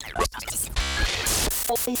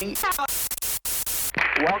Welcome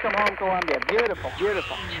home, Columbia. Beautiful,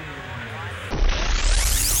 beautiful.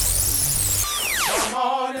 Come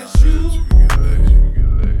on and shoot.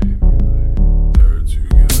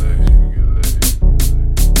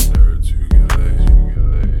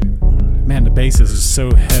 Man, the bass is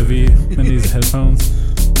so heavy in these headphones.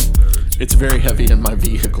 It's very heavy in my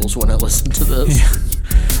vehicles when I listen to this.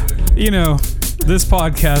 Yeah. You know, this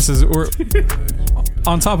podcast is,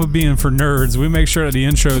 on top of being for nerds, we make sure that the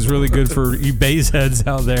intro is really good for you bass heads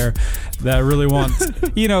out there that really want,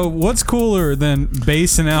 what's cooler than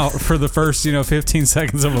bassing out for the first, 15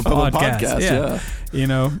 seconds of a podcast? Yeah.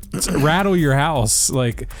 Rattle your house.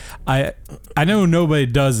 Like, I know nobody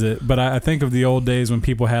does it, but I think of the old days when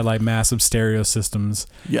people had like massive stereo systems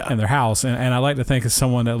in their house. And I like to think of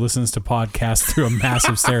someone that listens to podcasts through a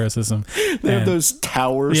massive stereo system. They have those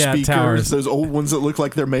tower speakers, towers. those old ones that look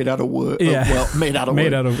like they're made out of wood. Made out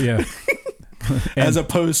of wood. As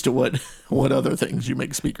opposed to what other things you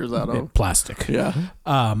make speakers out of. Plastic. Yeah.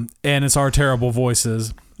 And it's our terrible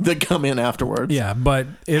voices that come in afterwards. Yeah, but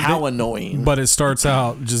how annoying. But it starts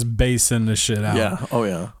out just basing the shit out. Yeah. Oh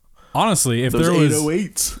yeah. Honestly, if those there was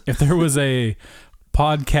 808s. If there was a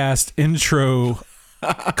podcast intro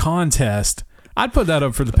contest, I'd put that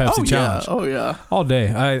up for the Pepsi Challenge. Oh yeah. All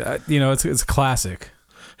day. It's a classic.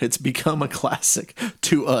 It's become a classic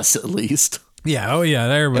to us, at least. Yeah. Oh yeah.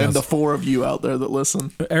 Everybody and the four of you out there that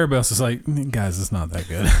listen. Everybody else is like, guys, it's not that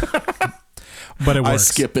good. But it works. I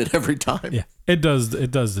skip it every time. Yeah. It does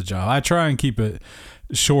the job. I try and keep it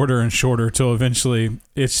shorter and shorter till eventually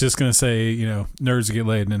it's just going to say, nerds who get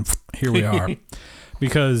laid, and then here we are.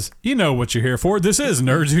 Because you know what you're here for. This is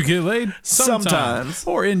Nerds Who Get Laid Sometimes.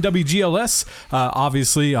 Or in WGLS.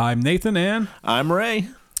 Obviously, I'm Nathan and I'm Ray.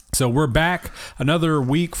 So we're back. Another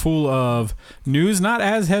week full of news, not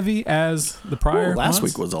as heavy as the prior. Last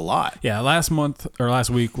week was a lot. Yeah, last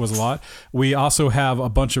week was a lot. We also have a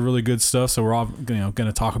bunch of really good stuff, so we're all going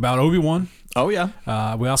to talk about Obi-Wan. Oh yeah.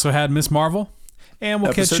 We also had Miss Marvel, and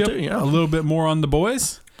we'll catch up a little bit more on The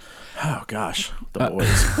Boys. Oh gosh, The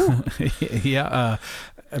Boys. Yeah.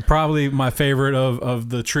 Probably my favorite of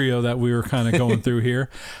the trio that we were kind of going through here.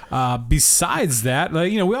 Besides that,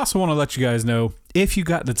 we also want to let you guys know, if you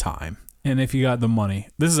got the time and if you got the money,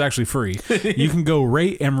 this is actually free. You can go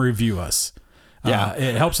rate and review us. Yeah,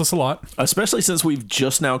 it helps us a lot. Especially since we've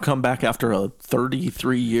just now come back after a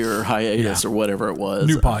 33-year hiatus or whatever it was.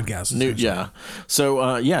 New podcast. Yeah.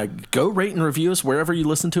 So, go rate and review us wherever you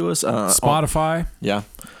listen to us. Spotify. Yeah.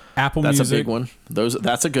 Apple Music. That's a big one.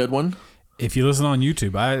 That's a good one. If you listen on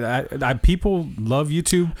YouTube, I people love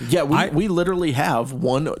YouTube. Yeah, we literally have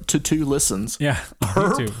 1 to 2 listens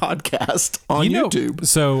per podcast on YouTube.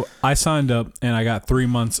 So I signed up and I got 3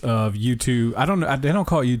 months of YouTube. I don't know. They don't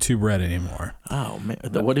call it YouTube Red anymore. Oh man,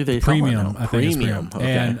 what do they call premium? it now? I think it's premium.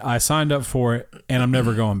 Okay. And I signed up for it, and I'm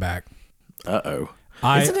never going back.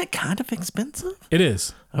 Isn't it kind of expensive? It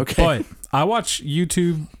is. Okay, but I watch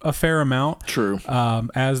YouTube a fair amount. True.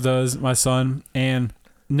 As does my son, and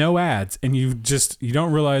no ads, and you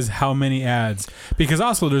don't realize how many ads, because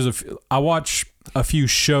also I watch a few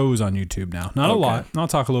shows on YouTube now, not a lot, and I'll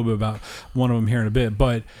talk a little bit about one of them here in a bit,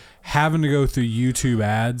 but having to go through YouTube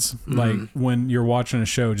ads like when you're watching a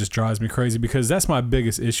show just drives me crazy, because that's my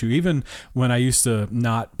biggest issue. Even when I used to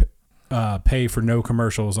not pay for no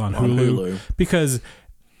commercials on Hulu, because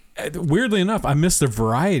weirdly enough, I miss the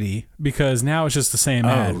variety, because now it's just the same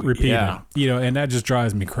ad repeating. Yeah. And that just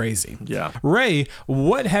drives me crazy. Yeah. Ray,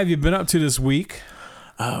 what have you been up to this week?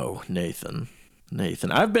 Oh, Nathan,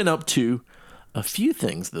 I've been up to a few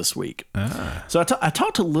things this week. So I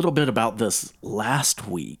talked a little bit about this last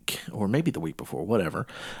week, or maybe the week before, whatever.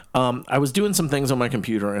 I was doing some things on my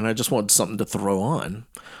computer, and I just wanted something to throw on.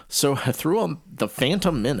 So I threw on The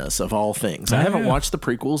Phantom Menace, of all things. I haven't watched the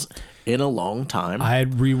prequels in a long time. I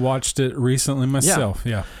had rewatched it recently myself.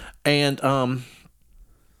 Yeah. And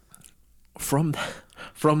from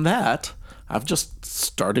that, I've just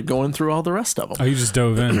started going through all the rest of them. Oh, you just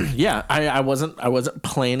dove in. Yeah, I wasn't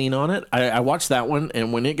planning on it. I watched that one,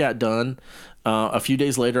 and when it got done, a few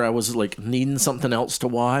days later, I was like needing something else to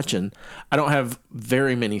watch, and I don't have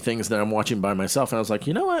very many things that I'm watching by myself. And I was like,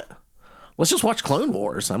 you know what? Let's just watch Clone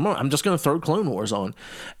Wars. I'm just going to throw Clone Wars on.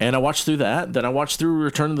 And I watched through that. Then I watched through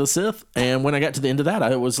Return of the Sith. And when I got to the end of that,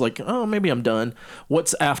 I was like, oh, maybe I'm done.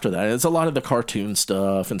 What's after that? And it's a lot of the cartoon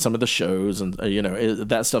stuff and some of the shows, and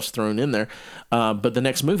that stuff's thrown in there. But the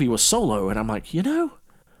next movie was Solo. And I'm like, I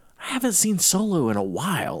haven't seen Solo in a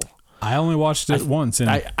while. I only watched it once. And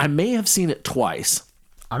I may have seen it twice.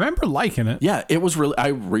 I remember liking it. Yeah, it was really.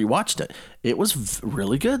 I rewatched it. It was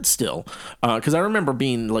really good still, because I remember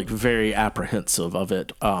being like very apprehensive of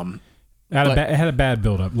it It had a bad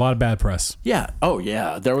build-up, a lot of bad press. Yeah. Oh,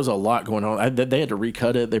 yeah. There was a lot going on. They had to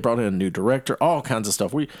recut it. They brought in a new director, all kinds of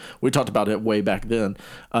stuff. We talked about it way back then.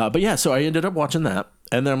 But yeah, so I ended up watching that.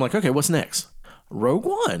 And then I'm like, okay, what's next? Rogue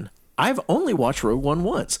One. I've only watched Rogue One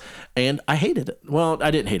once, and I hated it. Well, I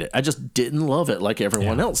didn't hate it. I just didn't love it like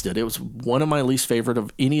everyone else did. It was one of my least favorite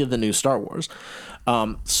of any of the new Star Wars.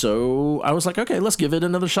 So I was like, okay, let's give it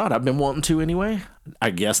another shot. I've been wanting to anyway. I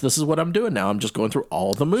guess this is what I'm doing now. I'm just going through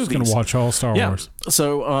all the movies. Just gonna watch all Star Wars.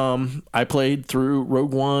 So I played through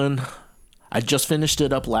Rogue One. I just finished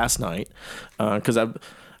it up last night because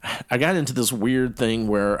I got into this weird thing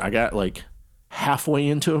where I got like halfway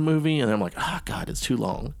into a movie and I'm like, oh God, it's too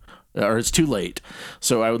long. Or it's too late,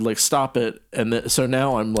 so I would like stop it, and so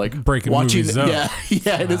now I'm like breaking watching movies up.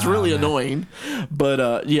 Yeah, and it's really annoying.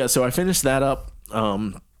 But yeah, so I finished that up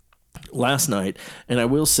last night, and I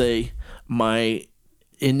will say my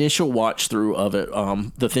initial watch through of it,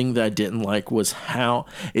 the thing that I didn't like was how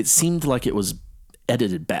it seemed like it was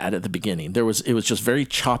edited bad at the beginning. It was just very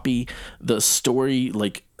choppy. The story,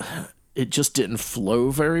 like, it just didn't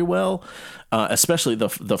flow very well. Especially the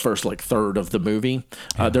first like third of the movie.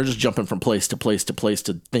 They're just jumping from place to place to place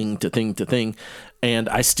to thing to thing to thing, and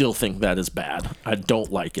I still think that is bad. I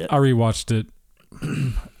don't like it. I rewatched it.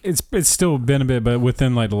 It's still been a bit, but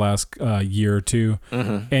within like the last year or two,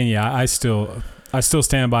 and yeah, I still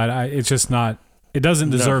stand by it. It's just not. It doesn't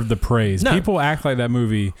deserve the praise. No. People act like that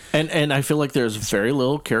movie, and I feel like there's very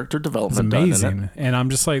little character development. It's amazing, done in it. And I'm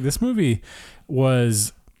just like, this movie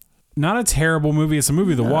was not a terrible movie. It's a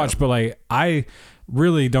movie to watch, but like I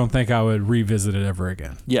really don't think I would revisit it ever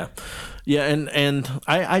again. Yeah, and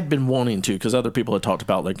I'd been wanting to because other people had talked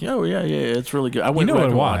about like, oh yeah, it's really good. I went back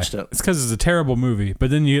and watched it. It's because it's a terrible movie, but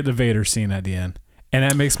then you get the Vader scene at the end, and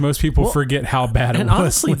that makes most people forget how bad it was. And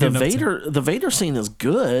honestly, the Vader scene is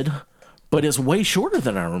good. But it's way shorter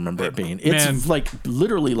than I remember it being. It's like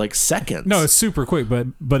literally like seconds. No, it's super quick,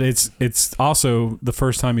 but it's also the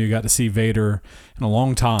first time you got to see Vader in a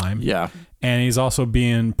long time. Yeah. And he's also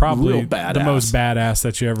being probably the most badass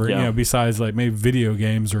that you ever, besides like maybe video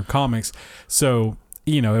games or comics. So,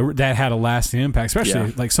 that had a lasting impact,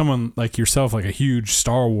 especially like someone like yourself, like a huge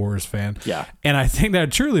Star Wars fan. Yeah. And I think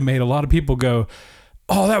that truly made a lot of people go,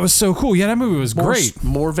 oh, that was so cool. Yeah, that movie was great.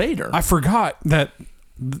 More Vader. I forgot that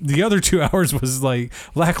the other 2 hours was like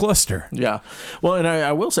lackluster. Yeah. Well, and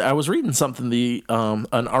I will say I was reading something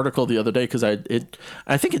an article the other day because I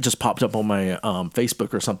think it just popped up on my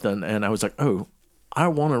Facebook or something, and I was like, oh, I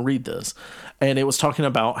want to read this, and it was talking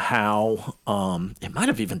about how it might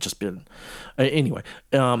have even just been anyway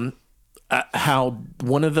how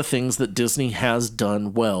one of the things that Disney has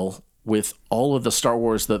done well with all of the Star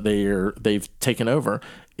Wars that they've taken over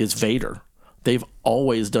is Vader. They've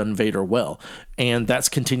always done Vader well, and that's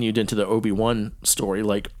continued into the Obi-Wan story.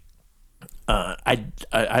 Like,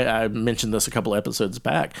 I mentioned this a couple episodes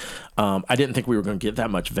back. I didn't think we were going to get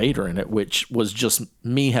that much Vader in it, which was just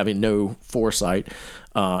me having no foresight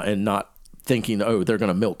and not thinking, oh, they're going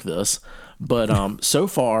to milk this. But so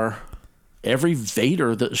far, every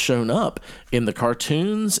Vader that's shown up in the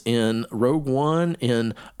cartoons, in Rogue One,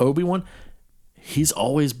 in Obi-Wan, he's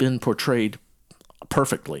always been portrayed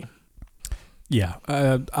perfectly. Yeah,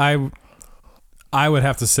 I would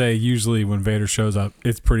have to say usually when Vader shows up,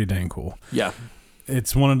 it's pretty dang cool. Yeah.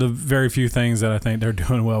 It's one of the very few things that I think they're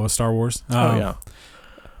doing well with Star Wars. Yeah.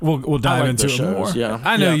 We'll dive into it more. Yeah.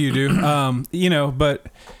 I know you do. But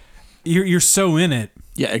you're so in it.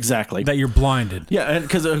 Yeah, exactly. That you're blinded. Yeah, and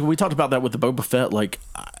because we talked about that with the Boba Fett, like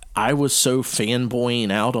I was so fanboying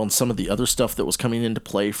out on some of the other stuff that was coming into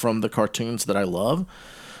play from the cartoons that I love.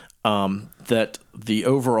 That the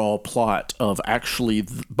overall plot of actually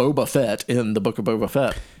Boba Fett in the Book of Boba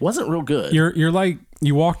Fett wasn't real good. You're like,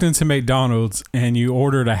 you walked into McDonald's and you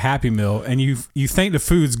ordered a Happy Meal and you think the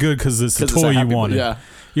food's good because it's the toy you wanted. Yeah.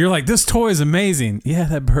 You're like, this toy is amazing. Yeah,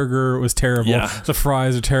 that burger was terrible. Yeah. The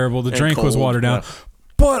fries are terrible. The drink was watered down. Yeah.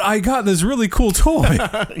 But I got this really cool toy.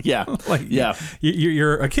 Yeah.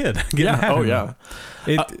 You're a kid getting a Happy Meal.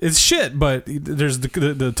 It's shit, but there's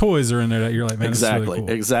the toys are in there that you're like, man, exactly, this is really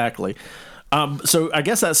cool. Exactly. So I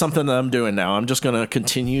guess that's something that I'm doing now. I'm just going to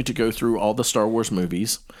continue to go through all the Star Wars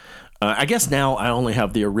movies. I guess now I only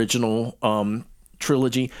have the original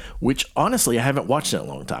trilogy, which honestly I haven't watched in a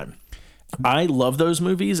long time. I love those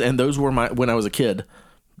movies, and those were when I was a kid.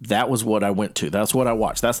 That was what I went to. That's what I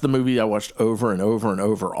watched. That's the movie I watched over and over and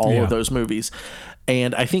over, all of those movies.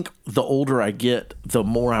 And I think the older I get, the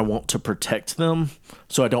more I want to protect them,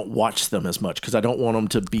 so I don't watch them as much because I don't want them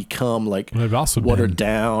to become like watered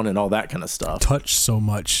down and all that kind of stuff. Touched so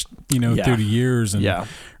much, through the years and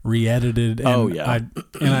re-edited. And I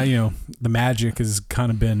the magic has kind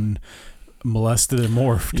of been molested and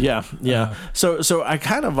morphed. Yeah. So I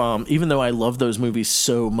kind of even though I love those movies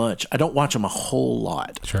so much, I don't watch them a whole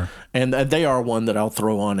lot. Sure. And they are one that I'll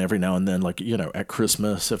throw on every now and then, like, at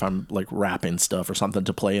Christmas if I'm like wrapping stuff or something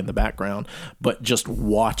to play in the background. But just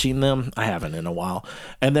watching them, I haven't in a while.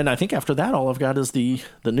 And then I think after that, all I've got is the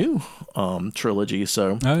new trilogy.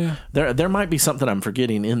 So there might be something I'm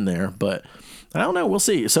forgetting in there, but I don't know. We'll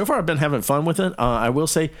see. So far, I've been having fun with it. I will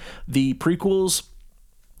say the prequels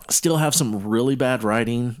still have some really bad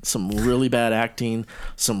writing, some really bad acting,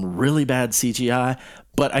 some really bad CGI.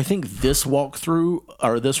 But I think this walkthrough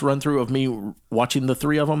or this run through of me watching the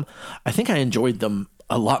three of them, I think I enjoyed them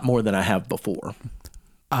a lot more than I have before.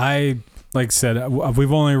 Like I said,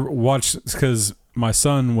 we've only watched because my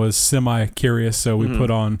son was semi-curious, so we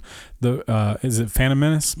put on is it Phantom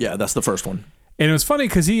Menace? Yeah, that's the first one. And it was funny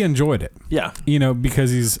because he enjoyed it. Yeah.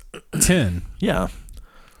 Because he's 10. Yeah.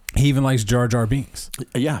 He even likes Jar Jar Binks.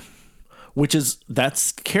 Yeah.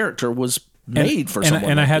 That character was made for someone.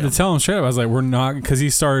 And I had him. to tell him straight up. I was like, we're not, because he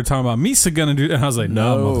started talking about Misa gonna do that. And I was like,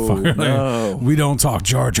 no motherfucker. No. We don't talk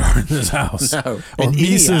Jar Jar in this house. No. Or In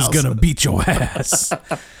any Misa's house. gonna beat your ass.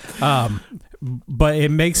 But it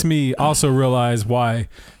makes me also realize why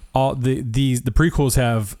all the prequels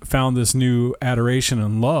have found this new adoration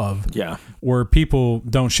and love. Yeah. Where people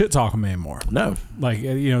don't shit talk them anymore. No. Like,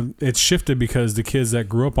 it's shifted because the kids that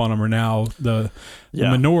grew up on them are now the Yeah.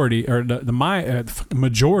 minority or the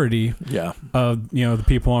majority Yeah. of, the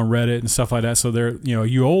people on Reddit and stuff like that. So they're,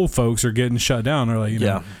 you old folks are getting shut down. They're like,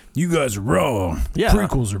 Yeah. you guys are wrong. Yeah.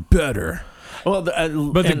 Prequels are better. Well,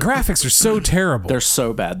 But the graphics are so terrible. They're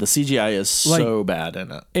so bad. The CGI is so bad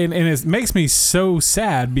in it. And it makes me so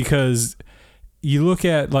sad because you look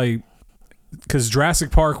at because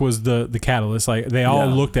Jurassic Park was the catalyst. Like they all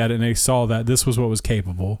looked at it and they saw that this was what was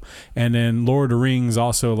capable. And then Lord of the Rings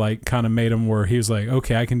also kind of made him where he was like,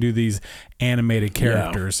 okay, I can do these animated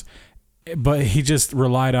characters. But he just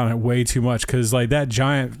relied on it way too much because that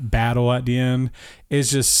giant battle at the end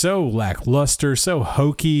is just so lackluster, so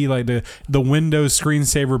hokey. Like the Windows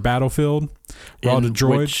screensaver battlefield where all the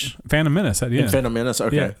droids, Phantom Menace at the end. Phantom Menace,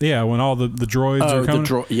 okay. Yeah, when all the droids are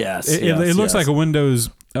coming. Yes. It looks like a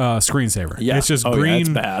Windows screensaver. Yeah. It's just green. green, It's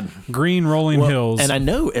bad. green rolling hills. And I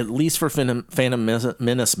know at least for Phantom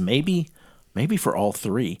Menace, maybe for all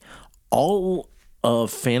three, all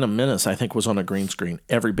of Phantom Menace, I think, was on a green screen.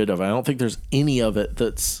 Every bit of it. I don't think there's any of it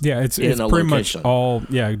that's it's in a pretty location. much all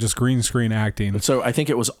just green screen acting. So I think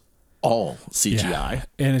it was all CGI. Yeah.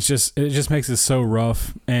 And it just makes it so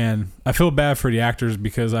rough. And I feel bad for the actors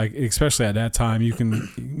because especially at that time, you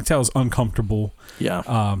can tell it's uncomfortable. Yeah.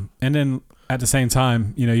 And then at the same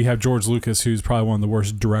time, you have George Lucas, who's probably one of the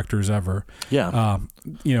worst directors ever. Yeah.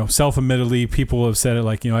 Self-admittedly, people have said it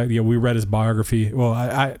we read his biography. Well,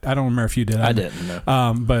 I don't remember if you did. I didn't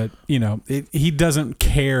know. But he doesn't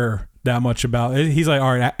care that much about it. He's like,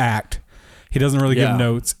 all right, act. He doesn't really give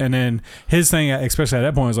notes. And then his thing, especially at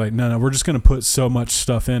that point, was like, no, we're just going to put so much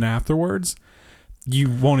stuff in afterwards.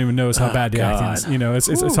 You won't even notice how bad the acting is.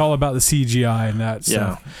 It's all about the CGI and that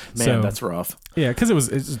stuff. Yeah. Man, that's rough. Yeah, because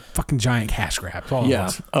it's fucking giant cash grab. All it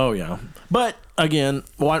was. Oh, yeah. But again,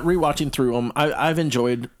 rewatching through them, I've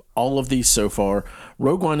enjoyed all of these so far.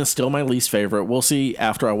 Rogue One is still my least favorite. We'll see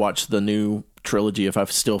after I watch the new trilogy if I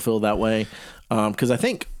still feel that way. Because I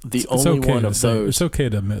think it's only one of those. It's okay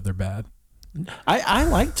to admit they're bad. I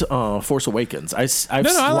liked Force Awakens. I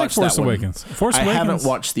like Force Awakens. I haven't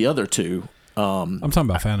watched the other two. I'm talking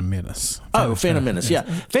about Phantom Menace. Phantom Menace. Yeah.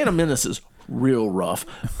 Phantom Menace is real rough.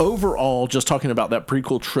 Overall, just talking about that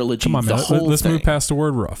prequel trilogy, Come on, man. Let's thing. move past the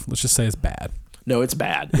word rough. Let's just say it's bad. No, it's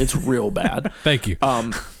bad. It's real bad. Thank you.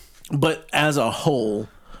 But as a whole,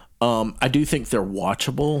 I do think they're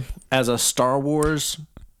watchable. As a Star Wars,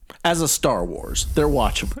 they're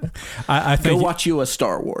watchable. I think Go watch you a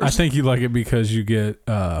Star Wars. I think you like it because you get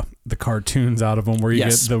the cartoons out of them, where you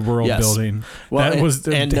get the world building. Well, that was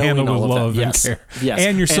handled with love and care. Yes.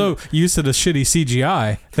 And you're so used to the shitty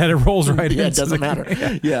CGI that it rolls right in. Yeah, it doesn't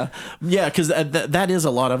matter. Yeah, because that is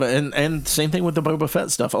a lot of it. And same thing with the Boba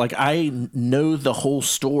Fett stuff. Like, I know the whole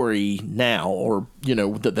story now, or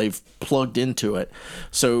that they've plugged into it.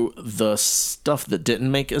 So the stuff that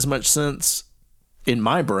didn't make as much sense in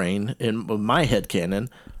my brain, in my headcanon,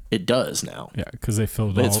 it does now. Yeah, because they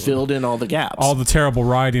filled in all the gaps. All the terrible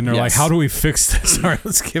writing. They're like, Yes. how do we fix this? All right,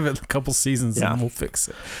 let's give it a couple seasons and we'll fix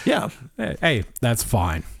it. Yeah. Hey, that's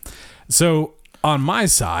fine. So on my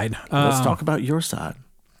side, Let's talk about your side.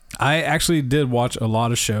 I actually did watch a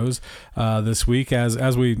lot of shows this week,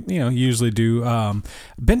 as we usually do.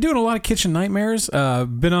 Been doing a lot of Kitchen Nightmares.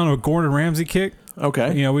 Been on a Gordon Ramsay kick.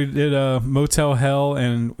 Okay. We did Motel Hell,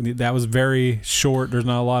 and that was very short. There's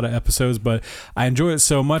not a lot of episodes, but I enjoyed it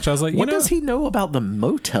so much. I was like, what does he know about the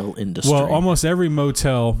motel industry? Well, almost every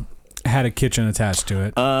motel had a kitchen attached to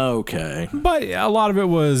it. Okay. But a lot of it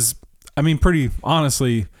was, pretty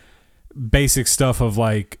honestly, basic stuff of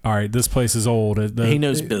like, all right, this place is old. He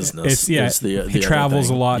knows business. He travels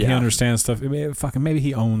a lot. Yeah. He understands stuff. Maybe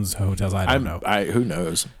he owns hotels. I don't know. Who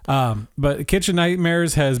knows? But Kitchen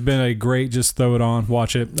Nightmares has been a great. Just throw it on,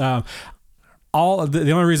 watch it. The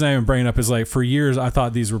only reason I even bring it up is like for years I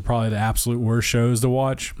thought these were probably the absolute worst shows to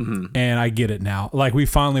watch, and I get it now. Like we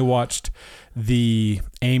finally watched the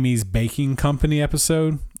Amy's Baking Company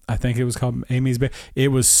episode. I think it was called Amy's Baking. It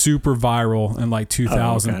was super viral in like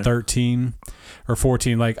 2013 or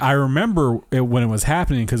 14. Like I remember it when it was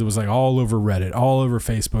happening because it was like all over Reddit, all over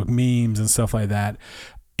Facebook, memes and stuff like that.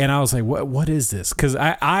 And I was like, what is this? Because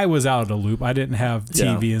I was out of the loop. I didn't have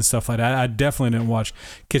TV and stuff like that. I definitely didn't watch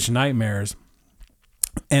Kitchen Nightmares.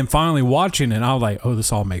 And finally watching it, I was like, oh,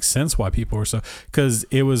 this all makes sense why people were so... Because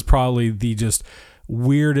it was probably the just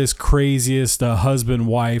weirdest, craziest husband,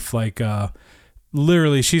 wife, like...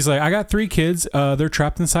 Literally, she's like, I got 3 kids. They're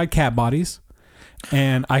trapped inside cat bodies,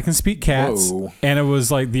 and I can speak cats. Whoa. And it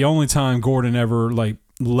was like the only time Gordon ever like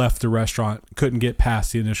left the restaurant, couldn't get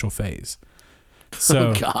past the initial phase. So,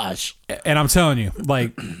 oh, gosh. And I'm telling you,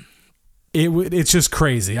 like, it's just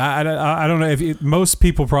crazy. I don't know if most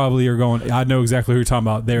people probably are going. I know exactly who you're talking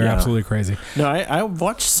about. They're absolutely crazy. No, I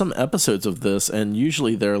watched some episodes of this, and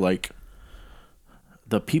usually they're like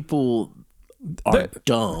the people are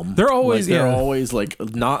dumb. They're always they're always like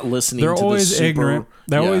not listening. They're to always the super, ignorant.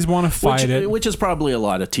 They always want to fight it, which is probably a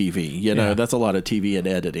lot of TV. That's a lot of TV and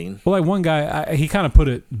editing. Well, like one guy, he kind of put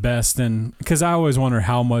it best, and because I always wonder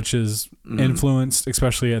how much is influenced,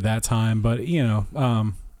 especially at that time. But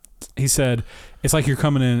he said it's like you're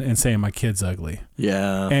coming in and saying my kid's ugly.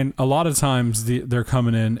 Yeah, and a lot of times they're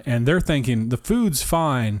coming in and they're thinking the food's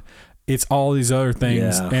fine. It's all these other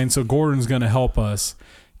things, and so Gordon's going to help us.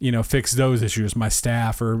 Fix those issues, my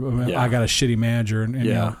staff, or I got a shitty manager.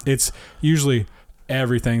 And it's usually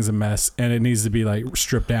everything's a mess and it needs to be like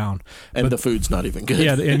stripped down. And the food's not even good.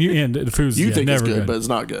 Yeah. And the food's you think never it's good, but it's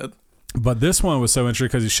not good. But this one was so interesting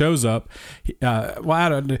because he shows up.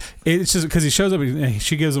 It's just because he shows up and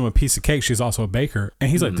she gives him a piece of cake. She's also a baker. And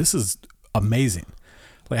he's like, this is amazing.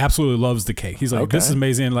 Like absolutely loves the cake. He's like, this is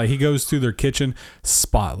amazing. And like he goes through their kitchen,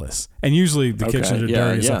 spotless. And usually the kitchens are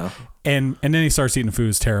dirty. Yeah. So, and then he starts eating food.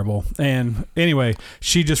 It's terrible. And anyway,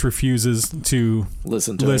 she just refuses to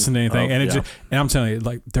listen to anything. And I'm telling you,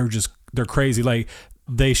 like they're crazy. Like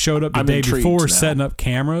they showed up the day before setting up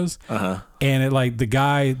cameras. And it like the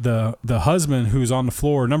guy, the husband who's on the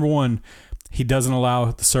floor. Number one, he doesn't allow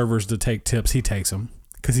the servers to take tips. He takes them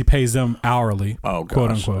because he pays them hourly. Oh, gosh.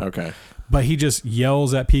 Quote unquote. Okay. But he just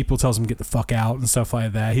yells at people, tells them get the fuck out and stuff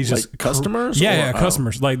like that. He's just customers.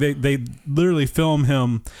 Customers. Like they literally film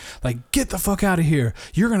him, like get the fuck out of here.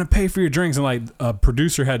 You're gonna pay for your drinks, and like a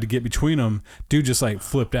producer had to get between them. Dude just like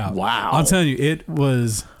flipped out. Wow. I'm telling you, it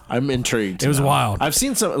was. I'm intrigued. It was wild. I've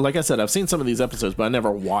seen some. Like I said, I've seen some of these episodes, but I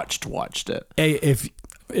never watched it. Hey,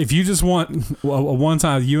 if you just want a one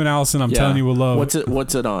time, you and Allison, I'm telling you will love.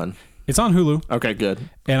 What's it on? It's on Hulu. Okay, good.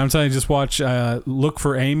 And I'm telling you, just watch, look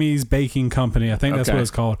for Amy's Baking Company. I think that's what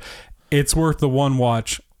it's called. It's worth the one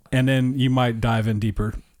watch, and then you might dive in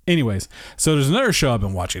deeper. Anyways, so there's another show I've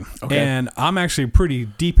been watching, and I'm actually pretty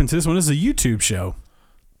deep into this one. This is a YouTube show.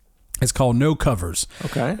 It's called No Covers.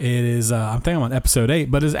 Okay. It is, I think I'm on episode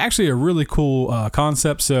 8, but it's actually a really cool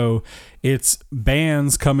concept. So it's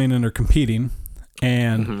bands coming and they're competing,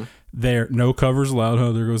 and they're no covers allowed.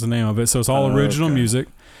 Oh, there goes the name of it. So it's all original music.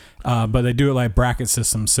 But they do it like bracket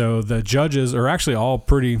system. So the judges are actually all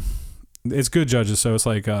pretty, it's good judges. So it's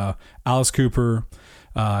like Alice Cooper,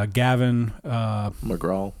 Gavin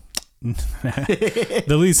McGraw,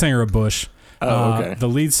 the lead singer of Bush. The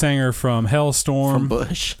lead singer from Hellstorm. From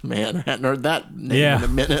Bush. Man, I hadn't heard that name in a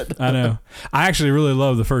minute. I know. I actually really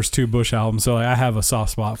love the first 2 Bush albums, so I have a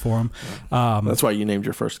soft spot for them. That's why you named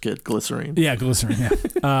your first kid Glycerine. Yeah, Glycerine,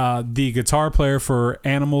 yeah. The guitar player for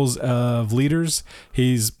Animals of Leaders,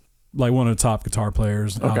 he's like one of the top guitar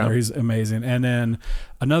players out there. He's amazing. And then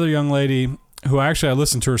another young lady who I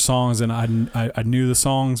listened to her songs and I knew the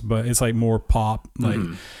songs, but it's like more pop. Like,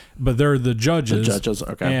 but they're the judges. The judges,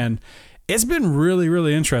 okay. And it's been really,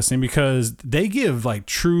 really interesting because they give like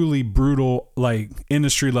truly brutal, like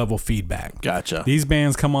industry level feedback. Gotcha. These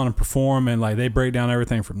bands come on and perform and like they break down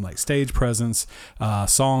everything from like stage presence,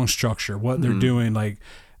 song structure, what they're doing, like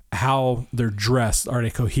how they're dressed. Are they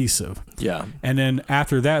cohesive? Yeah. And then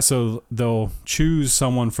after that, so they'll choose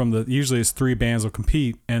someone from usually it's 3 bands will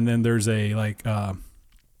compete, and then there's a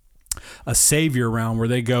savior round where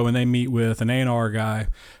they go and they meet with an A&R guy,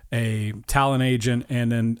 a talent agent,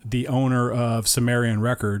 and then the owner of Sumerian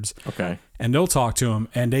Records. Okay. And they'll talk to him,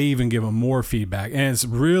 and they even give him more feedback. And it's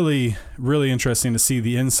really, really interesting to see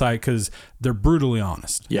the insight because they're brutally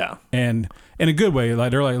honest. Yeah. And in a good way.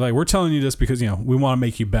 Like they're like we're telling you this because, we want to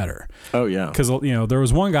make you better. Oh, yeah. Because, there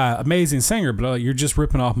was one guy, amazing singer, but you're just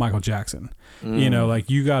ripping off Michael Jackson. Like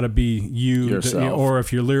you got to be you. Yourself. Or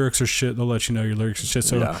if your lyrics are shit, they'll let you know your lyrics are shit.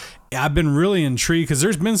 So Yeah. I've been really intrigued because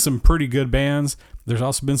there's been some pretty good bands. There's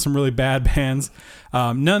also been some really bad bands.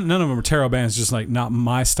 None of them are terrible bands, just like not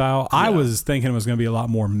my style. I was thinking it was going to be a lot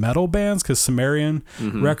more metal bands because Sumerian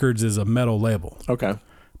Records is a metal label. Okay.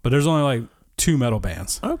 But there's only like 2 metal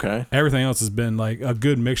bands. Okay. Everything else has been like a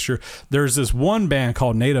good mixture. There's this one band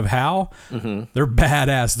called Native Howl. They're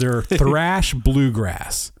badass. They're thrash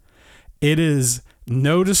bluegrass. It is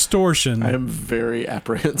no distortion. I am very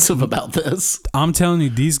apprehensive about this. I'm telling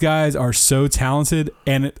you, these guys are so talented,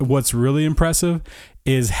 and what's really impressive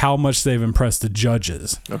is how much they've impressed the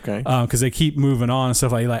judges. Okay. Because they keep moving on and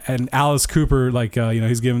stuff like that. And Alice Cooper,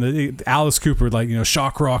 he's giving Alice Cooper,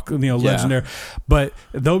 shock rock, legendary. But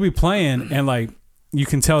they'll be playing, and you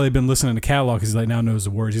can tell they've been listening to catalog because he now knows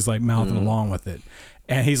the words. He's mouthing along with it.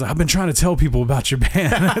 And he's like, I've been trying to tell people about your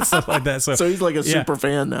band and stuff like that. So he's like a super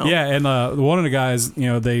fan now. Yeah, and one of the guys,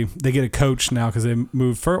 they get a coach now because they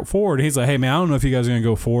moved forward. And he's like, hey, man, I don't know if you guys are going to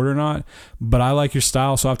go forward or not, but I like your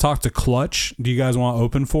style. So I've talked to Clutch. Do you guys want to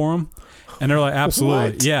open for them? And they're like,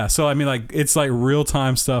 absolutely. What? Yeah, so, it's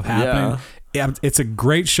real-time stuff happening. Yeah, it's a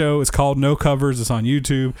great show. It's called No Covers. It's on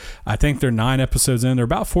YouTube. I think they're 9 episodes in. They're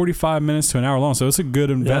about 45 minutes to an hour long, so it's a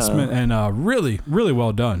good investment and really, really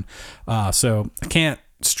well done. So I can't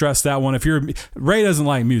stress that one. Ray doesn't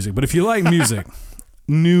like music, but if you like music,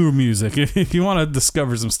 new music, if you want to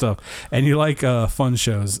discover some stuff and you like fun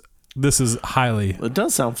shows, this is highly. It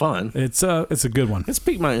does sound fun. It's a good one. It's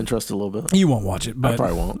piqued my interest a little bit. You won't watch it, but I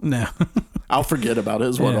probably won't. No. I'll forget about it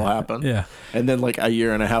is what'll happen. Yeah. And then a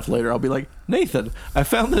year and a half later, I'll be like, Nathan, I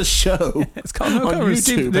found this show. It's called No on Covers.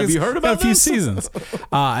 YouTube. Have you heard about a few this? seasons?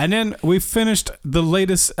 And then we finished the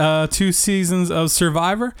latest 2 seasons of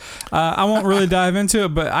Survivor. I won't really dive into it,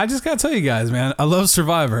 but I just got to tell you guys, man, I love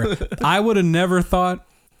Survivor. I would have never thought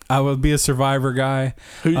I would be a Survivor guy.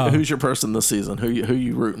 Who's your person this season? Who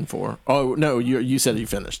you rooting for? Oh no, you said you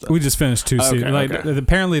finished them. We just finished 2 seasons. Okay.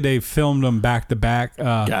 Apparently they filmed them back to back.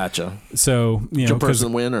 Gotcha. So Did your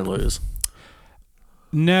person win or lose?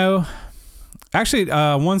 No. Actually,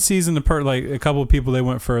 one season, a couple of people, they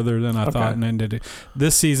went further than I thought, and then did it.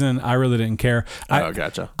 This season, I really didn't care.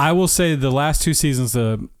 Gotcha. I will say the last 2 seasons,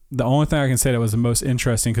 the only thing I can say that was the most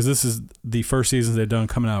interesting, because this is the first seasons they've done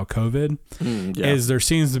coming out of COVID, is there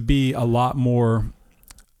seems to be a lot more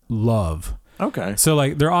love. Okay.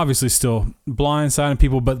 So they're obviously still blindsiding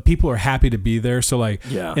people, but people are happy to be there. So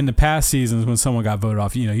in the past seasons when someone got voted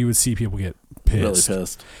off, you would see people get pissed. Really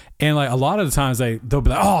pissed. And a lot of the times they'll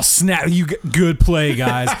be like, "Oh snap, you good play,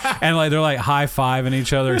 guys," and they're high fiving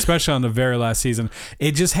each other, especially on the very last season.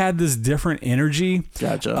 It just had this different energy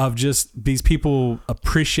of just these people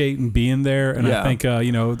appreciating being there, and I think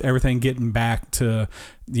everything getting back to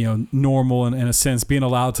normal in a sense, being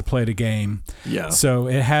allowed to play the game. Yeah. So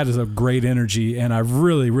it had a great energy, and I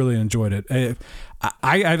really, really enjoyed it.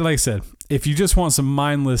 I like I said, if you just want some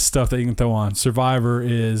mindless stuff that you can throw on, Survivor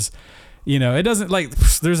is. It doesn't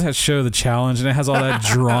there's that show, The Challenge, and it has all that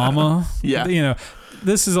drama. Yeah.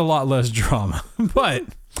 This is a lot less drama. But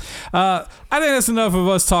I think that's enough of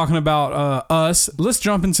us talking about us. Let's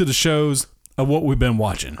jump into the shows of what we've been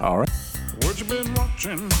watching. All right. What you been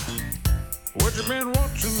watching? What you been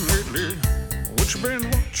watching lately? What you been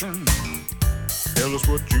watching? Tell us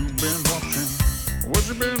what you've been watching. What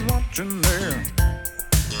you been watching there?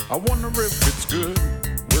 I wonder if it's good.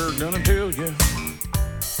 We're gonna tell you.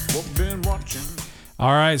 What we've been watching.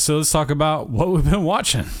 All right, so let's talk about what we've been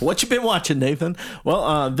watching. What you been watching, Nathan?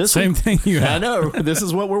 Well, this same week, thing you have. I know. This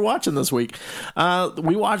is what we're watching this week.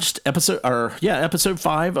 We watched episode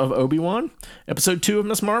 5 of Obi-Wan, episode 2 of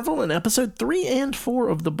Ms. Marvel, and episode 3 and 4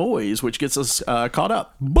 of The Boys, which gets us caught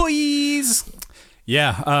up. Boys.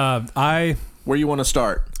 Yeah. Where you want to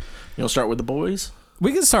start? You want to start with The Boys?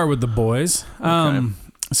 We can start with The Boys. Okay.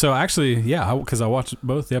 So actually, because I watched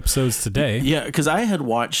both the episodes today. Yeah, because I had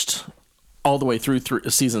watched all the way through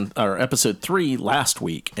episode 3 last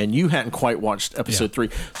week, and you hadn't quite watched episode 3.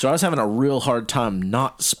 So I was having a real hard time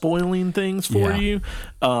not spoiling things for you,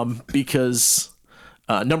 because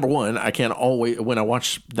number one, I can't always, when I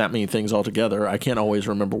watch that many things all together, I can't always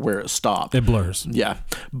remember where it stopped. It blurs. Yeah.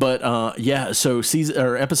 But so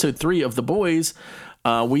episode 3 of The Boys,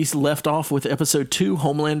 we left off with episode 2.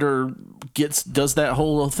 Homelander does that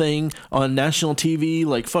whole thing on national TV,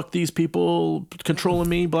 like, fuck these people controlling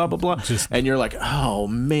me, blah, blah, blah. And you're like, oh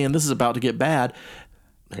man, this is about to get bad.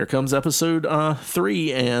 Here comes episode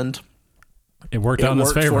 3, and it worked out in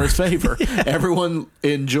his favor. For his favor. Everyone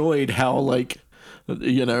enjoyed how, like,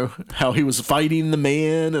 how he was fighting the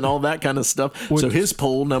man and all that kind of stuff. So his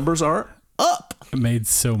poll numbers are up. It made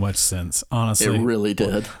so much sense, honestly. It really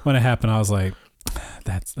did. When it happened, I was like,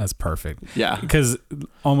 that's perfect. Yeah. Because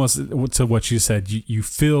almost to what you said, you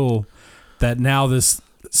feel that now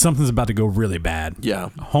something's about to go really bad. Yeah.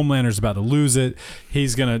 Homelander's about to lose it.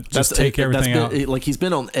 He's going to just take everything out. Like, he's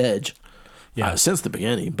been on edge Yeah. Since the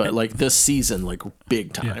beginning, but like this season, like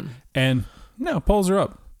big time. Yeah. And no, polls are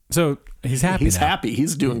up. So he's happy. He's now. happy.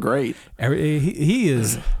 He's doing great. He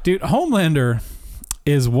is. Dude, Homelander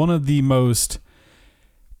is one of the most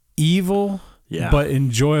evil but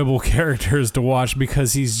enjoyable characters to watch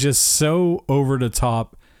because he's just so over the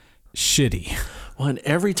top shitty. Well, and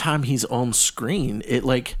every time he's on screen,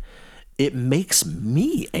 it makes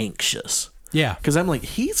me anxious. Yeah. Because I'm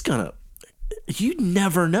like, you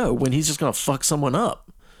never know when he's just going to fuck someone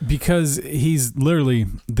up. Because he's literally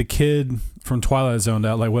the kid from Twilight Zone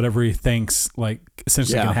that, like, whatever he thinks, like,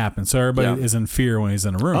 essentially can happen. So everybody is in fear when he's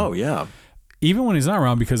in a room. Oh, yeah. Even when he's not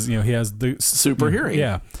around because, he has the super hearing.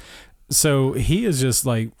 Yeah. So he is just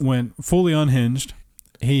like went fully unhinged.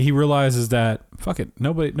 He realizes that fuck it,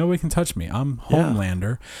 nobody can touch me. I'm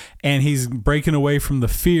Homelander, and he's breaking away from the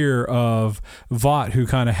fear of Vought, who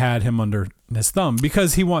kind of had him under his thumb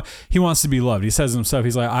because he wants to be loved. He says himself,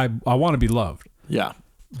 he's like, I want to be loved. Yeah.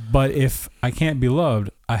 But if I can't be loved,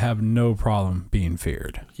 I have no problem being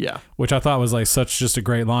feared. Yeah. Which I thought was like such just a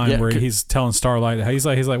great line where he's telling Starlight, he's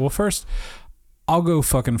like, well, first I'll go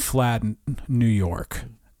fucking flat in New York.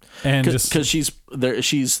 And because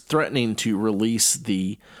she's threatening to release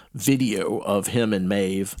the video of him and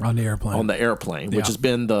Maeve on the airplane, which has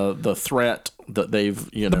been the threat that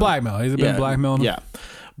they've the blackmail. He's been blackmailing him. Yeah,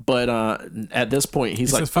 but at this point he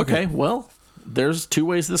says, okay, well, there's two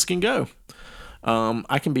ways this can go.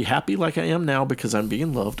 I can be happy like I am now because I'm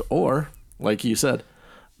being loved, or like you said,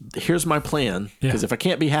 here's my plan, because if I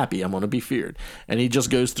can't be happy, I'm going to be feared. And he just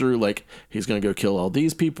goes through, like, he's going to go kill all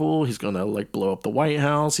these people. He's going to, like, blow up the White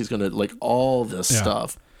House. He's going to, like, all this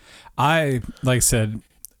stuff. I, like I said,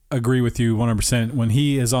 agree with you 100%. When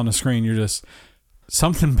he is on the screen, you're just,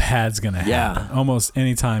 something bad's going to happen almost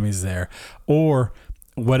anytime he's there. Or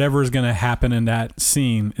whatever is going to happen in that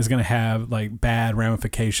scene is going to have, like, bad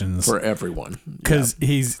ramifications. For everyone. Because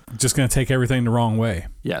he's just going to take everything the wrong way.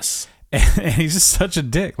 Yes. And he's just such a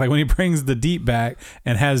dick. Like when he brings the Deep back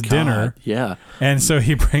and has dinner. Yeah. And so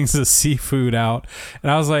he brings the seafood out.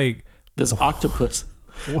 And I was like, this octopus.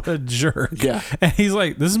 What a jerk. Yeah. And he's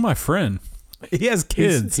like, this is my friend. He has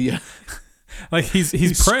kids. Like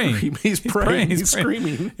he's praying. He's praying. He's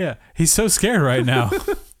screaming. Yeah. He's so scared right now.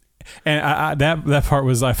 And I that part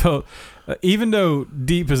was, I felt, even though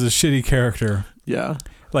Deep is a shitty character. Yeah.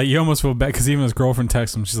 Like you almost feel bad because even his girlfriend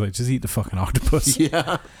texts him. She's like, just eat the fucking octopus.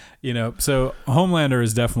 Yeah. So Homelander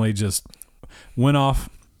is definitely just went off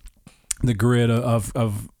the grid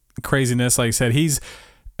of craziness. Like I said, he's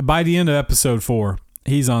by the end of episode 4,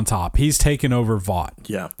 he's on top. He's taken over Vought.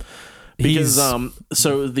 Yeah. Because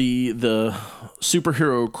so the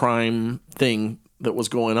superhero crime thing that was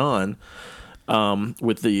going on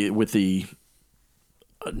with the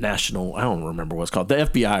national, I don't remember what it's called, the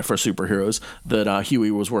FBI for superheroes that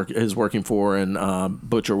Huey is working for, and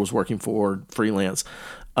Butcher was working for freelance.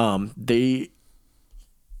 Vought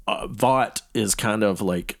is kind of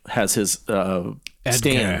like has his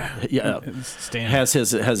Stan has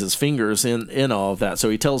his fingers in all of that, so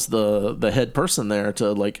he tells the head person there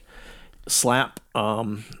to like slap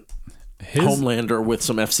Homelander with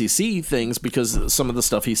some FCC things because some of the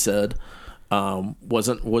stuff he said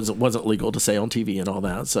wasn't legal to say on TV and all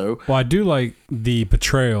that. So, well, I do like the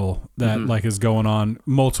betrayal that like is going on.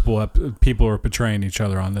 Multiple people are betraying each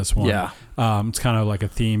other on this one. Yeah, it's kind of like a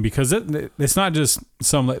theme because it's not just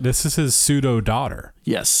this is his pseudo daughter.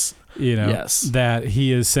 Yes, that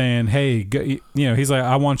he is saying, hey, he's like,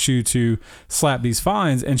 I want you to slap these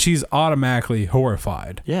fines, and she's automatically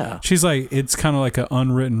horrified. Yeah, she's like, it's kind of like an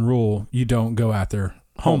unwritten rule: you don't go after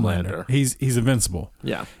Homelander. He's invincible.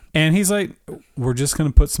 Yeah. And he's like, we're just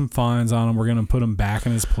going to put some fines on him. We're going to put him back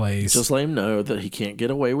in his place. Just let him know that he can't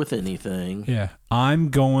get away with anything. Yeah. I'm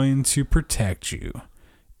going to protect you,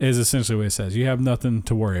 is essentially what it says. You have nothing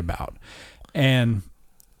to worry about. And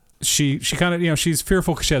she kind of, she's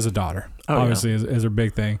fearful because she has a daughter, obviously, is her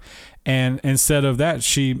big thing. And instead of that,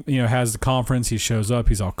 she, has the conference. He shows up.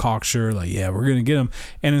 He's all cocksure, like, yeah, we're going to get him.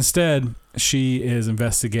 And instead, she is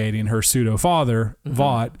investigating her pseudo-father,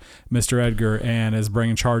 Vought, Mr. Edgar, and is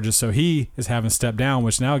bringing charges. So he is having to step down,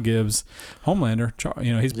 which now gives Homelander,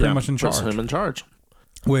 he's pretty much in charge. Puts him in charge.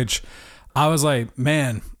 Which I was like,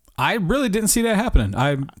 man, I really didn't see that happening.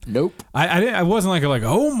 Nope. I wasn't like,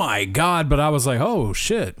 oh my God, but I was like, oh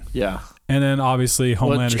shit. Yeah. And then obviously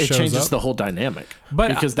Homelander it shows changes up. the whole dynamic, But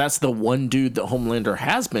because that's the one dude that Homelander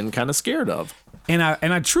has been kind of scared of. And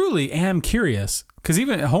I truly am curious, because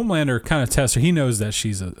even Homelander kind of tests her. He knows that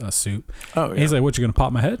she's a soup. Oh, yeah. And he's like, what, you gonna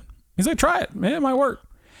pop my head? He's like, try it, man, it might work.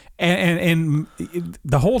 And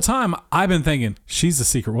the whole time I've been thinking she's the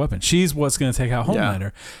secret weapon. She's what's gonna take out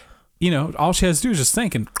Homelander. All she has to do is just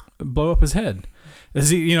think and blow up his head.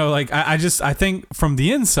 I think from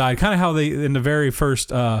the inside, kind of how they in the very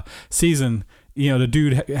first season, the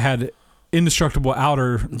dude had indestructible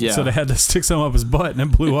outer, so they had to stick some up his butt and then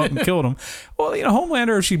blew up and killed him. Well,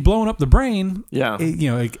 Homelander, if she blown up the brain,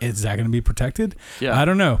 is that going to be protected? Yeah, I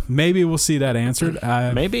don't know. Maybe we'll see that answered.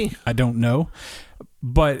 Maybe, I don't know,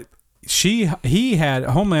 but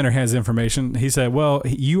Homelander has information. He said, well,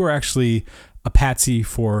 you are actually a patsy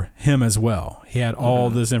for him as well. He had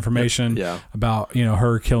all this information about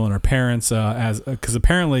her killing her parents, because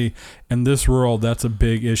apparently in this world that's a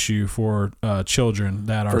big issue for children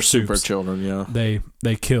that are super children. Yeah,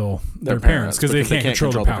 they kill their parents because they can't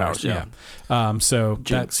control the powers. So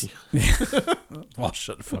Jinx. that's well,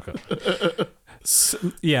 shut the fuck up.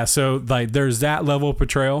 So like there's that level of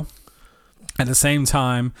portrayal. At the same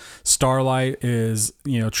time, Starlight is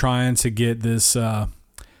trying to get this.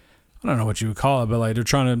 I don't know what you would call it, but like they're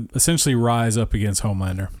trying to essentially rise up against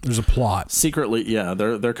Homelander. There's a plot. Secretly,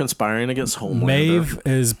 they're conspiring against Homelander. Maeve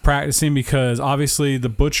is practicing because obviously the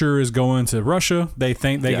Butcher is going to Russia. They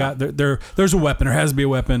think they got there's a weapon. There has to be a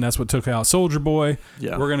weapon. That's what took out Soldier Boy.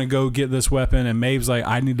 Yeah. We're gonna go get this weapon, and Maeve's like,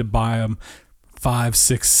 I need to buy him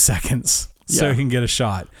 5-6 seconds so he can get a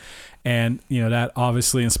shot. And that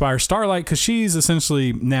obviously inspires Starlight because she's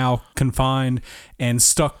essentially now confined and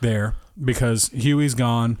stuck there because Huey's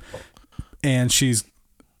gone. And she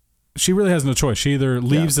really has no choice. She either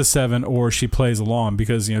leaves the 7 or she plays along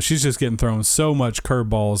because she's just getting thrown so much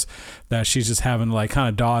curveballs that she's just having to like kind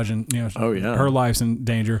of dodge and her life's in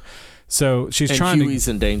danger. So she's trying to. Huey's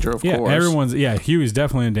in danger, of course. Everyone's Huey's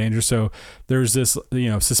definitely in danger. So there's this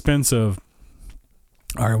suspense of,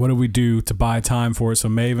 all right, what do we do to buy time for it? So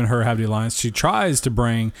Maeve and her have the alliance. She tries to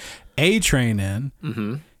bring A-Train in.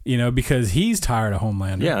 Mm-hmm. Because he's tired of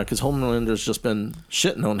Homelander. Yeah, because Homelander's just been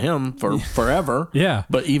shitting on him for forever. Yeah.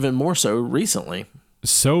 But even more so recently.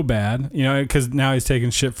 So bad, because now he's taking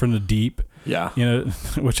shit from the deep. Yeah.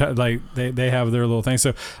 Which they have their little thing.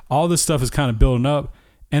 So all this stuff is kind of building up.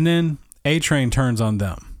 And then A-Train turns on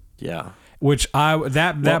them. Yeah. Which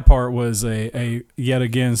that part was a yet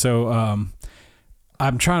again. So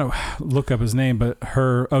I'm trying to look up his name, but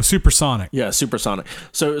Supersonic. Yeah, Supersonic.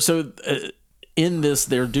 So in this,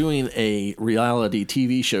 they're doing a reality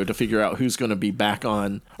TV show to figure out who's going to be back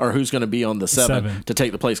on, or who's going to be on the 7 to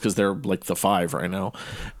take the place, because they're like the 5 right now.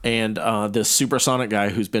 And this Supersonic guy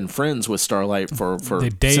who's been friends with Starlight for they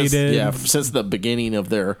dated since the beginning of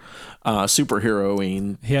their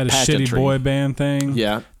superheroing. He had a pageantry. shitty boy band thing.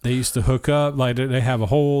 Yeah, they used to hook up. Like they have a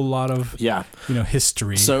whole lot of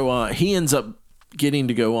history. So he ends up getting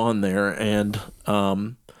to go on there, and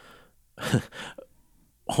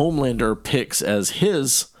Homelander picks as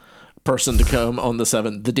his person to come on the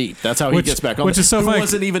 7, the Deep. That's how he gets back on. Which is so funny. Who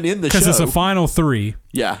wasn't even in the show. Because it's a final 3.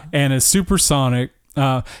 Yeah. And it's Supersonic.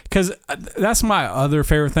 Because that's my other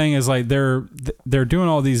favorite thing is like they're doing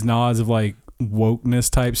all these nods of like wokeness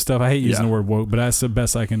type stuff. I hate using the word woke, but that's the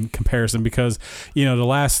best I can comparison because, the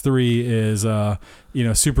last 3 is,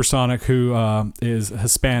 Supersonic, who is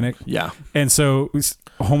Hispanic. Yeah. And so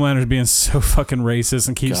Homelander's being so fucking racist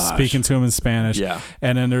and keeps speaking to him in Spanish. Yeah.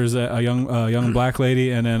 And then there's a young black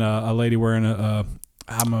lady and then a lady wearing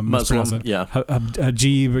I'm a Muslim. Yeah.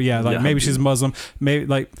 Hijab. Maybe she's Muslim. Maybe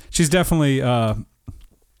like she's definitely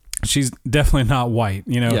not white,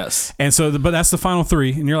 Yes. And so, but that's the final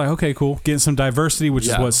 3, and you're like, okay, cool, getting some diversity, which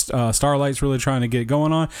is what Starlight's really trying to get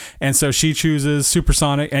going on. And so she chooses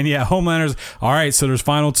Supersonic, and Homelander's all right. So there's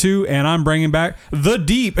final 2, and I'm bringing back the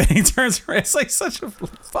Deep, and he turns around. It's like such a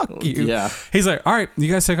fuck you. Yeah. He's like, all right,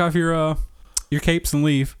 you guys take off your capes and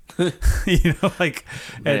leave.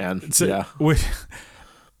 Man.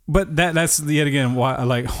 But that's yet again why I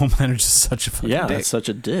like Homelander's just such a fucking Yeah, dick. that's such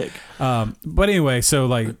a dick. But anyway, so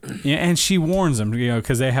like, and she warns him,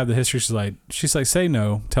 because they have the history. She's like, say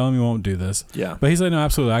no, tell him you won't do this. Yeah. But he's like, no,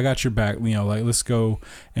 absolutely, I got your back. Like, let's go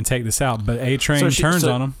and take this out. But A-Train turns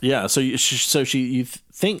on him. Yeah, so you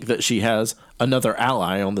think that she has another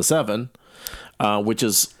ally on the Seven, which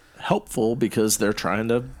is helpful because they're trying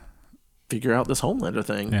to figure out this Homelander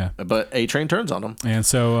thing. Yeah. But A-Train turns on him. And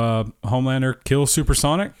so Homelander kills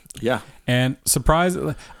Supersonic. Yeah. And surprise,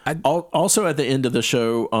 Also, at the end of the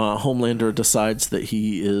show, Homelander decides that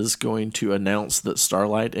he is going to announce that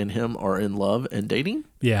Starlight and him are in love and dating.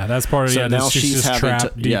 yeah, that's part of So it. now She's she's just having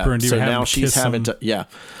trapped to, deeper and deeper. So having now to she's kiss having him. to,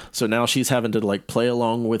 So now she's having to like play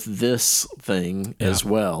along with this thing as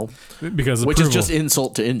well, because which approval. is just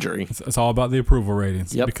insult to injury. It's all about the approval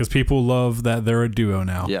ratings. Yep. Because people love that they're a duo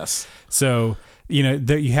now. Yes. So,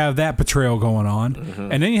 you have that betrayal going on.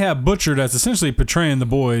 And then you have Butcher that's essentially portraying the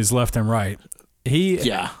boys left and right.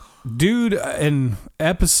 Dude, in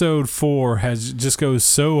episode 4 just goes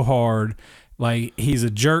so hard. Like, he's a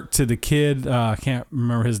jerk to the kid. I can't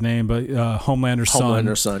remember his name, but Homelander's son.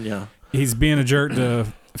 Homelander's son, yeah. He's being a jerk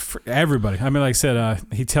to everybody. I mean, like I said,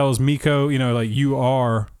 he tells Miko, like, you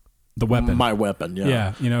are the weapon. My weapon,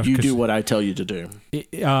 yeah. Yeah, you do what I tell you to do.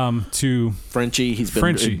 To Frenchie, he's been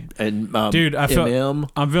Frenchie. and dude, I'm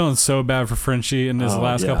MM. feeling so bad for Frenchie in this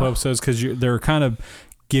last couple episodes because they're kind of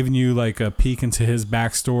giving you like a peek into his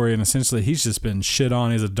backstory, and essentially he's just been shit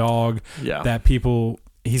on. He's a dog that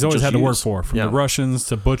he's always had to work for, from the Russians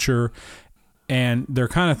to Butcher, and they're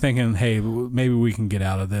kind of thinking, hey, maybe we can get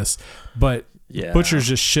out of this, but Butcher's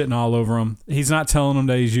just shitting all over him. He's not telling them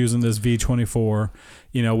that he's using this V24,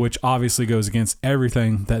 which obviously goes against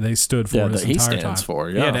everything that they stood for this entire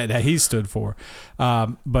time. That he stood for.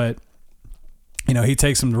 But he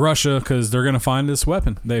takes them to Russia because they're going to find this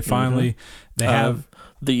weapon. They finally have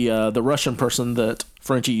the Russian person that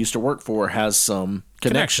Frenchie used to work for has some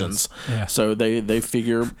connections. Yeah. So they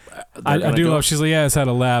figure. I do love. She's like, yeah, it's at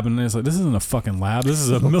a lab, and it's like, this isn't a fucking lab. This is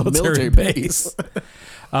a military base.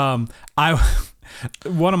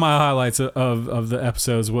 One of my highlights of the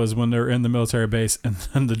episodes was when they're in the military base and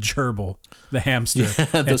then the gerbil, the hamster,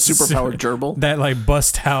 the superpowered gerbil that like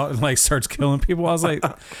busts out and like starts killing people. I was like,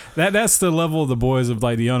 that's the level of the boys of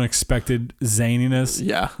like the unexpected zaniness.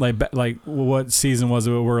 Yeah, like what season was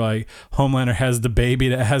it where like Homelander has the baby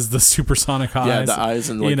that has the supersonic eyes? Yeah, the eyes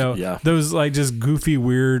and like, those like just goofy,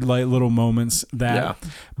 weird like little moments that. Yeah.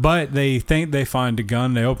 But they think they find a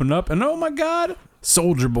gun. They open it up and oh my god.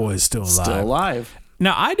 Soldier Boy is still alive.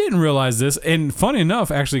 Now, I didn't realize this, and funny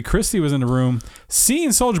enough, actually, Christy was in the room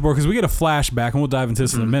seeing Soldier Boy, because we get a flashback, and we'll dive into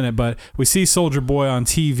this in a minute, but we see Soldier Boy on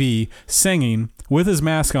TV singing with his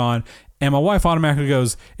mask on, and my wife automatically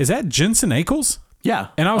goes, is that Jensen Ackles? Yeah.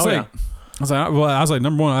 And I was like,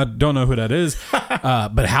 number one, I don't know who that is,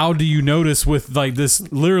 but how do you notice with like this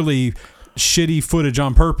literally shitty footage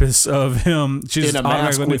on purpose of him just in a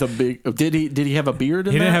mask with a big. Did he have a beard?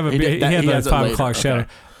 He didn't have a beard. He had the 5 o'clock shadow. Okay.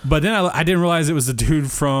 But then I didn't realize it was the dude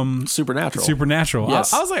from Supernatural.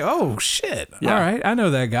 Yes. I was like, oh shit! Yeah. All right, I know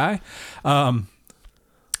that guy.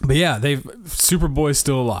 But yeah, Superboy's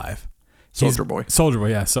still alive. Soldier Boy.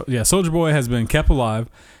 Yeah. So yeah, Soldier Boy has been kept alive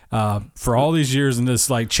for all these years in this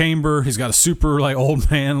like chamber. He's got a super like old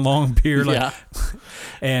man, long beard. Like,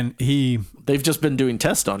 and they've just been doing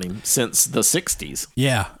tests on him since the 60s.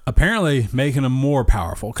 Yeah, apparently making him more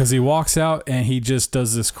powerful because he walks out and he just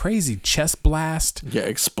does this crazy chest blast.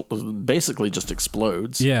 Yeah, basically just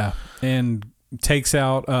explodes. Yeah, and takes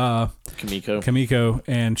out Kimiko,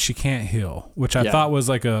 and she can't heal, which I thought was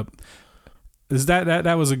like that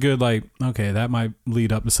was a good like, okay, that might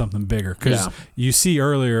lead up to something bigger because you see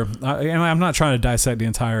earlier, and I'm not trying to dissect the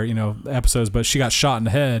entire episodes, but she got shot in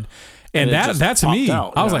the head. And that to me,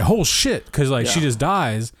 I was like, "Oh shit!" Because like she just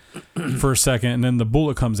dies for a second, and then the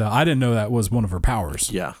bullet comes out. I didn't know that was one of her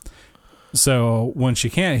powers. Yeah. So when she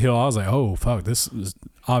can't heal, I was like, "Oh fuck, this is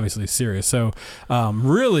obviously serious." So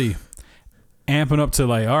really amping up to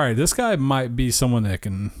like, all right, this guy might be someone that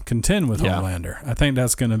can contend with Homelander. I think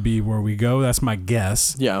that's going to be where we go. That's my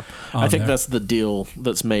guess. Yeah, I think that's the deal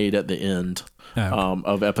that's made at the end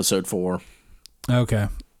of episode 4. Okay.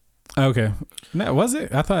 No, was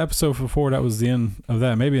it? I thought episode 4 that was the end of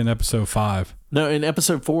that. Maybe in episode 5. No, in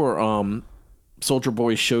episode 4, Soldier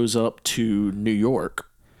Boy shows up to New York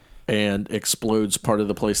and explodes part of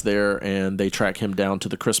the place there, and they track him down to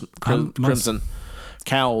the Crimson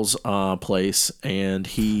Cow's place, and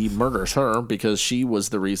he murders her because she was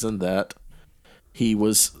the reason that he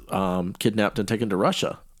was kidnapped and taken to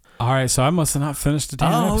Russia. All right, so I must have not finished the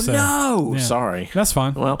damn Oh episode. no! Yeah. Sorry. That's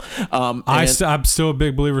fine. Well, I'm still a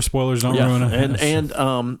big believer. Spoilers don't ruin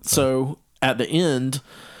it. So at the end,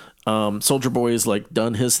 Soldier Boy is like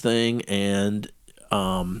done his thing, and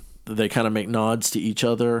they kind of make nods to each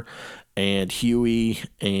other. And Huey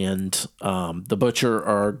and the Butcher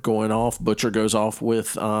are going off. Butcher goes off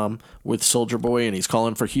with Soldier Boy, and he's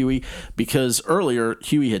calling for Huey because earlier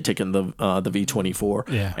Huey had taken the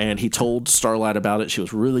V-24, and he told Starlight about it. She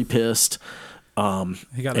was really pissed.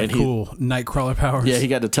 He got cool Nightcrawler powers. Yeah, he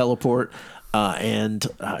got to teleport, and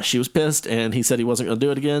she was pissed, and he said he wasn't going to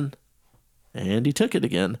do it again, and he took it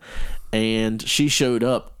again. And she showed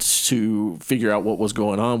up to figure out what was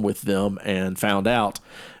going on with them and found out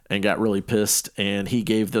and got really pissed. And he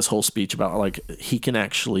gave this whole speech about like he can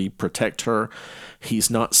actually protect her. He's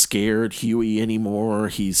not scared Huey anymore.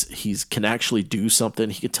 He's can actually do something.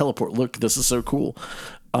 He can teleport. Look, this is so cool.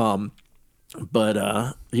 But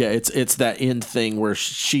it's that end thing where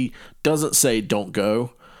she doesn't say don't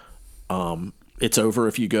go. It's over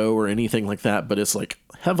if you go or anything like that, but it's like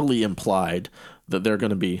heavily implied that they're going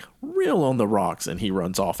to be real on the rocks, and he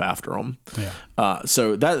runs off after them. Yeah.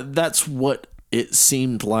 So that's what it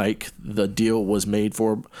seemed like the deal was made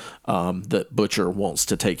for. That Butcher wants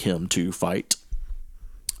to take him to fight.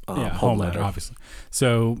 Homelander, obviously.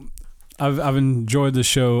 So I've enjoyed the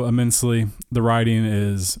show immensely. The writing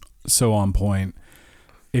is so on point.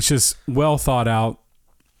 It's just well thought out.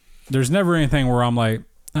 There's never anything where I'm like,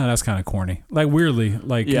 oh, that's kind of corny. Like weirdly,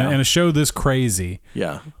 like in a show this crazy.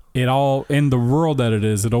 Yeah. It all in the world that it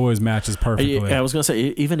is, it always matches perfectly. I was gonna say,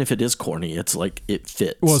 even if it is corny, it's like it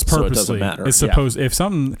fits. Well, it's purposely. So it doesn't matter. It's supposed if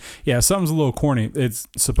something's a little corny, it's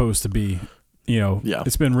supposed to be.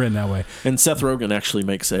 It's been written that way. And Seth Rogen actually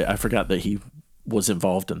makes I forgot that he was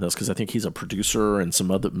involved in this because I think he's a producer and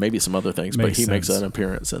some other things, but he makes an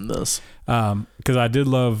appearance in this. Because I did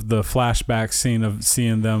love the flashback scene of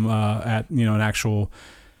seeing them at an actual,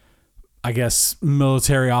 I guess,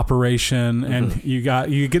 military operation, and you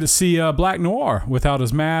get to see Black Noir without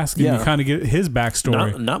his mask, and you kind of get his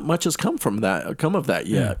backstory. Not much has come of that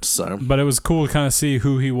yet. So, but it was cool to kind of see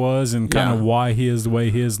who he was and kind of why he is the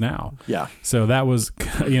way he is now. Yeah. So that was,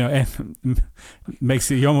 and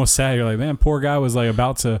makes you almost sad. You're like, man, poor guy was like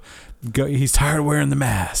about to go. He's tired of wearing the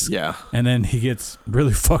mask. Yeah. And then he gets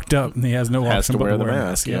really fucked up, and he has no option but to wear the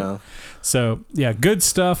mask. Yeah. So good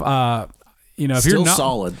stuff. If still you're not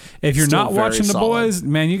solid, if you're still not watching The solid. Boys,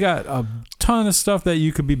 man, you got a ton of stuff that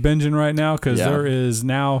you could be binging right now because there is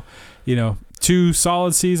now, 2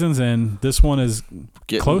 solid seasons, and this one is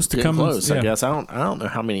close to coming. Close, I guess. I don't know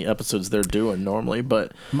how many episodes they're doing normally,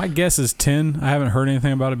 but my guess is 10. I haven't heard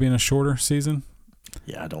anything about it being a shorter season.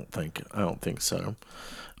 Yeah, I don't think so.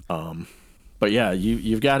 But yeah,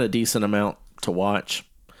 you've got a decent amount to watch,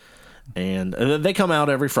 and they come out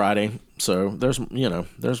every Friday, so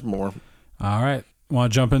there's more. All right.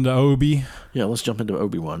 Want to jump into Obi? Yeah, let's jump into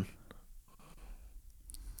Obi-Wan.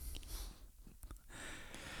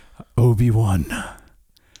 Obi-Wan.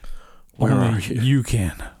 Where Only are you? You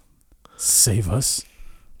can save us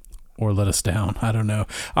or let us down. I don't know.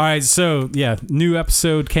 All right. So, new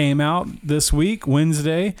episode came out this week,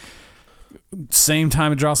 Wednesday. Same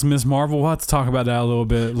time it drops Ms. Marvel. We'll have to talk about that a little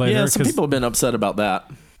bit later. Yeah, some people have been upset about that.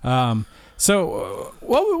 So,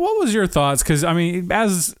 what was your thoughts? Because I mean,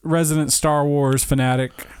 as resident Star Wars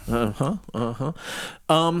fanatic, gosh,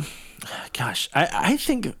 I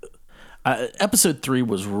think episode 3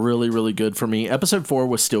 was really, really good for me. Episode 4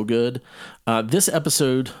 was still good. This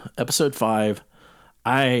episode 5,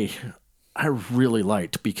 I really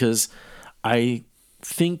liked because I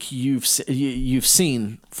think you've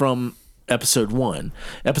seen from episode 1.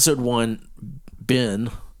 Episode 1, Ben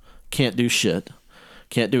can't do shit.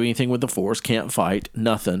 Can't do anything with the Force, can't fight,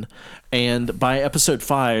 nothing. And by episode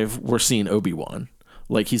 5, we're seeing Obi-Wan.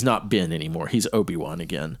 Like, he's not Ben anymore. He's Obi-Wan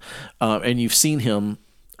again. And you've seen him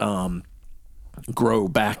grow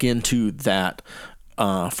back into that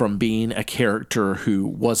from being a character who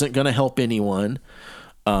wasn't going to help anyone.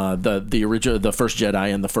 The first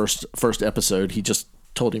Jedi in the first episode, he just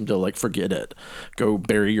told him to, like, forget it. Go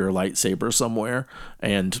bury your lightsaber somewhere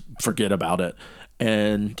and forget about it.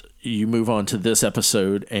 And you move on to this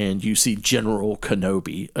episode and you see General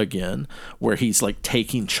Kenobi again, where he's like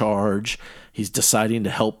taking charge. He's deciding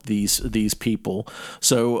to help these people.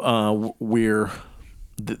 So we're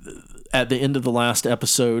at the end of the last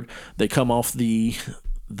episode. They come off the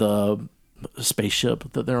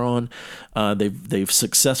spaceship that they're on. They've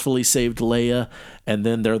successfully saved Leia, and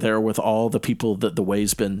then they're there with all the people that the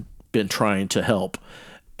Way's been trying to help,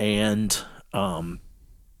 and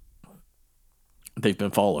they've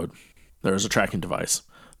been followed. There's a tracking device.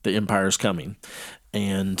 The Empire's coming.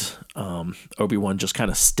 and Obi-Wan just kind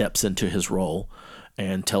of steps into his role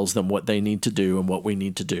and tells them what they need to do and what we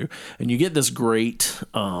need to do. And you get this great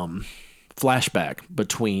flashback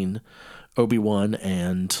between Obi-Wan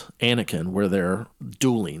and Anakin where they're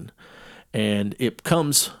dueling. And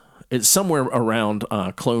it's somewhere around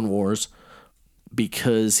Clone Wars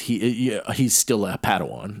because he's still a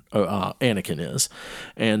Padawan, Anakin is.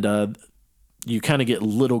 And you kind of get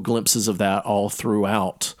little glimpses of that all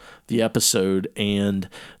throughout the episode. And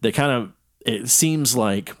it seems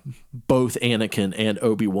like both Anakin and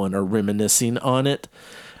Obi-Wan are reminiscing on it,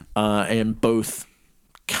 and both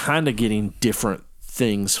kind of getting different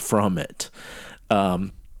things from it,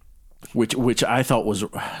 which I thought was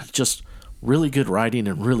just really good writing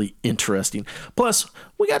and really interesting. Plus,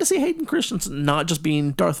 we got to see Hayden Christensen not just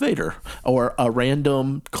being Darth Vader or a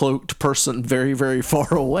random cloaked person very, very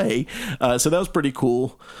far away. So that was pretty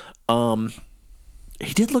cool.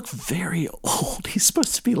 He did look very old. He's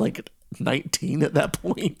supposed to be like 19 at that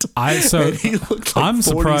point. He looked like I'm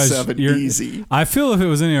surprised. Easy. I feel if it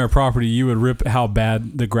was any other property, you would rip how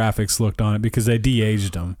bad the graphics looked on it because they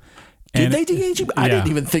de-aged him. Did they de-age him? I didn't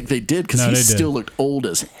even think they did because he still looked old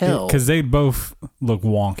as hell. Because they both look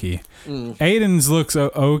wonky. Aiden's looks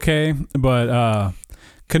okay, but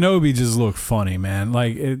Kenobi just looked funny, man.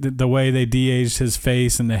 Like the way they de-aged his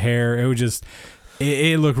face and the hair,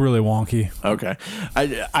 it looked really wonky. Okay,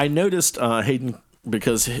 I noticed Hayden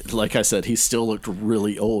because, like I said, he still looked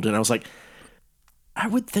really old, and I was like, I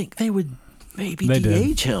would think they would maybe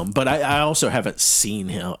de-age him, but I also haven't seen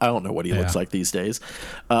him. I don't know what he looks like these days.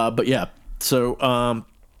 But yeah, so I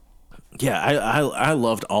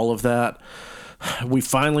loved all of that. We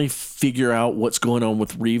finally figure out what's going on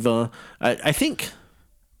with Reva. I think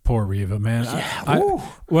poor Reva, man.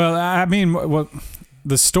 I mean,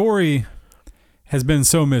 the story has been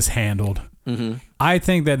so mishandled. Mm-hmm. I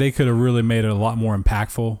think that they could have really made it a lot more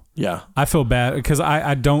impactful. Yeah, I feel bad because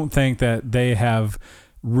I don't think that they have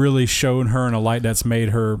really shown her in a light that's made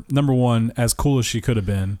her, number one, as cool as she could have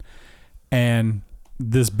been. And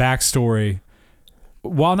this backstory,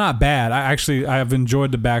 while not bad, I've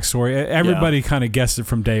enjoyed the backstory. Everybody kind of guessed it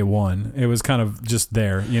from day one. It was kind of just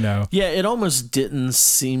there, you know. Yeah, it almost didn't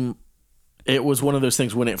seem. It was one of those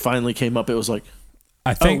things when it finally came up. It was like,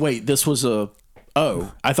 I thought this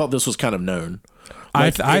was kind of known.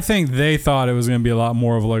 Like I think they thought it was going to be a lot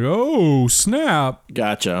more of like, oh snap,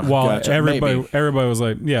 gotcha. While everybody was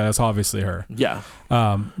like, yeah, that's obviously her. Yeah,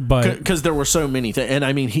 but because there were so many things, and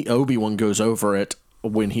I mean, Obi-Wan goes over it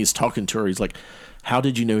when he's talking to her. He's like, "How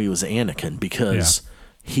did you know he was Anakin?" Because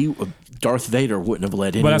Darth Vader wouldn't have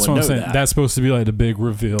let anyone know that. But that's what I'm saying. That's supposed to be like the big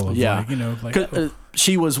reveal. Of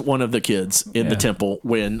she was one of the kids in the temple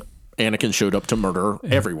when Anakin showed up to murder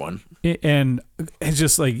everyone. And it's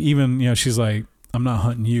just like, even, she's like, I'm not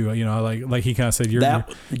hunting you, like he kind of said, you're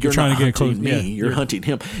trying to get close. Me. You're hunting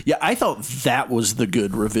him. Yeah, I thought that was the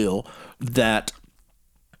good reveal, that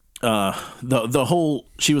the whole,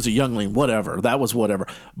 she was a youngling, whatever, that was whatever.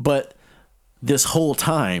 But this whole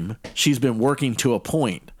time, she's been working to a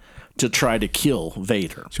point to try to kill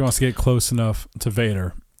Vader. She wants to get close enough to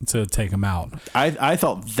Vader to take him out. I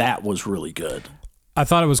thought that was really good. I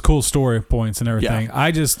thought it was cool story points and everything. Yeah.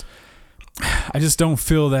 I just don't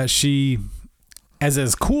feel that she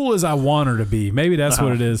as cool as I want her to be. Maybe that's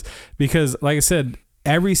what it is, because like I said,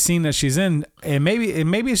 every scene that she's in, and maybe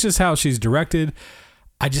it's just how she's directed,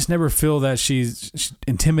 I just never feel that she's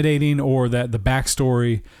intimidating or that the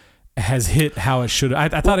backstory has hit how it should. I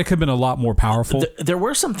thought it could have been a lot more powerful. There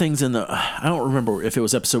were some things in I don't remember if it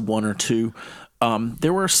was episode 1 or 2.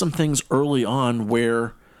 There were some things early on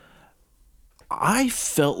where I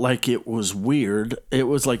felt like it was weird. It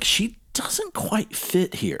was like she doesn't quite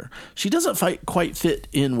fit here. She doesn't quite fit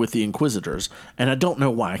in with the Inquisitors, and I don't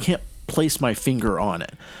know why. I can't place my finger on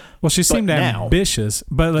it. Well, she seemed ambitious,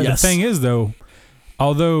 but the thing is, though,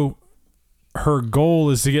 although her goal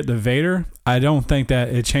is to get to Vader, I don't think that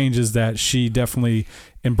it changes that she definitely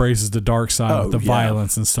embraces the dark side with the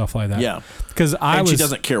violence and stuff like that. Yeah, because she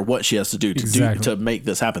doesn't care what she has to do to make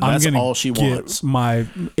this happen. That's all she wants. My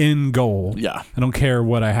end goal. Yeah, I don't care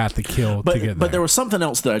what I have to kill to get there. But there was something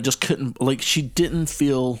else that I just couldn't, like. She didn't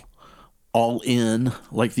feel all in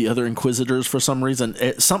like the other Inquisitors for some reason.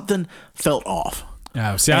 Something felt off.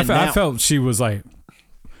 Yeah, see, I felt she was like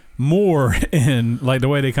more in, like, the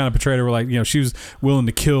way they kind of portrayed her, like, she was willing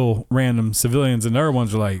to kill random civilians, and the other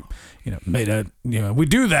ones were like, we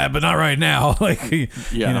do that, but not right now. Like,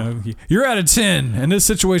 you're at a 10 and this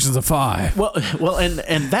situation's a 5. Well, and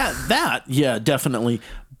that, yeah, definitely,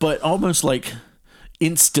 but almost like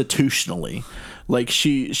institutionally, Like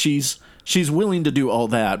she's willing to do all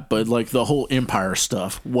that, but like the whole Empire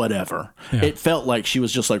stuff, whatever. Yeah. It felt like she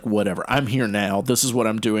was just like, whatever. I'm here now. This is what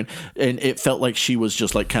I'm doing, and it felt like she was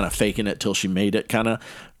just like kind of faking it till she made it, kind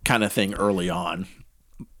of thing early on.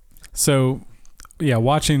 So, yeah,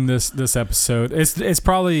 watching this episode, it's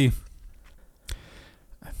probably,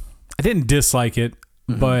 I didn't dislike it,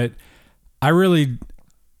 but I really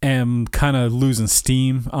am kind of losing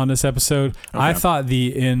steam on this episode. Okay. I thought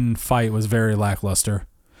the end fight was very lackluster.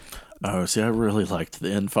 Oh, see, I really liked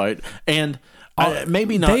the end fight, and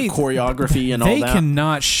maybe not choreography and all that. They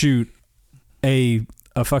cannot shoot a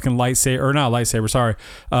fucking lightsaber, or not a lightsaber. Sorry,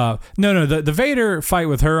 no. The Vader fight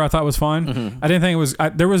with her, I thought was fine. I didn't think it was.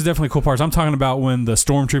 There was definitely cool parts. I'm talking about when the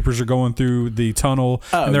stormtroopers are going through the tunnel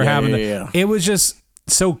and they're having. It was just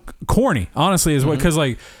so corny, honestly, is what, because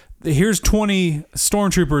like, here's 20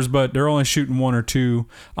 stormtroopers, but they're only shooting 1 or 2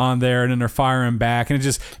 on there, and then they're firing back, and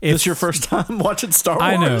This is your first time watching Star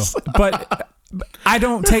Wars. I know, but I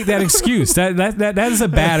don't take that excuse. That is a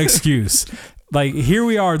bad excuse. Like, here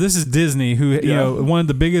we are. This is Disney, who you know, one of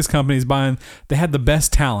the biggest companies buying. They had the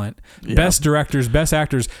best talent, best directors, best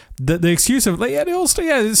actors. The excuse of like,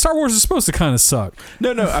 Star Wars is supposed to kind of suck.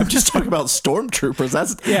 No, I'm just talking about stormtroopers.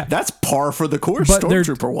 That's par for the course,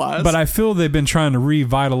 stormtrooper wise. But I feel they've been trying to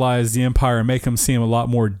revitalize the Empire and make them seem a lot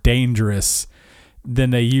more dangerous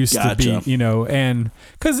than they used to be. You know, and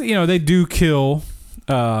because they do kill.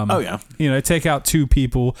 They take out 2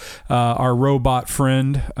 people. Our robot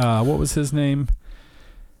friend, what was his name?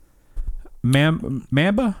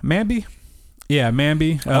 Mamby? Yeah,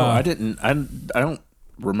 Mamby. I don't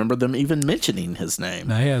remember them even mentioning his name.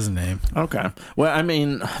 No, he has a name. Okay. Well, I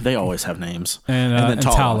mean, they always have names. And then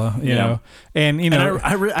Tala, you know. And,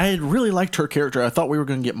 I really liked her character. I thought we were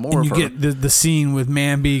going to get more of her. You get the scene with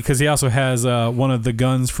Mamby, because he also has one of the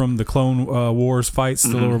guns from the Clone Wars fights, the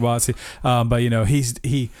little robots. But,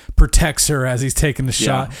 he protects her as he's taking the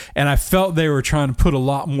shot. And I felt they were trying to put a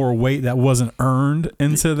lot more weight that wasn't earned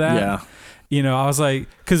into that. Yeah. I was like,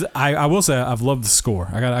 because I will say I've loved the score.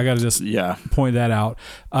 I got to just point that out.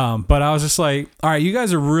 But I was just like, all right, you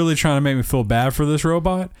guys are really trying to make me feel bad for this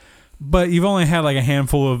robot, but you've only had like a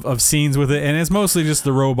handful of scenes with it, and it's mostly just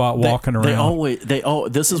the robot walking around.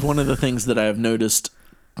 This is one of the things that I have noticed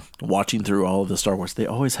watching through all of the Star Wars. They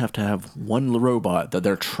always have to have one robot that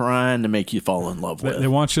they're trying to make you fall in love with. They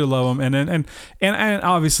want you to love them, and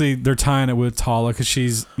obviously they're tying it with Tala, because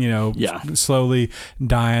she's slowly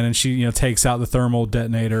dying, and she takes out the thermal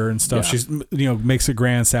detonator and stuff. She's makes a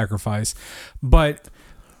grand sacrifice, but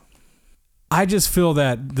I just feel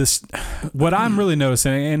that what I'm really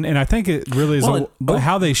noticing, and I think it really is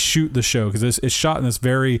how they shoot the show, because it's shot in this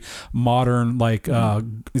very modern, like,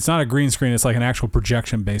 it's not a green screen, it's like an actual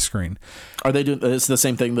projection based screen. Are they doing? It's the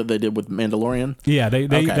same thing that they did with Mandalorian. Yeah, they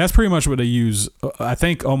that's pretty much what they use. I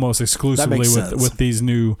think almost exclusively with these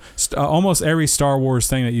new, almost every Star Wars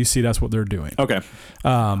thing that you see, that's what they're doing. Okay,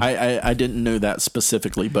 I didn't know that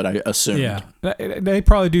specifically, but I assumed. Yeah, they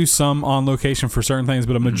probably do some on location for certain things,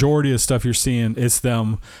 but a majority of stuff you're seeing, it's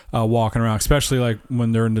them walking around, especially like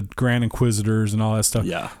when they're in the Grand Inquisitors and all that stuff.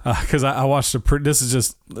 Yeah, because I watched this is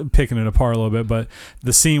just picking it apart a little bit, but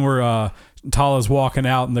the scene where Tala's walking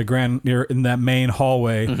out in in that main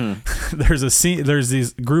hallway. There's a scene. There's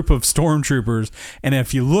these group of stormtroopers, and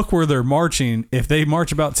if you look where they're marching, if they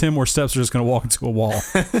march about 10 more steps, they're just going to walk into a wall.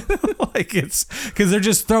 Like, it's because they're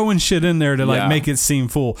just throwing shit in there to like make it seem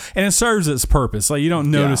full, and it serves its purpose. Like, you don't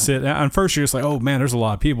notice it. And first you're just like, oh man, there's a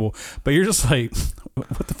lot of people, but you're just like,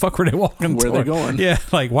 what the fuck were they walking? Where are they going? Yeah,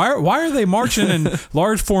 like why are they marching in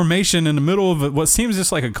large formation in the middle of what seems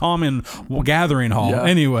just like a common gathering hall? Yeah.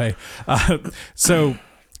 Anyway, so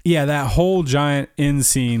yeah, that whole giant end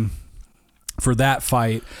scene for that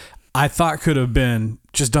fight, I thought could have been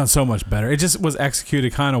just done so much better. It just was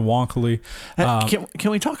executed kind of wonkily.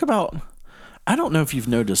 Can we talk about? I don't know if you've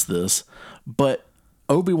noticed this, but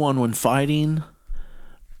Obi-Wan, when fighting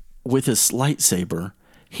with his lightsaber,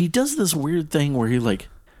 he does this weird thing where he's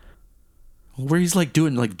like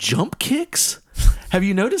doing like jump kicks. Have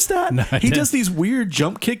you noticed that? No, he does these weird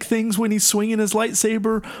jump kick things when he's swinging his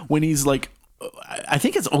lightsaber, when he's like, I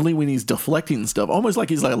think it's only when he's deflecting stuff, almost like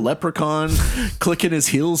he's like a leprechaun clicking his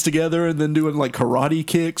heels together and then doing like karate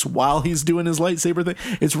kicks while he's doing his lightsaber thing.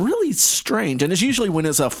 It's really strange, and it's usually when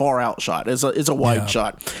it's a far out shot. It's a wide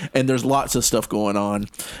shot, and there's lots of stuff going on,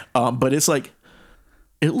 but it's like,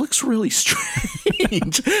 it looks really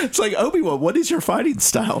strange. It's like, Obi-Wan, what is your fighting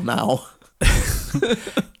style now?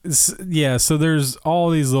 Yeah, so there's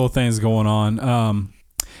all these little things going on.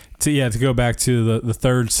 To go back to the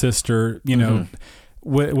third sister,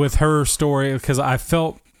 with her story, because I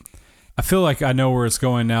felt I feel like I know where it's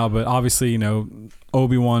going now, but obviously,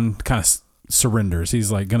 Obi-Wan kind of surrenders.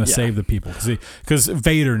 He's like going to save the people because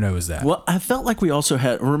Vader knows that. Well, I felt like we also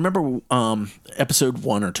had, remember episode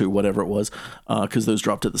 1 or 2, whatever it was, because those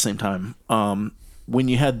dropped at the same time. When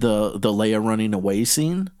you had the Leia running away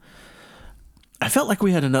scene, I felt like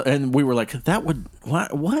we had another, and we were like, that would,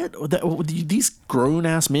 what? These grown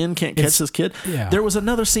ass men can't catch this kid. Yeah. There was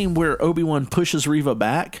another scene where Obi-Wan pushes Reva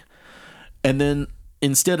back, and then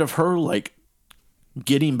instead of her like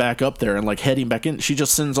getting back up there and like heading back in, she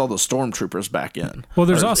just sends all the stormtroopers back in. Well,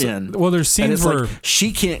 there's also there's and scenes it's where like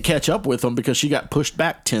she can't catch up with them because she got pushed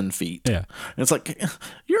back 10 feet. Yeah. And it's like,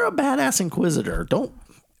 you're a badass Inquisitor.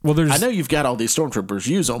 I know you've got all these stormtroopers,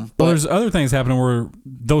 use them. But there's other things happening where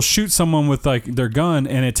they'll shoot someone with like their gun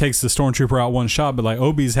and it takes the stormtrooper out one shot, but like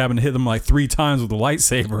Obi's having to hit them like 3 times with a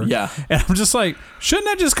lightsaber. Yeah. And I'm just like, shouldn't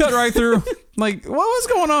that just cut right through? Like, what was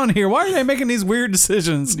going on here? Why are they making these weird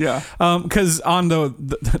decisions? Yeah. Because on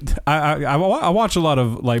I watch a lot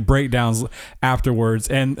of like breakdowns afterwards,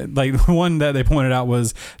 and like one that they pointed out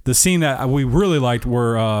was the scene that we really liked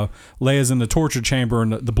where Leia's in the torture chamber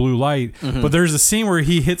and the blue light, but there's a scene where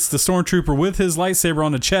he hits the stormtrooper with his lightsaber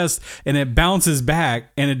on the chest and it bounces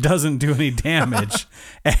back and it doesn't do any damage,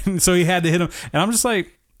 and so he had to hit him, and I'm just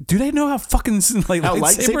like, do they know how fucking like how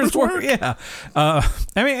lightsabers work? Yeah.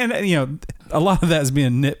 I mean, and a lot of that is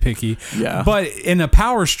being nitpicky. Yeah. But in a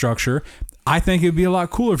power structure, I think it'd be a lot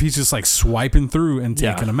cooler if he's just like swiping through and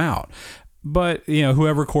taking them out. But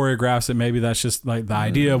whoever choreographs it, maybe that's just like the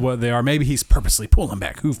idea of what they are. Maybe he's purposely pulling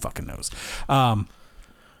back. Who fucking knows?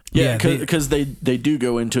 Yeah, because they do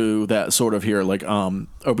go into that sort of here, like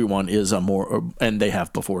Obi-Wan is and they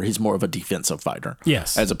have before, he's more of a defensive fighter,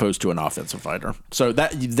 yes, as opposed to an offensive fighter. So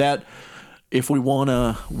that if we want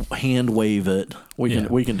to hand wave it,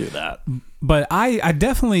 we can do that. But I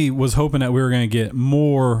definitely was hoping that we were going to get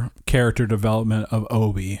more character development of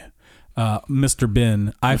Obi. Mr.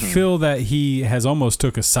 Ben. I feel that he has almost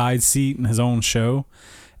took a side seat in his own show,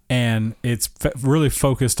 and it's really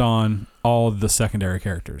focused on all of the secondary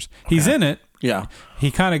characters. He's in it. Yeah.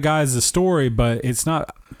 He kind of guides the story, but it's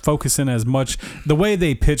not focusing as much. The way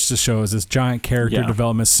they pitch the show is this giant character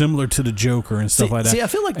development, similar to the Joker and stuff like that. See, I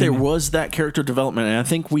feel like there was that character development, and I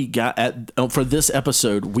think we got for this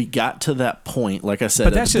episode, we got to that point, like I said,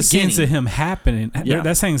 but that's just scenes of him happening. Yeah.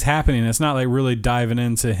 That thing's happening. It's not like really diving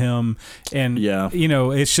into him, and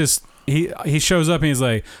it's just. He shows up and he's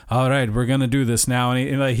like, all right, we're gonna do this now,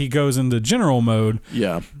 and he goes into general mode.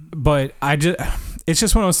 Yeah, but it's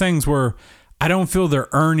just one of those things where I don't feel they're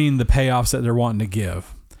earning the payoffs that they're wanting to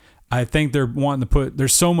give. I think they're wanting to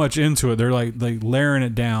there's so much into it. They're like layering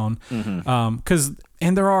it down, because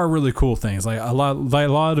and there are really cool things like a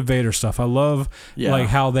lot of Vader stuff. I love like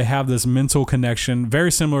how they have this mental connection,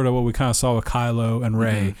 very similar to what we kind of saw with Kylo and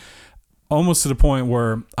Rey, almost to the point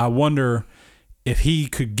where I wonder if he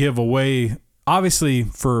could give away, obviously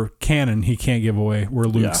for canon, he can't give away where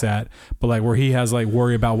Luke's at, but like where he has like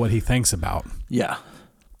worry about what he thinks about. Yeah.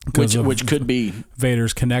 Which could be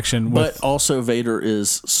Vader's connection with. But also Vader is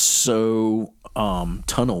so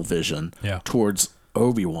tunnel vision towards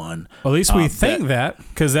Obi-Wan. Well, at least we think that,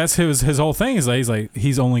 because that's his whole thing is like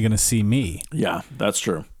he's only going to see me. Yeah, that's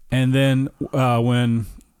true. And then when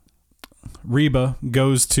Reba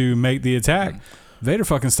goes to make the attack, Vader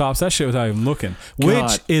fucking stops that shit without even looking,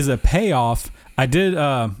 which is a payoff. I did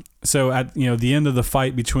so at the end of the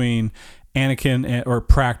fight between Anakin or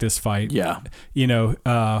practice fight. Yeah,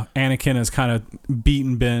 Anakin is kind of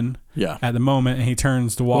beating Ben. Yeah. At the moment, and he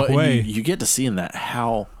turns to walk away. You get to see in that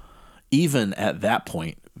how even at that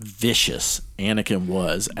point vicious Anakin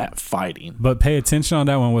was at fighting. But pay attention on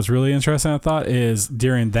that one. What's really interesting, I thought, is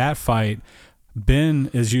during that fight, Ben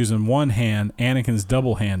is using one hand, Anakin's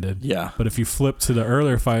double-handed. Yeah. But if you flip to the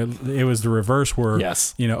earlier fight, it was the reverse where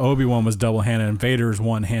Obi-Wan was double-handed and Vader's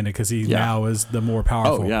one-handed because he now is the more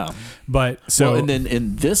powerful. Oh, yeah. But so and then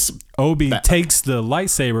in this Obi takes the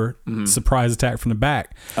lightsaber surprise attack from the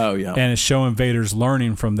back. Oh, yeah. And it's showing Vader's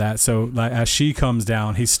learning from that. So like as she comes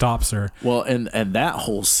down, he stops her. Well, and that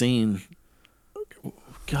whole scene,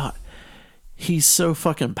 God, he's so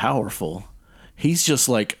fucking powerful. He's just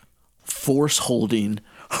like force holding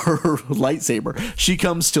her lightsaber. She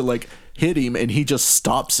comes to like hit him and he just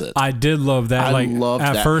stops it. I did love that. I loved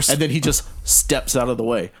at that. First, and then he just steps out of the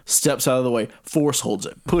way, force holds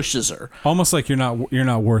it, pushes her. Almost like you're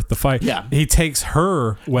not worth the fight. Yeah. He takes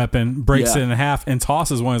her weapon, breaks it in half, and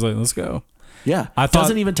tosses one. He's like, let's go. Yeah. I thought-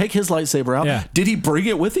 Doesn't even take his lightsaber out. Yeah. Did he bring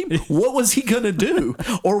it with him? What was he going to do?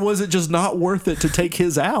 Or was it just not worth it to take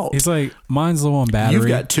his out? He's like, mine's low on battery. You've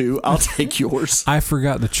got two. I'll take yours. I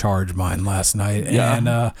forgot to charge mine last night, Yeah.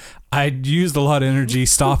 and I used a lot of energy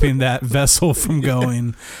stopping that vessel from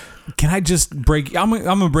going. Can I just break? I'm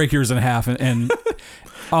gonna break yours in half, and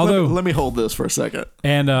although let me hold this for a second.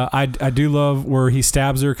 and I do love where he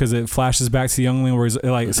stabs her because it flashes back to the youngling where he's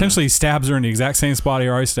like essentially he stabs her in the exact same spot he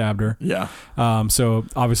already stabbed her. Yeah. So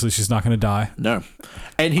obviously she's not gonna die. No.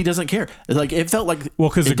 And he doesn't care. Like, it felt like Well,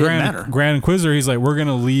 because the it didn't matter. Grand Inquisitor, he's like, we're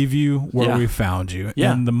gonna leave you where Yeah. we found you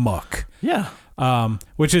Yeah. in the muck. Yeah.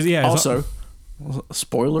 Which is is Also,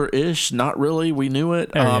 spoiler-ish, not really. We knew it.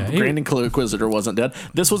 Oh, yeah. Grand Inquisitor wasn't dead.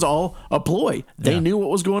 This was all a ploy. They knew what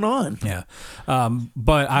was going on. Yeah.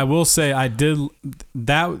 But I will say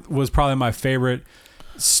that was probably my favorite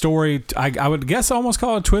story. I would guess I almost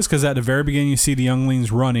call it a twist because at the very beginning you see the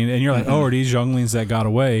younglings running and you're like, oh, are these younglings that got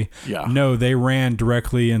away? Yeah. No, they ran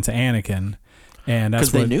directly into Anakin. And that's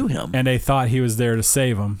 'Cause they what- knew him. And they thought he was there to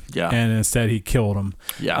save them. Yeah. And instead he killed them.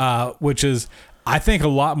 Yeah. Which is, I think, a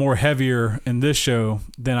lot more heavier in this show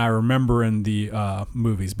than I remember in the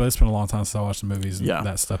movies. But it's been a long time since I watched the movies and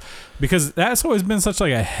that stuff. Because that's always been such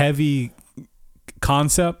like a heavy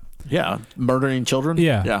concept. Yeah. Murdering children.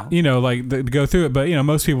 Yeah. Yeah. You know, like to go through it. But, you know,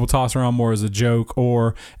 most people toss around more as a joke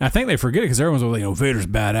and I think they forget it because everyone's like, Vader's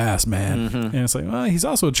badass, man. And it's like, well, he's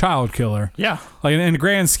also a child killer. Yeah. Like in the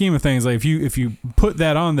grand scheme of things, like if you put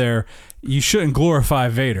that on there, you shouldn't glorify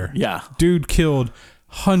Vader. Yeah. Dude killed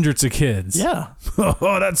hundreds of kids. Yeah.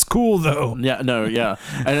 Oh, that's cool though. Yeah, no, yeah.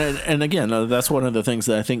 And again, that's one of the things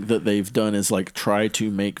that I think that they've done is like try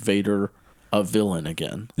to make Vader a villain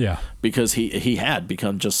again. Yeah. Because he had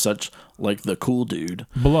become just such like the cool dude.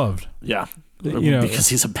 Beloved. Yeah. You know, because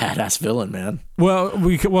he's a badass villain, man. Well,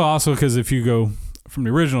 also because if you go from the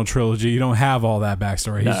original trilogy, you don't have all that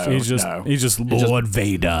backstory. He's just Lord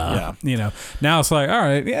Vader. Yeah. You know. Now it's like, all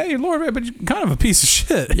right, yeah, you're Lord Vader, but you're kind of a piece of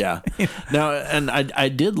shit. Yeah. Now, and I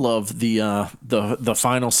did love the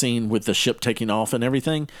final scene with the ship taking off and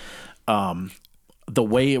everything. The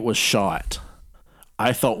way it was shot,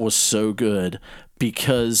 I thought was so good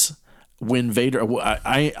because when Vader,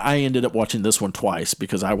 I ended up watching this one twice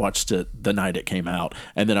because I watched it the night it came out,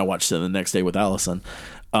 and then I watched it the next day with Allison.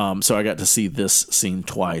 So I got to see this scene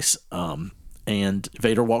twice. And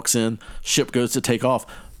Vader walks in, ship goes to take off.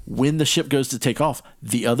 When the ship goes to take off,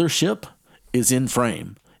 the other ship is in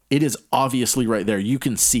frame. It is obviously right there. You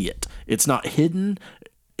can see it. It's not hidden.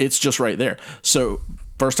 It's just right there. So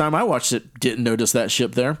first time I watched it, didn't notice that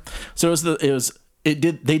ship there. So they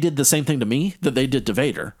did the same thing to me that they did to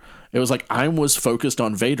Vader. It was like I was focused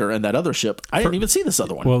on Vader and that other ship. I didn't even see this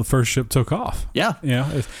other one. Well, the first ship took off. Yeah. You know,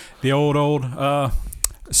 it's the old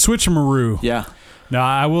switcheroo. Yeah. Now,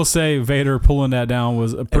 I will say Vader pulling that down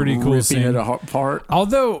was a pretty cool ripping scene. it apart.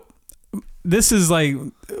 Although this is like,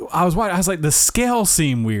 I was like, the scale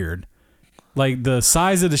seemed weird. Like the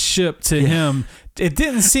size of the ship to him, it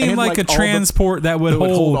didn't seem And like a all transport that would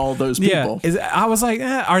hold all those people. Yeah, I was like,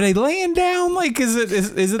 are they laying down? Like, is it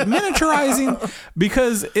miniaturizing?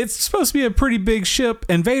 Because it's supposed to be a pretty big ship,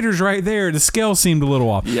 and Vader's right there. The scale seemed a little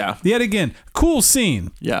off. Yeah. Yet again, cool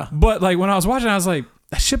scene. Yeah. But like when I was watching, I was like,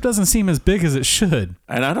 that ship doesn't seem as big as it should.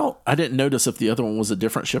 And I didn't notice if the other one was a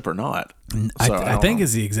different ship or not. So I think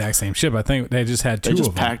it's the exact same ship. I think they just had two they just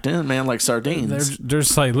of them. packed in, man, like sardines. They're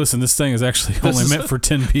just like, listen, this thing is actually only meant for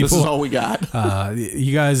 10 people. This is all we got.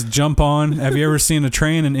 You guys jump on. Have you ever seen a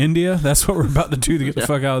train in India? That's what we're about to do to get the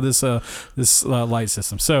fuck out of this light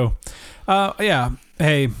system. So, yeah.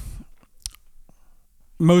 Hey,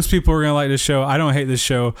 most people are gonna like this show. I don't hate this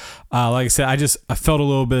show. Like I said, I felt a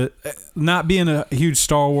little bit, not being a huge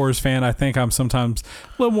Star Wars fan. I think I'm sometimes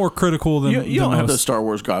a little more critical than You don't have most. those Star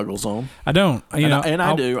Wars goggles on. I don't. You know,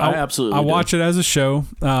 I do. I absolutely I do. watch it as a show.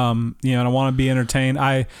 You know, and I want to be entertained.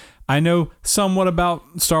 I know somewhat about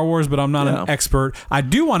Star Wars, but I'm not an expert. I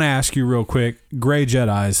do want to ask you real quick, Gray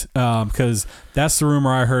Jedis, because that's the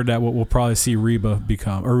rumor I heard that what we'll probably see Reva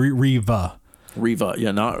become, or Reva. Reva,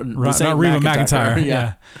 yeah, not Reva McEntire.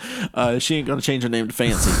 Yeah. She ain't gonna change her name to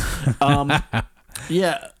Fancy.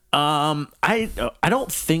 Yeah. I don't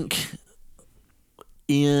think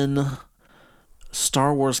in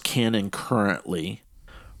Star Wars canon currently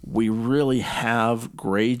we really have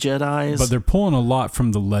gray Jedis. But they're pulling a lot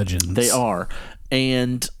from the legends. They are.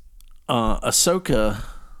 And Ahsoka,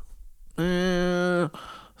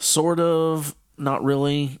 sort of not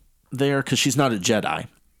really there because she's not a Jedi.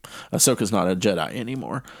 Ahsoka's not a Jedi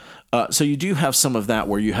anymore. So you do have some of that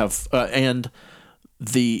where you have... and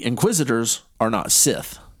the Inquisitors are not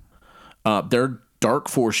Sith. They're dark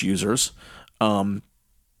Force users.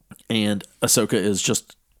 and Ahsoka is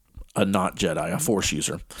just a not Jedi, a Force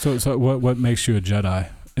user. So what makes you a Jedi?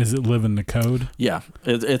 Is it living the code? Yeah,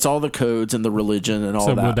 it's all the codes and the religion and all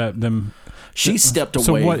So that. would them? She stepped away.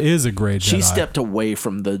 So what is a gray Jedi? She stepped away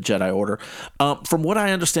from the Jedi Order. From what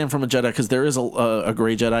I understand from a Jedi, because there is a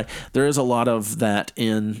gray Jedi, there is a lot of that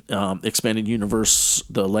in Expanded Universe,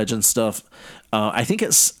 the Legend stuff.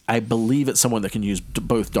 I believe it's someone that can use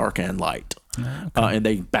both dark and light. Okay. And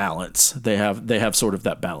they balance. They have sort of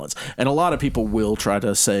that balance. And a lot of people will try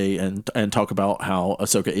to say and talk about how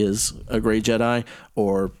Ahsoka is a gray Jedi,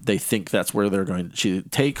 or they think that's where they're going to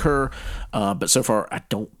take her. But so far, I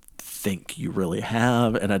don't think you really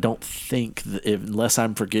have, and I don't think unless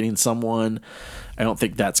I'm forgetting someone, I don't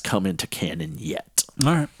think that's come into canon yet.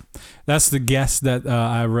 All right, that's the guess that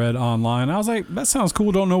I read online. I was like, that sounds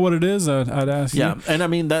cool. Don't know what it is. I'd ask. Yeah, you. and I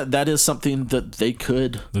mean that is something that they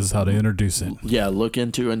could. This is how they introduce it. Yeah, look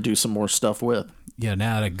into and do some more stuff with. Yeah,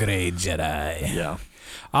 now the gray Jedi. Yeah.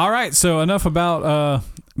 All right, so enough about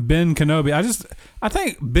Ben Kenobi. I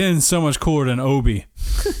think Ben's so much cooler than Obi.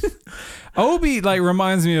 Obi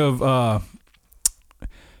reminds me of well,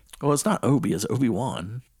 it's not Obi, it's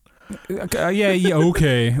Obi-Wan. yeah,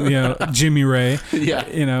 okay, Jimmy Ray. Yeah,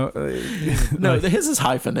 no, his is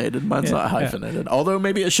hyphenated. Mine's not hyphenated, although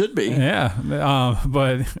maybe it should be. Yeah,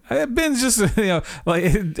 but Ben's just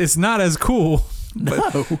it's not as cool. No,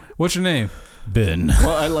 what's your name? Ben.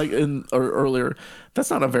 Well, I like earlier. That's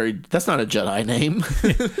not a Jedi name.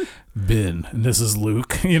 Ben, and this is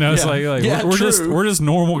Luke. It's we're just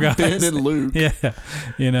normal guys. Ben and Luke. Yeah,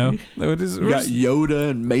 we got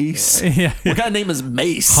Yoda and Mace. Yeah. What kind of name is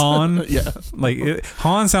Mace? Han. Yeah,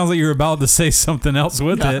 Han sounds like you're about to say something else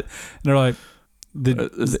with it. And they're like,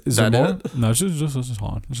 is there more? It? No, it's just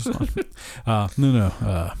Han. It's just Han.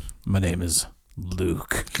 No. My name is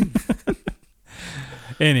Luke.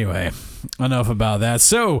 Anyway, enough about that.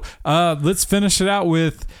 So let's finish it out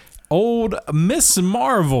with old Miss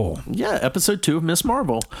Marvel. Yeah, episode 2 of Miss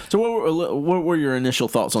Marvel. So what were your initial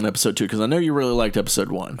thoughts on episode 2? Because I know you really liked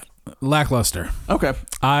episode 1. Lackluster. Okay.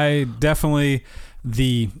 I definitely,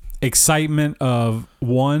 the excitement of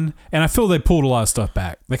 1, and I feel they pulled a lot of stuff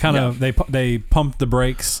back. They kind of they pumped the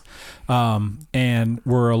brakes, and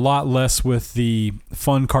were a lot less with the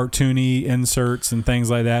fun cartoony inserts and things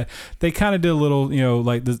like that. They kind of did a little,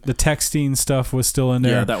 the texting stuff was still in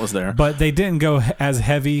there. Yeah, that was there. But they didn't go as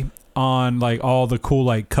heavy on all the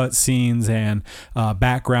cool cut scenes and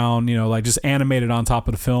background, just animated on top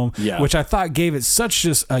of the film, which I thought gave it such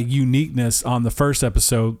just a uniqueness on the first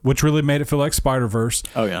episode, which really made it feel like Spider-Verse.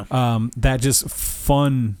 Oh yeah. That just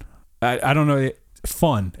fun. I don't know.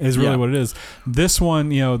 Fun is really what it is. This one,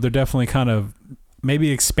 they're definitely kind of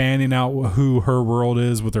maybe expanding out who her world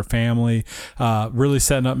is with her family, really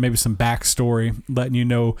setting up maybe some backstory, letting you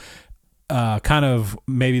know kind of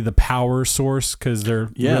maybe the power source, because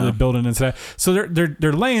they're really building into that. So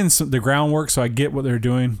they're laying the groundwork, so I get what they're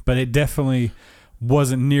doing, but it definitely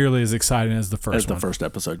wasn't nearly as exciting as the first one. The first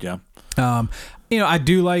episode, yeah. I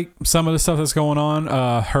do like some of the stuff that's going on.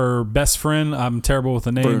 Her best friend, I'm terrible with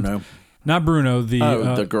the name. Bruno. Not Bruno,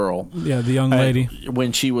 the girl. Yeah, the young lady.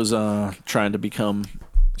 When she was trying to become...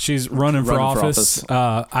 She's running for office.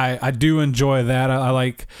 I do enjoy that. I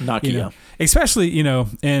like... Nakia. Especially,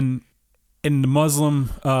 in the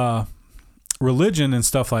Muslim religion and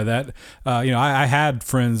stuff like that. I had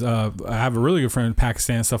friends. I have a really good friend in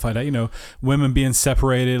Pakistan and stuff like that. Women being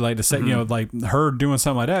separated, like to say, like her doing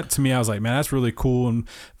something like that. To me, I was like, man, that's really cool and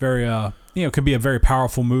very, could be a very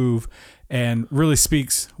powerful move. And really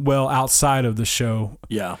speaks well outside of the show.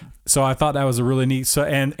 Yeah. So I thought that was a really neat.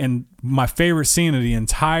 And my favorite scene of the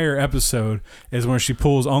entire episode is when she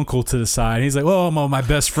pulls Uncle to the side. He's like, "Oh, my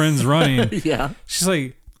best friend's running." Yeah. She's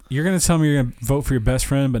like, "You're gonna tell me you're gonna vote for your best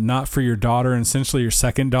friend, but not for your daughter, and essentially your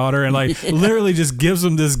second daughter," and literally just gives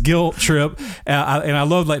him this guilt trip. And I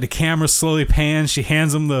love the camera slowly pans. She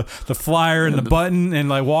hands him the flyer and the button, and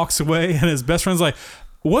walks away. And his best friend's like,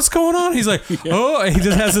 "What's going on?" He's like, "Oh," he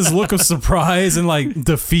just has this look of surprise and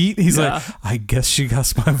defeat. He's like, "I guess she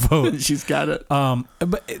got my vote." She's got it.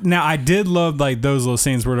 But now I did love those little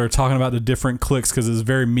scenes where they're talking about the different cliques, because it's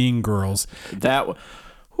very Mean Girls. The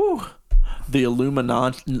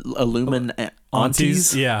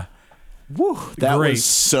Illuminantes. Yeah. Woo, that was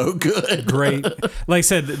so good. Great. Like I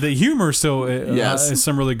said, the humor still is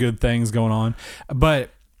some really good things going on.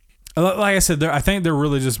 But like I said, I think they're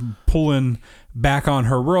really just pulling back on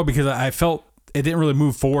her world, because I felt it didn't really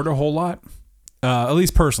move forward a whole lot, at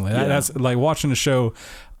least personally. That's watching the show,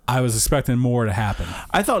 I was expecting more to happen.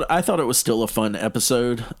 I thought it was still a fun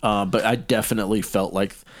episode, but I definitely felt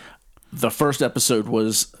like the first episode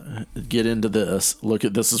was get into this, look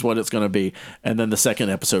at this is what it's going to be, and then the second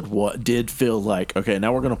episode what did feel like, okay,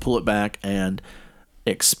 now we're going to pull it back and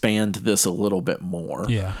expand this a little bit more.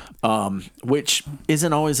 Yeah. Which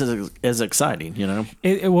isn't always as exciting, you know.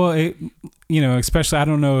 Especially I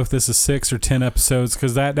don't know if this is 6 or 10 episodes,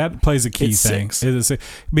 because that plays a key It's thing. 6.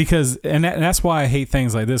 Because that's why I hate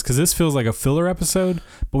things like this, because this feels like a filler episode.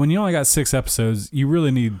 But when you only got 6 episodes, you really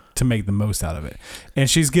need to make the most out of it. And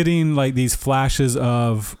she's getting like these flashes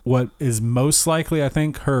of what is most likely, I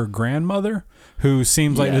think, her grandmother, who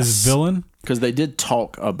seems like this villain. Because they did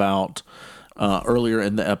talk about earlier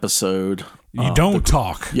in the episode. You don't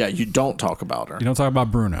talk. Yeah, you don't talk about her. You don't talk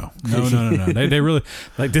about Bruno. No. They really,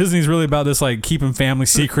 like, Disney's really about this, like, keeping family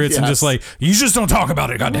secrets and just like, you just don't talk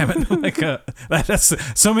about it, goddammit. Like, that's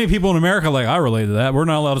so many people in America, like, I relate to that. We're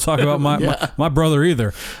not allowed to talk about my brother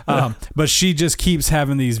either. But she just keeps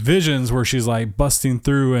having these visions where she's like busting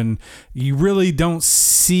through, and you really don't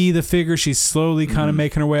see the figure. She's slowly kind of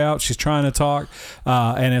making her way out. She's trying to talk.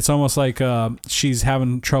 And it's almost like she's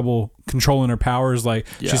having trouble controlling her powers. Like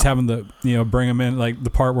she's having to, bring them in, like the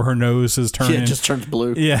part where her nose is turning. Yeah, it just turns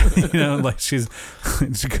blue. Yeah, like she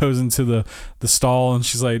goes into the stall and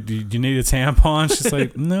she's like, do you need a tampon? She's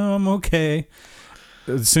like, no, I'm okay.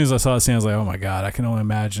 As soon as I saw that scene, I was like, oh my God, I can only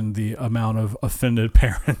imagine the amount of offended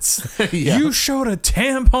parents. You showed a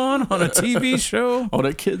tampon on a TV show? On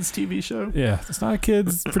a kid's TV show? Yeah, it's not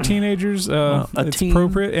kids, for teenagers. It's teen.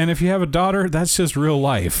 appropriate. And if you have a daughter, that's just real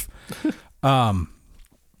life. I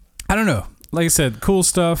don't know. Like I said, cool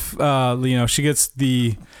stuff. She gets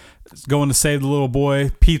going to save the little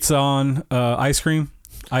boy, pizza on ice cream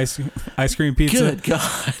pizza. Good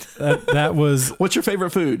God. That was. What's your favorite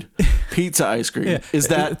food? Pizza ice cream. Yeah. Is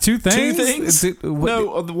that two things?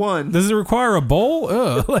 No, the one. Does it require a bowl?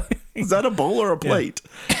 Is that a bowl or a plate?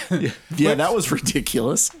 Yeah, that was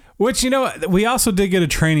ridiculous. Which, we also did get a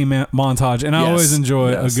training montage, and I always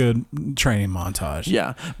enjoy a good training montage.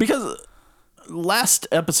 Yeah, because last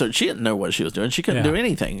episode she didn't know what she was doing. She couldn't do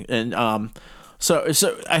anything, and so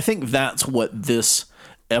I think that's what this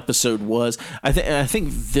episode was. I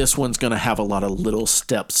think this one's going to have a lot of little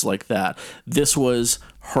steps like that. This was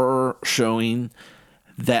her showing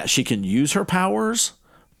that she can use her powers,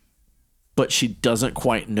 but she doesn't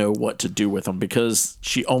quite know what to do with them because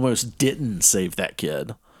she almost didn't save that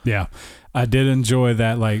kid. Yeah, I did enjoy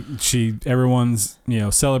that. Like everyone's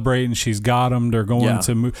celebrating. She's got them. They're going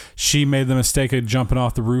to move. She made the mistake of jumping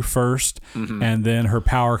off the roof first, and then her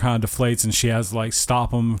power kind of deflates, and she has to like stop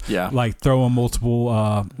them. Yeah, like throw them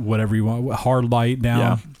multiple whatever you want, hard light down.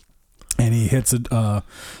 Yeah. And he hits a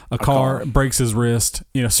car, breaks his wrist.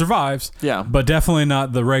 Survives. Yeah, but definitely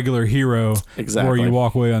not the regular hero. Exactly. Where you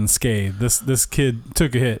walk away unscathed. This kid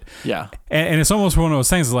took a hit. Yeah, and it's almost one of those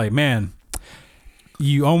things like, man,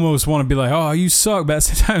 you almost want to be like, oh, you suck, but at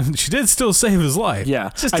the same time, she did still save his life. Yeah.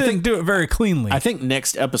 Just didn't do it very cleanly. I think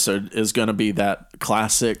next episode is going to be that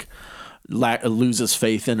classic loses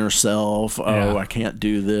faith in herself. Oh, I can't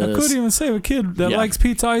do this. I couldn't even save a kid that likes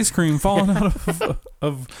pizza ice cream falling out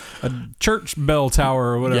of a church bell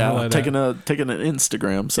tower or whatever. Yeah, like taking an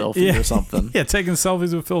Instagram selfie or something. Yeah, taking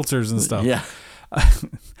selfies with filters and stuff. Yeah.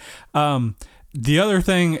 The other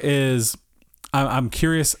thing is, I'm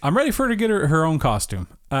curious. I'm ready for her to get her own costume.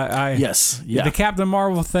 Yes. Yeah. The Captain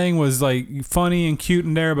Marvel thing was like funny and cute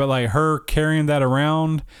in there, but like her carrying that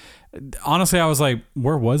around, honestly, I was like,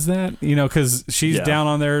 where was that? Because she's down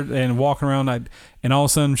on there and walking around, and all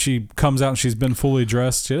of a sudden she comes out and she's been fully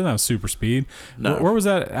dressed. She doesn't have super speed. No. Where was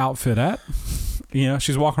that outfit at?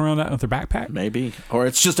 She's walking around with her backpack. Maybe, or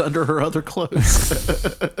it's just under her other clothes.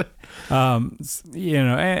 And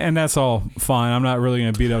that's all fine. I'm not really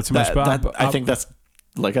going to beat up too much. But I think that's,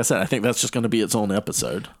 like I said, I think that's just going to be its own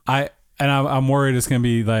episode. I'm worried it's going to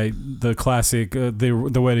be like the classic,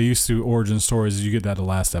 the way they used to origin stories is you get that the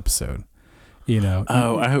last episode.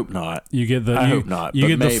 Oh, I hope not. You get the. I hope not. You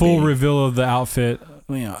get the full reveal of the outfit.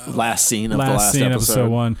 Last scene of the last scene,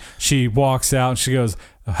 episode 1. She walks out and she goes,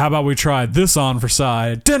 how about we try this on for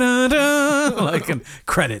side? Like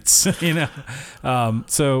credits,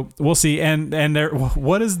 So we'll see. And there,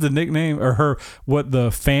 what is the nickname or what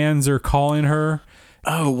the fans are calling her?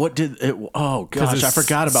 Oh, what did it? Oh gosh, I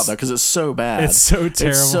forgot about that because it's so bad. It's so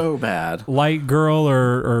terrible. It's so bad. Light girl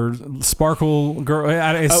or sparkle girl.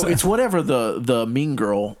 It's whatever the mean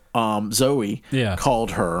girl, Zoe,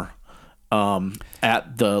 called her.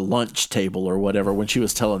 at the lunch table or whatever when she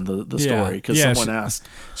was telling the story because someone asked.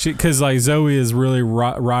 Because like Zoe is really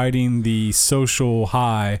riding the social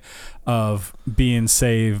high of being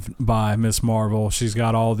saved by Miss Marvel. She's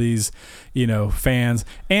got all these, fans.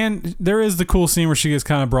 And there is the cool scene where she gets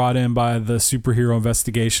kind of brought in by the superhero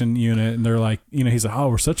investigation unit. And they're like, he's like, oh,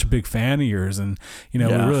 we're such a big fan of yours. And, we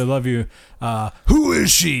really love you. Who is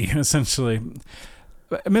she? Essentially.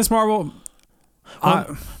 Miss Marvel...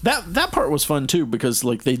 that part was fun too because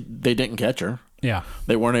like they didn't catch her. Yeah,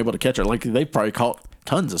 they weren't able to catch her. Like they probably caught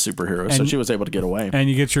tons of superheroes, so she was able to get away. And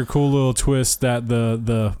you get your cool little twist that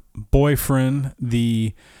the boyfriend,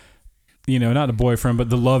 not the boyfriend, but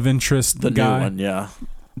the love interest, the guy, new one, yeah.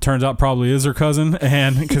 Turns out probably is her cousin,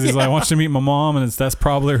 and because he's like, I want you to meet my mom, and that's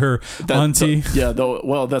probably her auntie.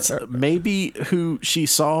 That's maybe who she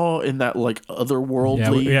saw in that like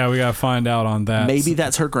otherworldly. Yeah, we gotta find out on that. Maybe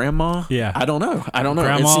that's her grandma. Yeah, I don't know.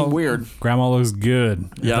 Grandma, it seemed weird. Grandma looks good.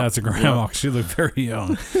 Yeah, that's a grandma. She looked very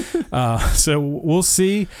young. So we'll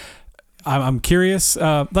see. I'm curious.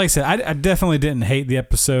 Like I said, I definitely didn't hate the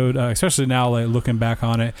episode, especially now like, looking back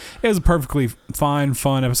on it. It was a perfectly fine,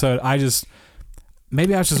 fun episode.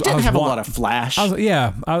 Maybe I didn't have a lot of flash. I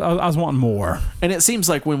was wanting more. And it seems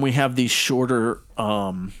like when we have these shorter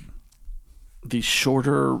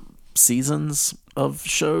seasons of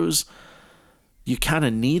shows, you kind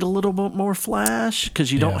of need a little bit more flash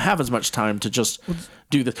because you don't have as much time to just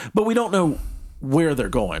do this. But we don't know where they're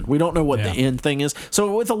going. We don't know what the end thing is.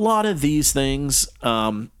 So with a lot of these things,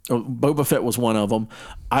 Boba Fett was one of them.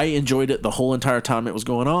 I enjoyed it the whole entire time it was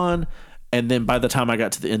going on. And then by the time I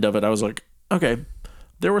got to the end of it, I was like, okay,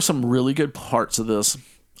 there were some really good parts of this.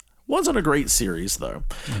 Wasn't a great series though.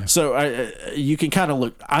 Yeah. So you can kind of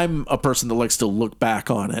look, I'm a person that likes to look back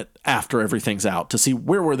on it after everything's out to see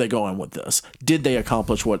where were they going with this? Did they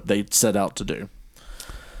accomplish what they set out to do?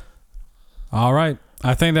 All right.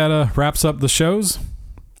 I think that wraps up the shows.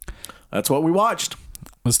 That's what we watched.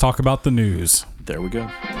 Let's talk about the news. There we go.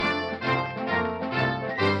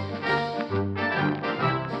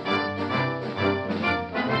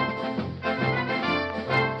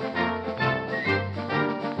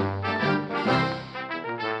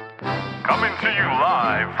 Coming to you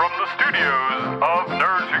live from the studios of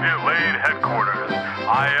Nerds Who Get Laid headquarters.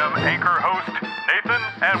 I am anchor host Nathan,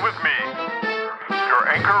 and with me, your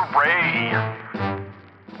anchor Ray.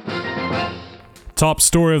 Top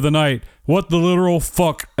story of the night. What the literal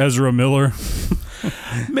fuck, Ezra Miller?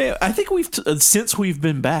 Man, I think since we've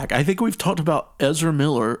been back, I think we've talked about Ezra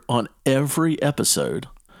Miller on every episode.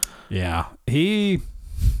 Yeah, the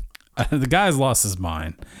guy's lost his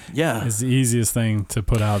mind. Yeah, it's the easiest thing to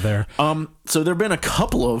put out there. So there've been a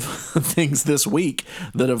couple of things this week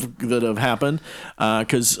that have happened.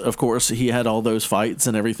 Because of course he had all those fights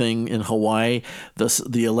and everything in Hawaii.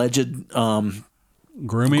 The alleged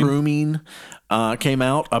grooming came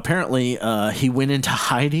out. Apparently, he went into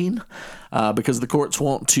hiding because the courts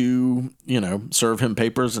want to, serve him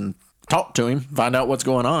papers and talk to him, find out what's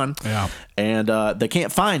going on. Yeah, and they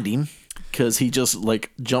can't find him because he just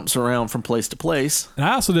like jumps around from place to place. And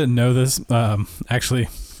I also didn't know this. Actually,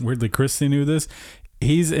 weirdly, Christy knew this.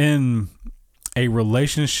 He's in a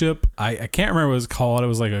relationship. I can't remember what it was called. It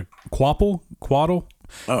was like a quaddle.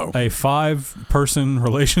 Oh, a 5-person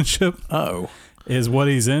relationship. Oh. Is what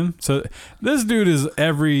he's in. So this dude is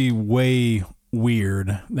every way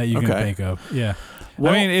weird that you can think of. Yeah.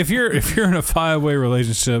 Well, I mean, if you're in a 5-way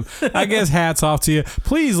relationship, I guess hats off to you.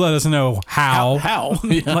 Please let us know how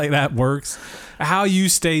like that works, how you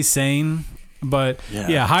stay sane. But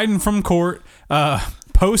hiding from court,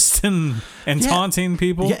 posting and taunting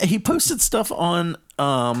people. Yeah, he posted stuff on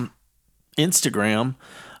Instagram,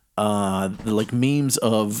 like memes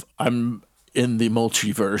of I'm in the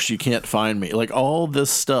multiverse, you can't find me, like all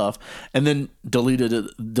this stuff, and then deleted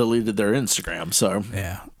their Instagram. So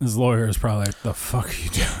yeah, his lawyer is probably like, the fuck are you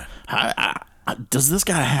doing? Does this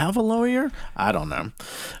guy have a lawyer? I don't know.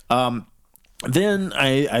 Then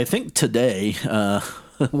I think today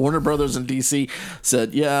Warner Brothers in DC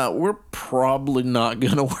said, yeah, we're probably not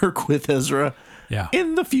gonna work with Ezra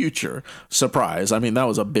in the future. Surprise. I mean, that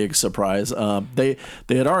was a big surprise. They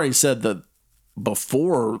had already said that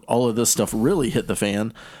before all of this stuff really hit the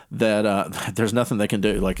fan, that there's nothing they can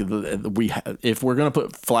do. Like if we're going to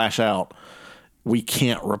put Flash out, we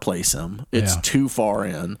can't replace him. It's too far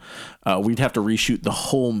in. We'd have to reshoot the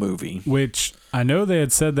whole movie. Which I know they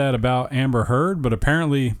had said that about Amber Heard, but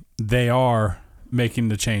apparently they are making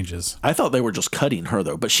the changes. I thought they were just cutting her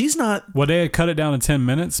though, but she's not. Well, they had cut it down to 10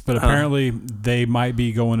 minutes, but apparently they might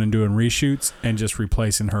be going and doing reshoots and just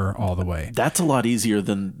replacing her all the way. That's a lot easier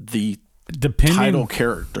than the depending title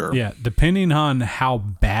character. Yeah, depending on how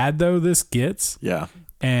bad though this gets. Yeah.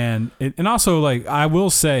 And also, like, I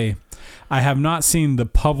will say, I have not seen the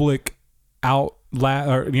public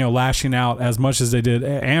lashing out as much as they did.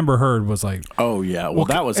 Amber Heard was like, oh yeah, well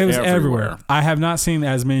that was it was everywhere. I have not seen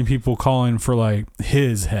as many people calling for like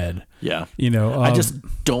his head. Yeah, I just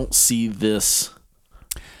don't see this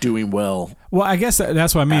doing well. Well, I guess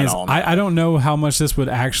that's what I mean. Is I don't know how much this would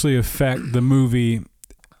actually affect the movie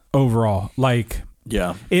overall. Like.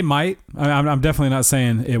 Yeah, it might. I'm definitely not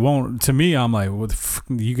saying it won't. To me, I'm like, well,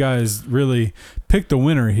 you guys really picked the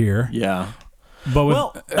winner here. Yeah.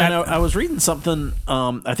 But I was reading something.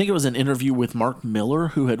 I think it was an interview with Mark Miller,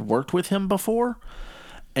 who had worked with him before,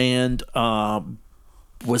 and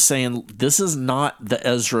was saying, this is not the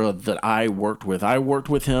Ezra that I worked with. I worked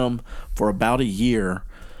with him for about a year,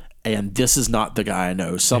 and this is not the guy I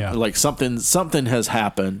know. Something has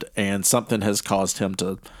happened, and something has caused him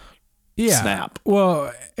to snap.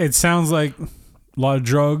 Well, it sounds like a lot of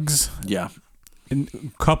drugs. Yeah.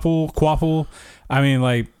 Quapple. I mean,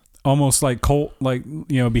 like almost like cult, like,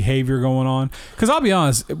 behavior going on. Because I'll be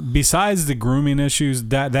honest, besides the grooming issues,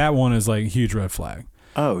 that one is like a huge red flag.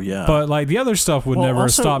 Oh yeah. But like the other stuff would never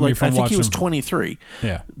stop me from watching. I think he was 23.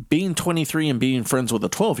 Yeah. Being 23 and being friends with a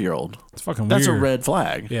 12-year-old. It's fucking weird. That's a red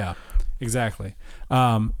flag. Yeah. Exactly.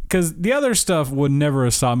 Because the other stuff would never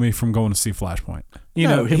have stopped me from going to see Flashpoint.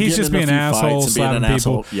 He's just being an asshole, slapping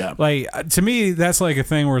people. Yeah. Like, to me, that's like a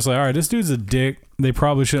thing where it's like, all right, this dude's a dick. They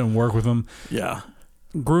probably shouldn't work with him. Yeah.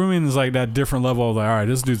 Grooming is like that different level of like, all right,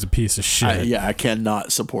 this dude's a piece of shit. I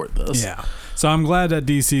cannot support this. Yeah. So I'm glad that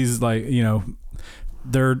DC's like,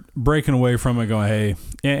 they're breaking away from it, going, hey,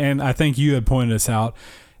 and I think you had pointed this out.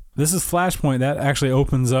 This is Flashpoint. That actually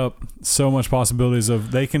opens up so much possibilities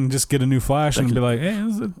of they can just get a new Flash and be like, hey,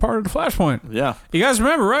 this is part of the Flashpoint. Yeah. You guys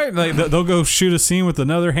remember, right? Like they'll go shoot a scene with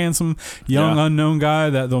another handsome, young, unknown guy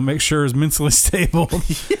that they'll make sure is mentally stable.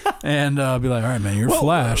 And be like, all right, man, you're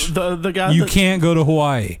Flash. The guy you can't go to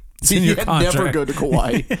Hawaii. It's in your contract. Never go to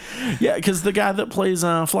Kauai. Yeah, because the guy that plays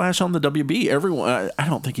Flash on the WB, everyone, I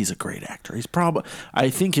don't think he's a great actor. I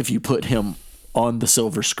think if you put him on the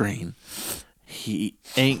silver screen, he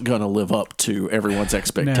ain't gonna live up to everyone's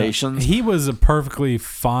expectations. Now, he was a perfectly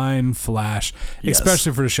fine Flash,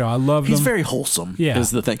 especially for the show. I love him. He's very wholesome. Yeah,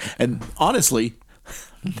 is the thing. And honestly,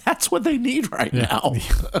 that's what they need right now.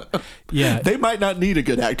 Yeah, they might not need a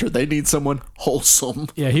good actor. They need someone wholesome.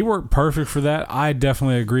 Yeah, he worked perfect for that. I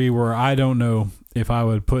definitely agree. Where I don't know if I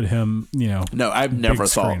would put him, No, I've never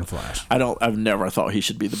thought Flash. I've never thought he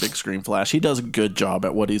should be the big screen Flash. He does a good job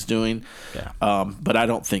at what he's doing. Yeah. But I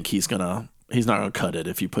don't think he's not gonna cut it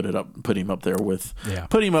if you put him up there with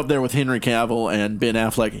Henry Cavill and Ben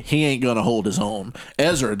Affleck. He ain't gonna hold his own.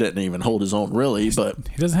 Ezra didn't even hold his own really, but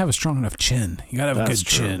he doesn't have a strong enough chin. You gotta have a good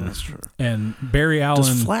chin. That's true. And Barry Allen.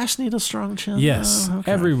 Does Flash need a strong chin? Yes.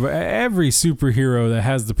 Okay. Every superhero that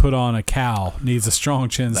has to put on a cowl needs a strong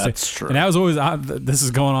chin. That's true. And that was always this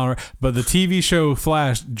is going on, but the TV show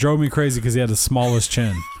Flash drove me crazy because he had the smallest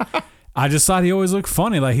chin. I just thought he always looked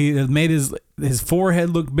funny. Like he had made his forehead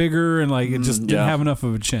look bigger, and like it just didn't have enough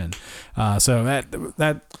of a chin. So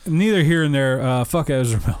that neither here and there. Fuck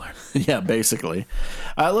Ezra Miller. Yeah, basically.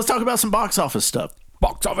 Let's talk about some box office stuff.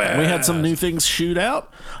 Box office. We had some new things shoot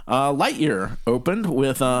out. Lightyear opened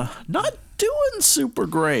with not doing super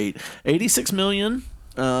great. 86 million.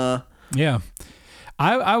 Yeah,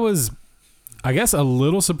 I was, I guess, a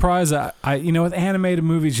little surprised. I with animated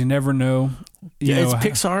movies, you never know. It's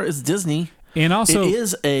Pixar, it's Disney, and also it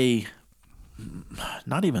is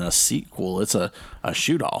not even a sequel. It's a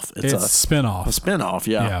shoot off. It's a spinoff. A spinoff,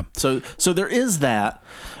 yeah. So there is that.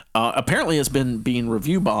 Apparently, it's been being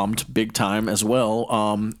review bombed big time as well.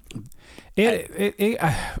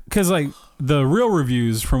 Because like the real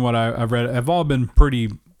reviews from what I've read have all been pretty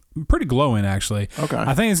glowing, actually. Okay.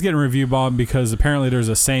 I think it's getting review bombed because apparently there's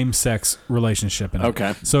a same-sex relationship in it.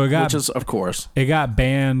 Okay. So which is, of course, it got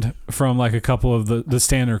banned from like a couple of the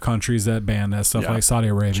standard countries that ban that stuff, like Saudi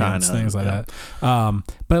Arabia, China, and things like that.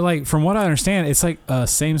 But like from what I understand, it's like a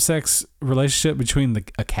same-sex relationship between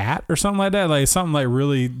a cat or something like that. Like something like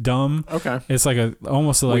really dumb. Okay. It's like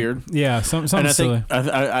almost like weird. Yeah. Something and I silly. think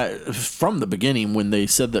I from the beginning when they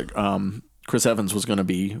said that Chris Evans was going to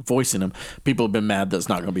be voicing him, people have been mad that it's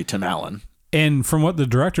not going to be Tim Allen. And from what the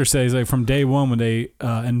director says, like from day one when they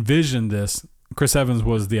envisioned this, Chris Evans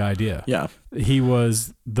was the idea. Yeah. He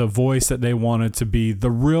was the voice that they wanted to be the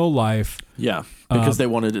real life. Yeah. Because they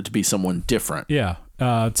wanted it to be someone different. Yeah.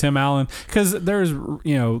 Tim Allen, because there's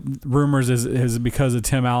rumors is because of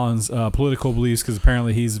Tim Allen's political beliefs, because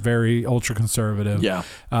apparently he's very ultra conservative. Yeah.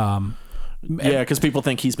 Yeah, because people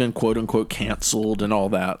think he's been quote unquote canceled and all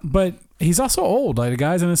that. But he's also old. Like the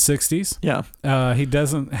guy's in his 60s. Yeah. He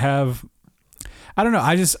doesn't have. I don't know.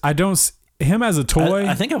 I don't. Him as a toy.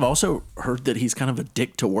 I think I've also heard that he's kind of a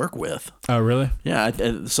dick to work with. Oh, really? Yeah.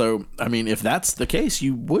 So, I mean, if that's the case,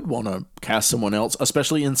 you would want to cast someone else,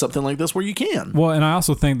 especially in something like this where you can. Well, and I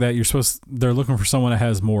also think that they're looking for someone that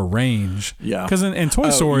has more range. Yeah. Because in Toy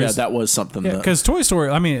Story. Yeah, that was something. Yeah, because Toy Story,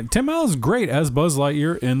 I mean, Tim Allen's great as Buzz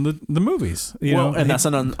Lightyear in the movies. You know? And that's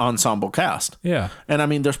an ensemble cast. Yeah. And I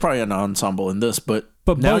mean, there's probably an ensemble in this, but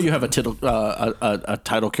now Buzz, you have a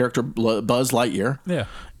title character, Buzz Lightyear. Yeah.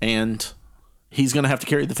 And he's going to have to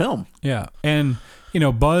carry the film. Yeah. And, you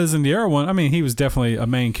know, Buzz in the Arrow one, I mean, he was definitely a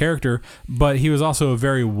main character, but he was also a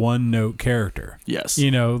very one-note character. Yes.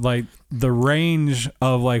 You know, like the range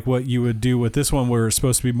of like what you would do with this one where it's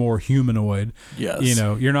supposed to be more humanoid. Yes. You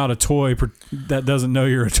know, you're not a toy that doesn't know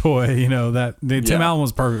you're a toy. You know, Tim Allen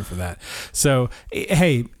was perfect for that. So,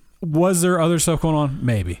 hey, was there other stuff going on?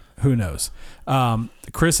 Maybe. Who knows?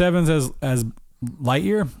 Chris Evans as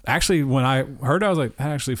Lightyear, actually, when I heard it, I was like, that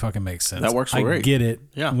actually fucking makes sense. That works great. I get it.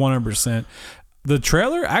 Yeah. 100%. The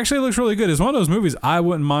trailer actually looks really good. It's one of those movies I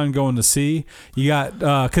wouldn't mind going to see. You got,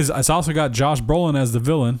 because it's also got Josh Brolin as the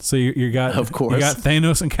villain. So you got, of course, you got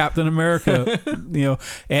Thanos and Captain America, you know,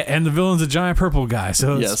 and the villain's a giant purple guy.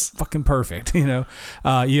 So it's fucking perfect, you know.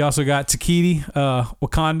 You also got Takiti,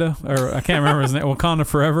 Wakanda, or I can't remember his name, Wakanda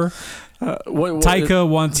Forever. Taika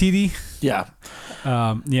Waititi. Yeah.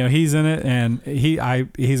 You know, he's in it, and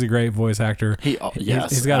he's a great voice actor.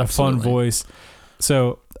 He's got a fun voice.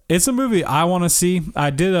 So it's a movie I want to see.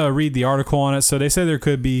 I did read the article on it. So they say there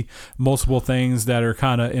could be multiple things that are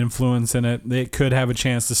kind of influencing it. It could have a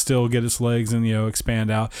chance to still get its legs and, you know,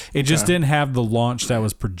 expand out. It just didn't have the launch that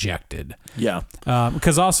was projected. Yeah.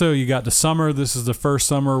 Because also you got the summer. This is the first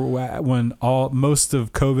summer when most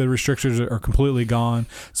of COVID restrictions are completely gone.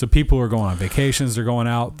 So people are going on vacations. They're going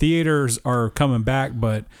out. Theaters are coming back,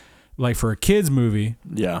 but like for a kids movie,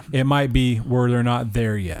 it might be where they're not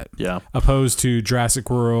there yet. Yeah. Opposed to Jurassic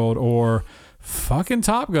World or fucking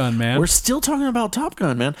Top Gun, man. We're still talking about Top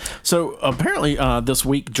Gun, man. So apparently this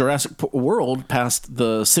week Jurassic World passed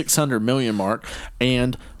the 600 million mark,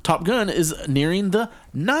 and Top Gun is nearing the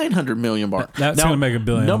 900 million mark. That's going to make $1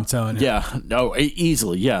 billion, I'm telling you. Yeah, no,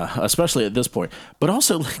 easily, yeah, especially at this point. But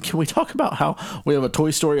also, can we talk about how we have a Toy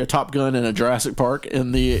Story, a Top Gun, and a Jurassic Park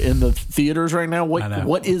in the theaters right now?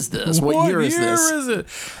 What is this? What year is this? What year is it?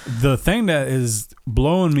 The thing that is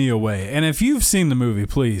blowing me away, and if you've seen the movie,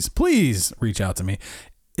 please reach out to me,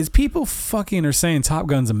 is people fucking are saying Top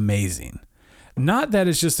Gun's amazing. Not that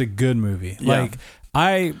it's just a good movie. Yeah. Like,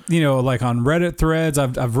 like on Reddit threads,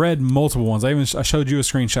 I've read multiple ones. I showed you a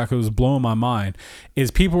screenshot because it was blowing my mind.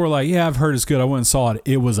 Is people were like, yeah, I've heard it's good. I went and saw it.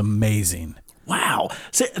 It was amazing. Wow.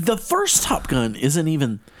 See, the first Top Gun isn't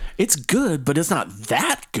even, it's good, but it's not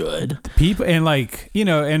that good. People, and like, you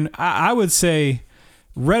know, and I would say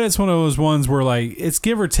Reddit's one of those ones where like it's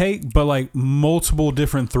give or take, but like multiple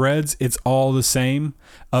different threads, it's all the same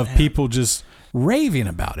of people just raving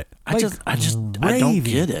about it. I don't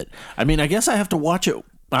get it. I mean, I guess I have to watch it.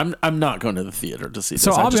 I'm not going to the theater to see this.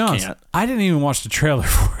 So I'll be honest, can't. I didn't even watch the trailer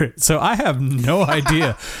for it, so I have no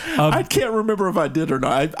idea. I can't remember if I did or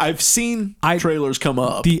not. I've seen trailers come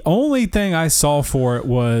up. The only thing I saw for it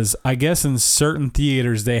was, I guess in certain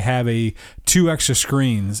theaters they have 2 extra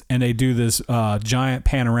screens and they do this giant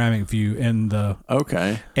panoramic view in the.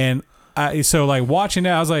 Okay. And so like watching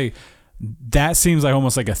that, I was like, that seems like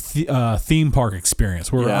almost like a theme park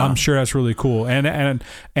experience where I'm sure that's really cool. And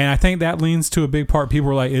I think that leans to a big part.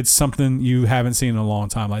 People are like, it's something you haven't seen in a long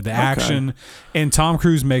time. Like the action, and Tom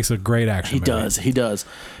Cruise makes a great action movie. He does.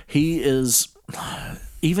 He is,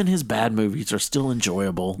 even his bad movies are still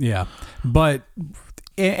enjoyable. Yeah. But,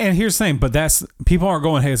 and here's the thing, but people aren't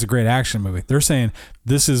going, hey, it's a great action movie. They're saying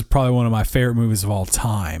this is probably one of my favorite movies of all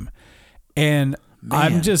time. And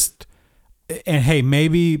I'm just, and hey,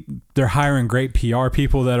 maybe they're hiring great PR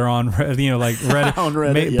people that are on, you know, like Reddit. On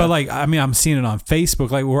Reddit, but like, I mean, I'm seeing it on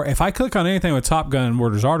Facebook. Like, where if I click on anything with Top Gun where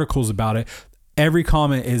there's articles about it, every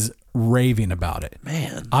comment is raving about it.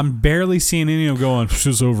 Man, I'm barely seeing any of them going, this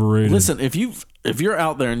is overrated. Listen, if you're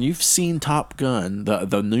out there and you've seen Top Gun,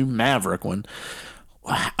 the new Maverick one,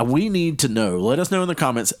 we need to know. Let us know in the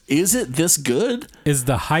comments. Is it this good? Is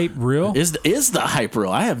the hype real? Is the hype real?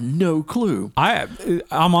 I have no clue. I'm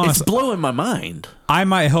honest. It's blowing my mind. I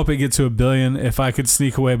might help it get to $1 billion if I could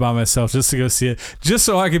sneak away by myself just to go see it, just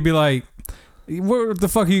so I could be like, what the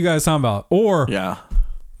fuck are you guys talking about? Or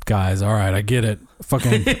guys, all right, I get it.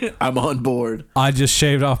 Fucking, I'm on board. I just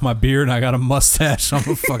shaved off my beard and I got a mustache.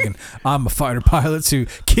 I'm a fighter pilot too.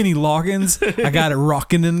 Kenny Loggins, I got it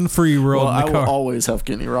rocking in the free world Well, in I the will car. always have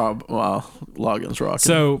Kenny Loggins rocking.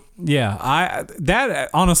 So yeah, that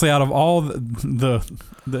honestly, out of all the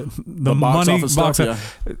box money office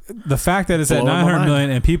stuff, the fact that it's at Blowing my 900 mind. million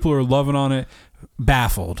and people are loving on it,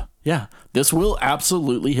 baffled. yeah, this will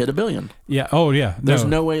absolutely hit $1 billion. Yeah. Oh yeah. There's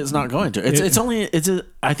no way it's not going to. I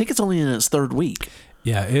think it's only in its third week.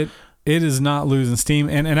 Yeah. It is not losing steam,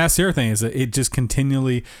 and that's the other thing is that it just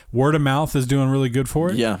continually word of mouth is doing really good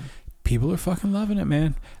for it. Yeah. People are fucking loving it,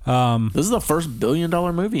 man. This is the first $1 billion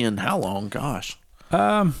movie in how long? Gosh.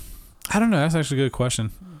 I don't know. That's actually a good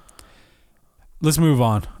question. Let's move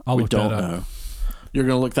on. I'll We look don't that up. know. You're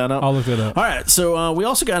going to look that up? I'll look that up. All right. So we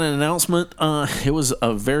also got an announcement. It was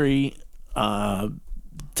a very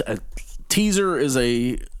teaser is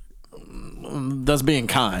that's being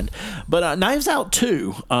kind. But Knives Out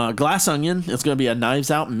 2, Glass Onion, it's going to be a Knives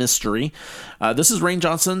Out mystery. This is Rian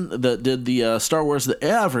Johnson that did the Star Wars that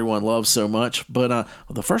everyone loves so much. But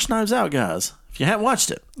the first Knives Out, guys, if you haven't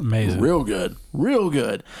watched it, Amazing. real good, real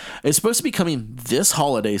good. It's supposed to be coming this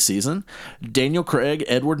holiday season. Daniel Craig,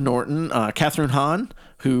 Edward Norton, Catherine Hahn,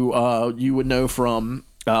 who you would know from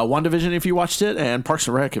WandaVision if you watched it, and Parks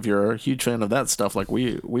and Rec if you're a huge fan of that stuff like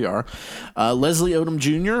we are. Leslie Odom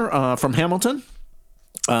Jr. From Hamilton.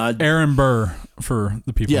 Aaron Burr for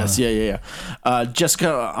the people. Yes, yeah.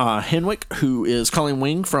 Jessica Henwick, who is Colleen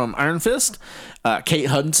Wing from Iron Fist. Kate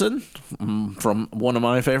Hudson from one of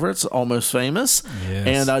my favorites, Almost Famous.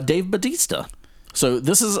 Yes. And Dave Bautista. So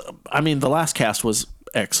this is, I mean, the last cast was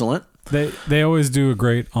excellent. They always do a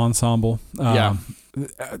great ensemble. Yeah.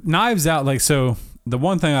 Knives Out, like, so the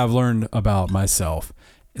one thing I've learned about myself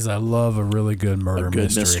is I love a really good murder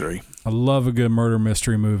mystery. I love a good murder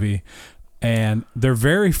mystery movie, and they're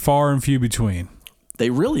very far and few between. They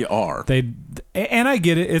really are. And I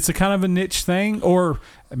get it. It's a kind of a niche thing, or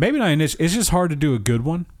maybe not a niche. It's just hard to do a good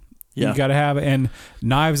one. Yeah. You got to have it. And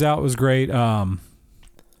Knives Out was great. I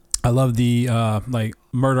love the like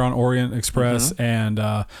Murder on Orient Express and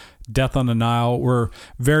Death on the Nile were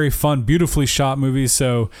very fun, beautifully shot movies.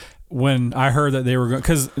 So when I heard that they were going,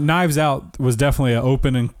 because Knives Out was definitely an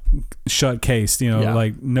open and shut case,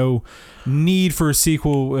 like no need for a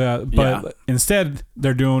sequel, but instead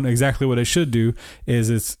they're doing exactly what they should do.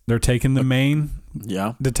 They're taking the main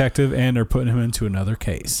detective and they're putting him into another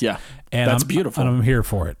case. Yeah, and that's I'm beautiful. And I'm here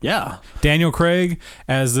for it. Yeah, Daniel Craig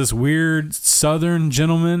as this weird Southern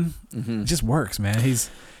gentleman, it just works, man. He's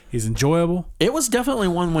enjoyable. it was definitely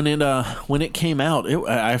one when it came out.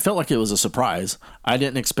 I felt like it was a surprise. I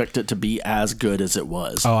didn't expect it to be as good as it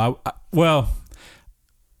was. Oh, well,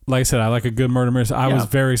 like I said, I like a good murder mystery. I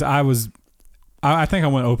think I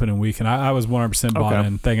went opening week and I was 100% bought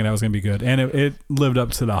in, thinking that was going to be good, and it lived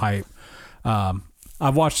up to the hype.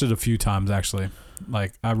 I've watched it a few times actually.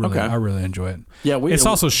 Like I really enjoy it. Yeah, it's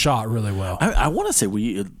also shot really well. I want to say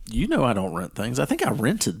I don't rent things. I think I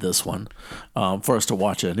rented this one for us to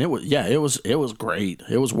watch it, and it was great.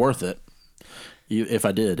 It was worth it. If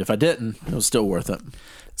I did, if I didn't, it was still worth it.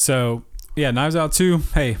 So yeah, Knives Out 2.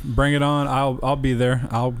 Hey, bring it on. I'll be there.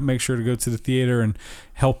 I'll make sure to go to the theater and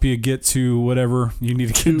help you get to whatever you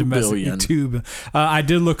need to get domestic. YouTube. I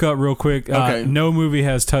did look up real quick. No movie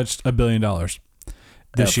has touched $1 billion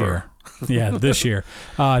this year. Yeah, this year.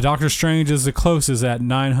 Doctor Strange is the closest at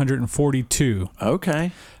 942.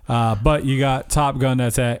 Okay. But you got Top Gun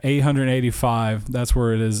that's at 885. That's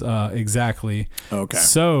where it is exactly. Okay.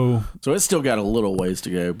 So it's still got a little ways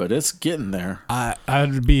to go, but it's getting there.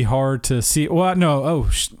 I'd be hard to see. Well, no.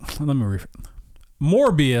 Let me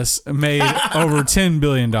Morbius made over $10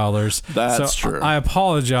 billion. That's true. I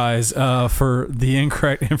apologize for the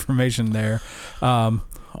incorrect information there.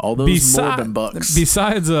 All those Morbin bucks.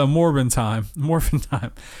 Besides Morbin time.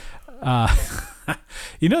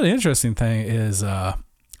 The interesting thing is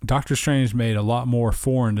Doctor Strange made a lot more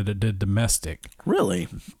foreign than it did domestic. Really?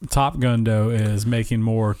 Top Gun, though, is making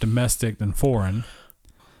more domestic than foreign.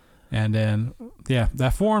 And then,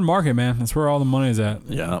 that foreign market, man, that's where all the money is at.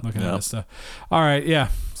 Yeah. Looking at this stuff. All right, yeah.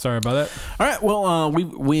 Sorry about that. All right, well,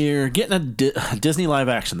 we're getting a Disney live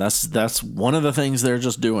action. That's one of the things they're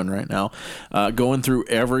just doing right now, going through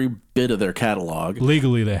every bit of their catalog.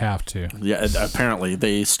 Legally, they have to. Yeah, apparently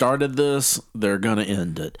they started this. They're gonna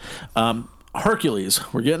end it.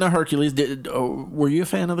 Hercules. We're getting a Hercules. Were you a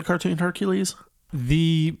fan of the cartoon Hercules?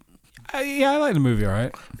 I like the movie. All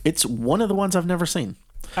right. It's one of the ones I've never seen.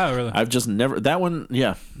 Oh, really? I've just never that one.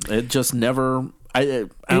 Yeah, it just never. I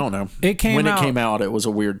don't know. It came out. It was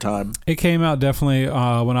a weird time. It came out definitely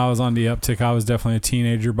when I was on the uptick. I was definitely a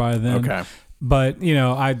teenager by then. Okay. But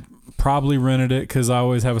I probably rented it because I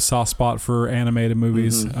always have a soft spot for animated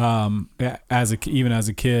movies. Even as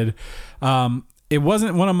a kid, it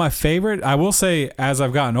wasn't one of my favorite. I will say, as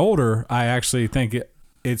I've gotten older, I actually think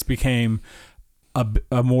it's became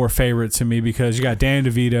a more favorite to me because you got Danny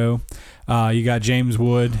DeVito, you got James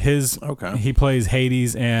Wood. He plays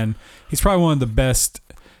Hades, and he's probably one of the best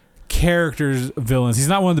villains. He's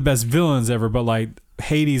not one of the best villains ever, but like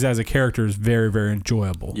Hades as a character is very, very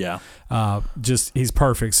enjoyable. Yeah. He's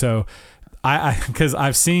perfect. So because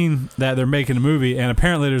I've seen that they're making a movie, and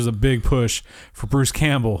apparently there's a big push for Bruce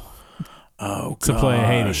Campbell to play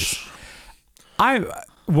Hades.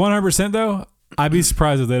 100% though, I'd be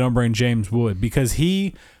surprised if they don't bring James Wood because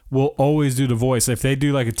he will always do the voice. If they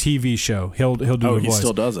do like a TV show, he'll do the voice. He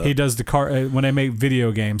still does it. He does when they make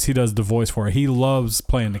video games, he does the voice for it. He loves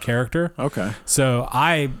playing the character. Okay. So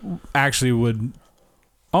I actually would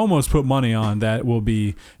almost put money on that will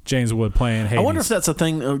be James Wood playing Hades. I wonder if that's a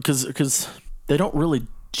thing because they don't really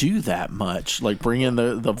do that much, like bring in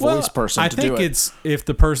the voice person to do it. I think it's if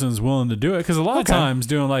the person's willing to do it, because a lot of times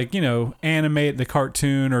doing like animate the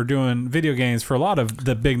cartoon or doing video games for a lot of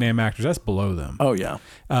the big name actors, that's below them. Oh yeah.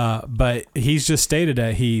 But he's just stated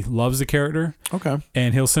that he loves the character. Okay.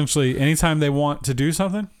 And he'll essentially anytime they want to do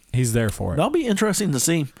something, he's there for it. That'll be interesting to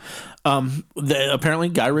see. Apparently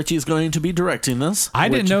Guy Ritchie is going to be directing this. I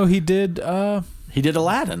didn't know he did. He did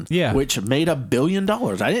Aladdin, which made $1 billion.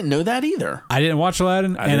 I didn't know that either. I didn't watch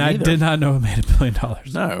Aladdin, I did not know it made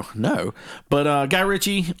 $1 billion. No. But Guy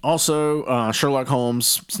Ritchie, also Sherlock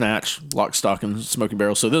Holmes, Snatch, Lock, Stock, and Smoking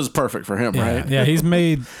Barrel. So this is perfect for him, right? Yeah, he's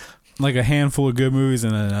made like a handful of good movies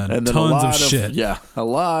and tons of shit. Yeah, a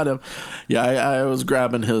lot of. Yeah, I was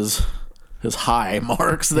grabbing his high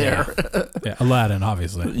marks there. Yeah, Aladdin,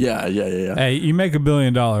 obviously. Yeah. Hey, you make $1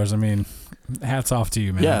 billion. I mean, hats off to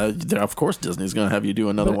you, man. Yeah, of course Disney's going to have you do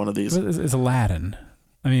another one of these. It's Aladdin.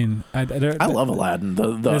 I mean, I love Aladdin,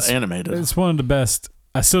 the animated. It's one of the best.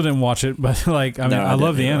 I still didn't watch it, but I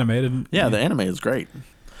love the animated. Yeah, the animated is great.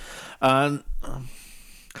 Taika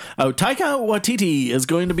Waititi is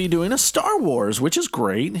going to be doing a Star Wars, which is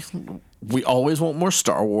great. We always want more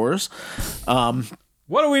Star Wars.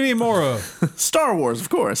 What do we need more of? Star Wars, of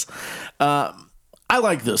course. I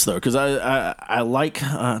like this though because I like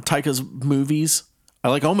Taika's movies. I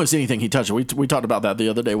like almost anything he touches. We talked about that the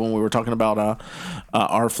other day when we were talking about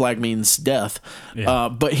Our Flag Means Death. Yeah.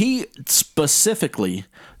 But he specifically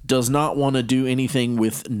does not want to do anything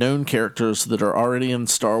with known characters that are already in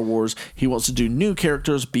Star Wars. He wants to do new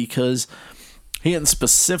characters because he didn't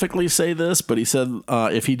specifically say this, but he said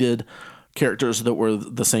if he did characters that were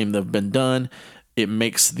the same that have been done, it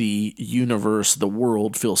makes the universe, the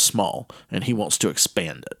world, feel small, and he wants to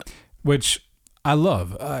expand it. Which I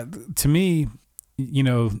love. To me,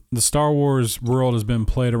 the Star Wars world has been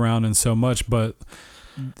played around in so much, but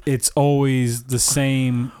it's always the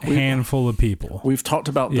same handful of people. We've talked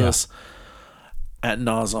about this ad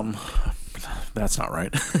nauseum. That's not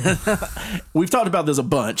right. We've talked about this a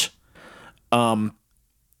bunch.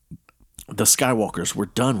 The Skywalkers we're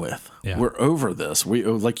done with. Yeah. We're over this.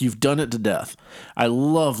 You've done it to death. I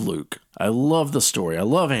love Luke. I love the story. I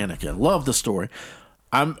love Anakin. Love the story.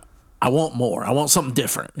 I want more. I want something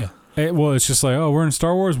different. Yeah. Well, it's just like, oh, we're in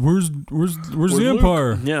Star Wars. Where's the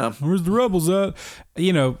Empire? Yeah. Where's the rebels at?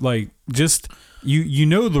 Just you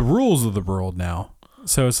know the rules of the world now.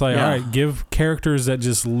 So it's like, all right, give characters that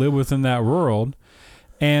just live within that world.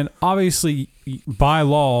 And obviously, by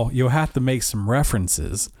law, you'll have to make some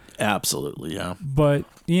references. Absolutely, yeah. But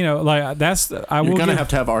that's You're gonna have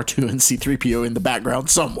to have R2 and C-3PO in the background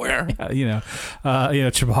somewhere.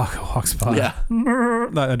 Chewbacca walks by. Yeah,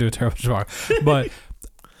 I do a terrible Chewbacca, but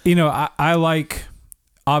I like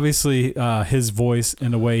obviously his voice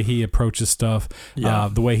and the way he approaches stuff,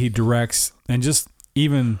 the way he directs, and just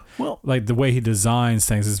even like the way he designs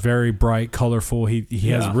things is very bright, colorful. He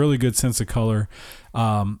has a really good sense of color,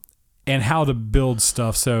 and how to build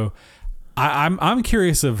stuff. So. I'm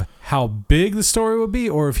curious of how big the story would be,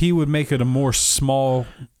 or if he would make it a more small.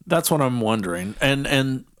 That's what I'm wondering.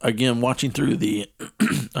 And again, watching through the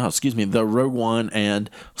the Rogue One and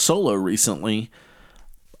Solo recently,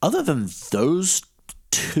 other than those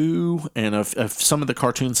two and of some of the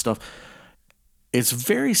cartoon stuff, it's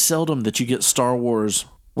very seldom that you get Star Wars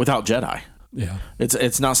without Jedi. Yeah,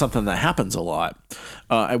 it's not something that happens a lot,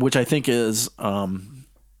 which I think is.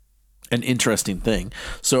 An interesting thing.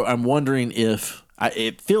 So I'm wondering if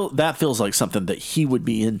that feels like something that he would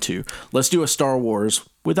be into. Let's do a Star Wars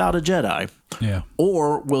without a Jedi. Yeah.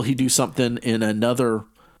 Or will he do something in another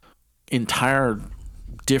entire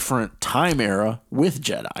different time era with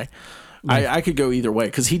Jedi? I could go either way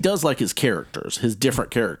because he does like his characters, his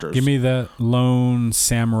different characters. Give me that lone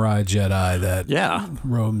samurai Jedi that Yeah.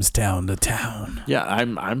 roams town to town. Yeah,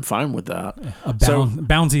 I'm fine with that.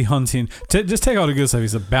 Bounty hunting. Just take all the good stuff.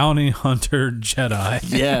 He's a bounty hunter Jedi.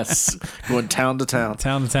 Yes, going town to town.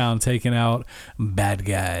 Town to town, taking out bad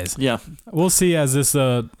guys. Yeah, We'll see as this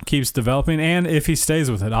keeps developing, and if he stays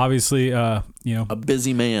with it. Obviously, you know, a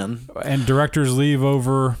busy man. and directors leave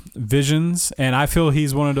over visions, and I feel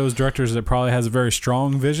he's one of those directors that probably has a very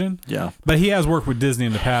strong vision. Yeah, But he has worked with Disney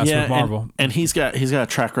in the past with Marvel, and he's got a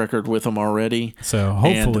track record with them already. so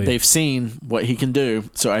hopefully, And they've seen what he can do.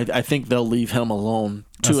 So I think they'll leave him alone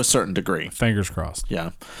to a certain degree. fingers crossed.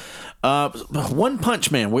 Yeah. One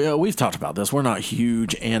Punch Man. We've talked about this. We're not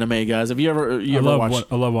huge anime guys. Have you ever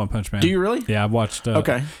watched? I love One Punch Man. Do you really? Yeah, I've watched.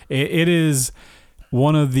 Okay. It is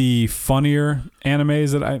one of the funnier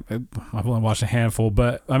animes that I've only watched a handful,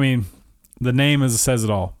 but I mean, the name says it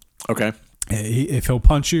all. Okay. If he'll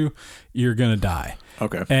punch you, you're gonna die.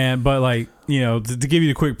 Okay. But like, you know, to give you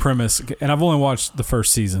the quick premise, and I've only watched the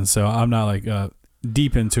first season, so I'm not like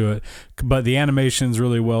deep into it, but the animation's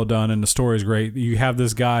really well done and the story's great. You have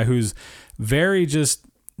this guy who's very just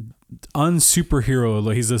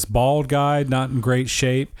unsuperhero. He's this bald guy, not in great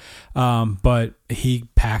shape, but he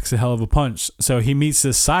packs a hell of a punch. So he meets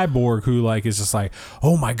this cyborg who like is just like,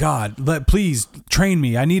 oh my god, please train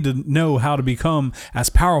me. I need to know how to become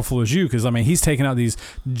as powerful as you, because I mean he's taking out these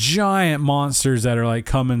giant monsters that are like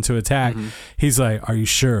coming to attack. He's like, are you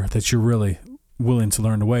sure that you're really willing to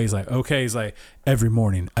learn the way? He's like, okay. He's like, every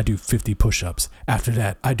morning I do 50 push-ups. After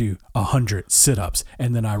that I do 100 sit-ups,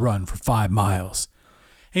 and then I run for 5 miles.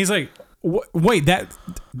 And he's like, wait,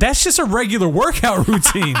 that's just a regular workout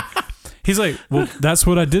routine. He's like, well, that's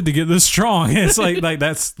what I did to get this strong. It's like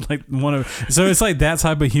that's like one of, so it's like that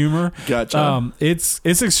type of humor. Gotcha. It's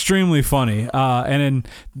extremely funny, and then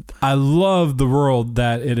I love the world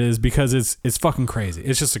that it is because it's fucking crazy.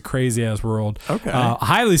 It's just a crazy ass world. Okay.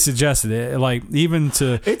 Highly suggested it. Like even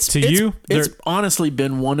to you, it's honestly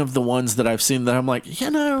been one of the ones that I've seen that I'm like,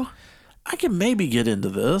 I can maybe get into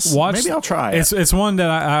this. Maybe I'll try it. It's one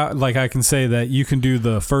that I can say that you can do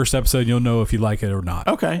the first episode. You'll know if you like it or not.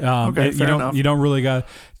 Okay. Fair enough. You don't really got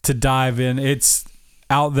to dive in. It's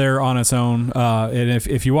out there on its own. And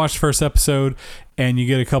if you watch the first episode and you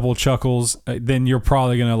get a couple of chuckles, then you're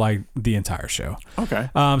probably gonna like the entire show. Okay.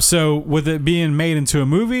 So with it being made into a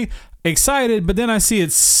movie, excited, but then I see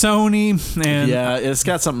it's Sony and yeah, it's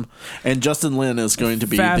got some, and Justin Lin is going to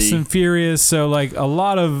be Fast and Furious. So like a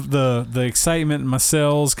lot of the excitement in my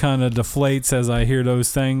cells kind of deflates as I hear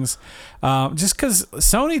those things, just because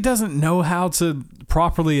Sony doesn't know how to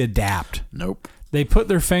properly adapt. Nope. They put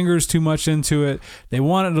their fingers too much into it. They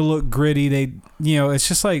want it to look gritty. It's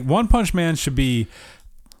just like One Punch Man should be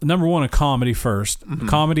number one, a comedy first.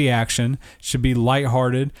 Comedy action should be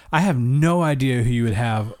lighthearted. I have no idea who you would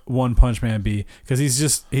have One Punch Man be, because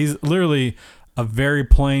he's literally a very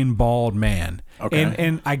plain bald man. Okay.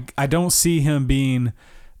 And I don't see him being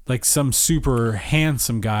like some super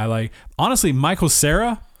handsome guy. Like honestly, Michael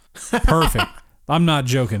Cera, perfect. I'm not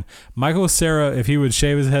joking. Michael Cera, if he would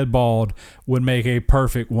shave his head bald, would make a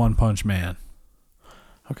perfect One Punch Man.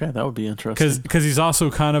 Okay, that would be interesting. Because he's also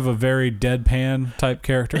kind of a very deadpan type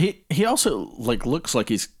character. He also like looks like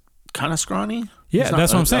he's kind of scrawny. Yeah,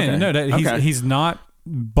 that's what I'm saying. Okay. No, he's not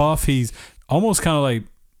buff. He's almost kind of like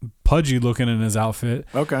pudgy looking in his outfit.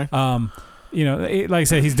 Okay. Like I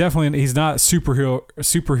said, he's not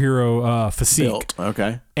superhero physique. Built.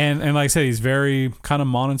 Okay. And like I said, he's very kind of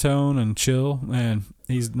monotone and chill, and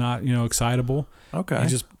he's not excitable. Okay. He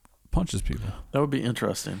just punches people. That would be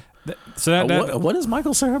interesting. So what has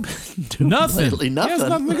Michael Cera been doing nothing. lately? Nothing. He has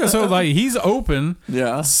nothing. So like he's open.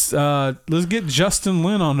 Yeah. Let's get Justin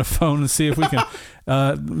Lin on the phone and see if we can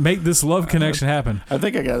make this love connection happen. I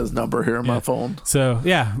think I got his number here on my phone. So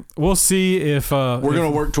yeah, we'll see if we're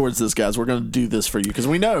gonna work towards this, guys. We're gonna do this for you because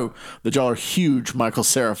we know that y'all are huge Michael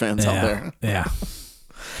Cera fans out there.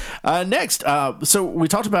 Yeah. Next, so we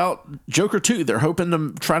talked about Joker 2. They're hoping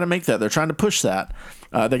to try to make that. They're trying to push that.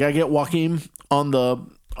 They gotta get Joaquin on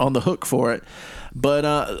the hook for it,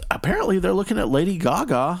 but apparently they're looking at Lady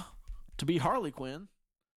Gaga to be Harley Quinn.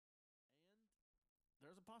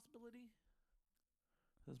 There's a possibility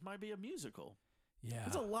this might be a musical. Yeah,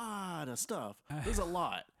 there's a lot of stuff. There's a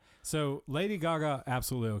lot. So Lady Gaga,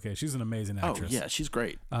 absolutely okay. She's an amazing actress. Oh yeah, she's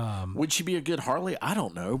great. Would she be a good Harley? I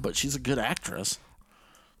don't know, but she's a good actress.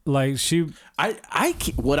 Like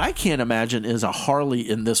what I can't imagine is a Harley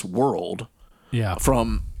in this world. Yeah,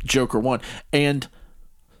 from Joker 1, and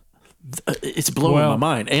it's blowing my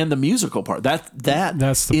mind. And the musical part. That's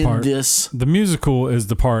the in part. This The musical is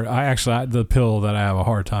the part. The pill that I have a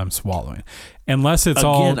hard time swallowing, unless it's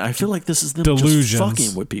again. all I feel like this is them delusions. just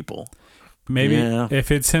fucking with people. maybe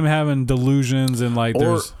if it's him having delusions and like or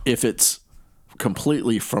there's if it's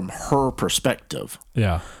completely from her perspective.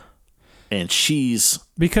 yeah. And she's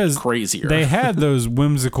Because crazier. they had those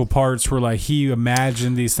whimsical parts where like he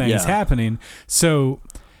imagined these things happening. So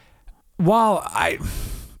while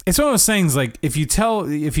it's one of those things like if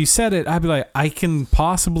you said it, I'd be like, I can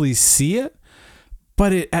possibly see it,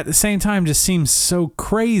 but it at the same time just seems so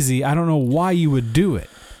crazy. I don't know why you would do it.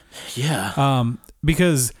 Yeah.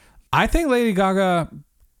 Because I think Lady Gaga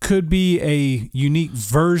could be a unique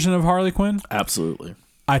version of Harley Quinn. Absolutely.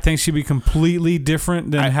 I think she'd be completely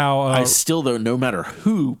different than how I still, though, no matter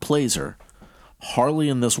who plays her, Harley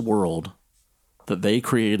in this world that they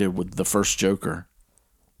created with the first Joker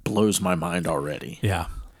blows my mind already. yeah.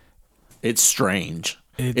 It's strange.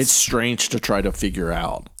 It's strange to try to figure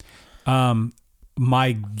out.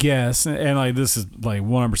 My guess, and like this is like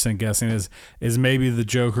 100% guessing, is maybe the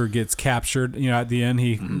Joker gets captured. You know, at the end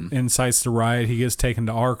he incites the riot. He gets taken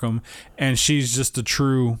to Arkham, and she's just a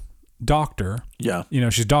true doctor. Yeah. You know,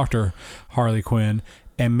 she's Dr. Harley Quinn,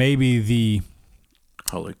 and maybe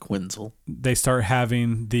Harley Quinzel. they start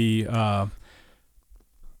having the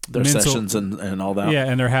Their mental- sessions and all that. yeah,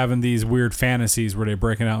 and they're having these weird fantasies where they're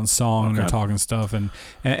breaking out in song and they're talking stuff, and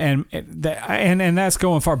that's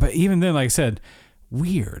going far. But even then, like I said,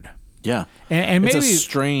 weird. Yeah. And maybe it's a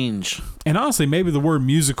strange. And honestly, maybe the word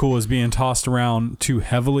musical is being tossed around too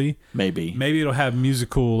heavily. Maybe. Maybe it'll have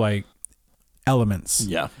musical like elements.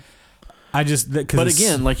 Yeah. I just But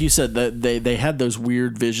again, like you said, that they had those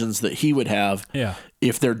weird visions that he would have. Yeah.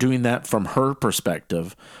 If they're doing that from her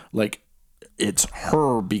perspective, like it's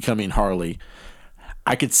her becoming Harley,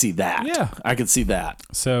 I could see that. Yeah. I could see that.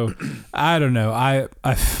 So I don't know. I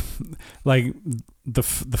like the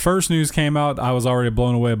first news came out. I was already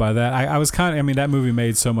blown away by that. I was I mean, that movie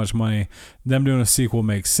made so much money. Them doing a sequel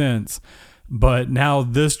makes sense. But now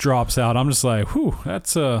this drops out. I'm just like, whew,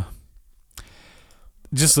 that's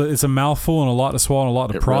it's a mouthful and a lot to swallow and a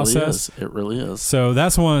lot to process. It really is. So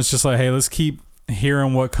that's one that's just like, hey, let's keep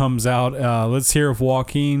hearing what comes out. Let's hear if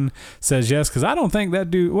Joaquin says yes, because I don't think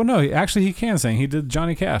that dude. Well, no, actually he can sing. He did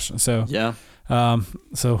Johnny Cash. So Yeah.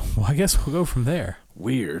 So I guess we'll go from there.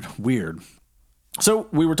 Weird. So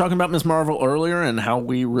we were talking about Ms. Marvel earlier and how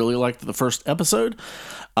we really liked the first episode.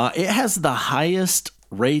 It has the highest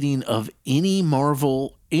rating of any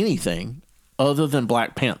Marvel anything other than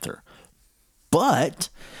Black Panther. But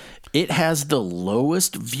it has the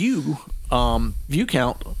lowest view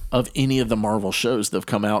count of any of the Marvel shows that have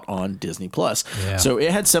come out on Disney Plus. Yeah. So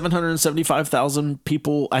it had 775,000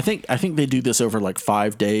 people. I think they do this over like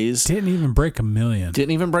 5 days. Didn't even break 1 million.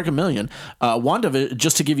 Didn't even break 1 million. WandaVision,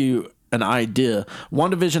 just to give you an idea,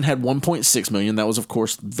 WandaVision had 1.6 million. That was, of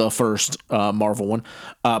course, the first Marvel one.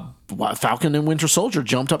 Falcon and Winter Soldier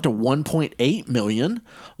jumped up to 1.8 million.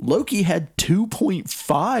 Loki had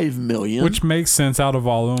 2.5 million. Which makes sense out of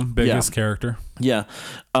all of them. Biggest character. Yeah.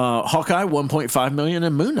 Hawkeye, 1.5 million,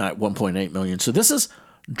 and Moon Knight, 1.8 million. So this is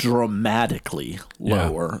dramatically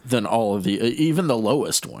lower than all of the, even the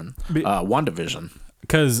lowest one, WandaVision.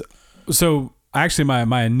 Because, so actually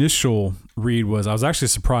my initial read was I was actually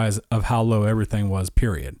surprised of how low everything was,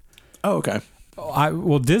 period. Oh, okay.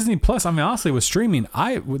 Well, Disney Plus, I mean, honestly, with streaming,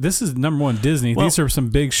 this is number one Disney. These are some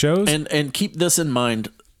big shows. And keep this in mind.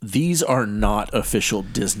 These are not official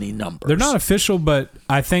Disney numbers. They're not official, but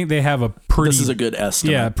I think they have a pretty... This is a good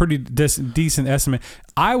estimate. Yeah, pretty decent estimate.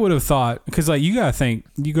 I would have thought, because like you got to think,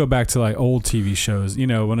 you go back to like old TV shows, you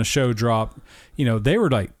know, when a show dropped, you know, they were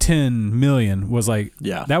like 10 million was like,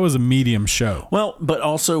 that was a medium show. Well, but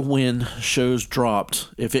also when shows dropped,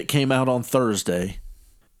 if it came out on Thursday,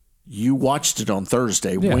 you watched it on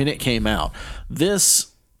Thursday when it came out.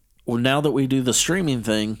 This, well, now that we do the streaming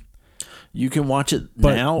thing, you can watch it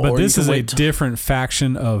now. But or this you is can a wait different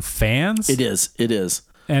faction of fans. It is.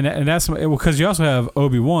 And that's because you also have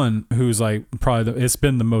Obi-Wan, who's like probably it's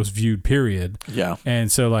been the most viewed period. Yeah. And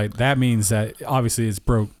so like that means that obviously it's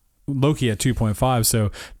broke Loki at 2.5,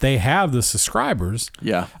 so they have the subscribers.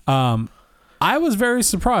 Yeah. I was very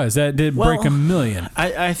surprised that it did break 1 million.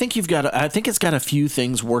 I think I think it's got a few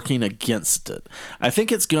things working against it. I think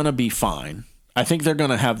it's gonna be fine. I think they're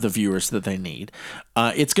going to have the viewers that they need.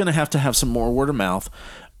 It's going to have some more word of mouth.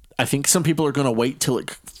 I think some people are going to wait till it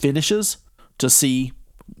finishes to see,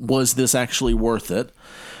 was this actually worth it?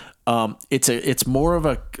 It's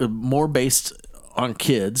more based on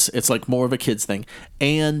kids. It's like more of a kids thing.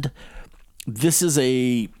 And this is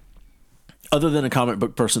other than a comic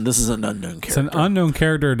book person, this is an unknown character. It's an unknown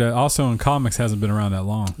character that also in comics hasn't been around that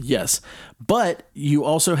long. Yes. But you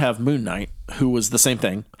also have Moon Knight, who was the same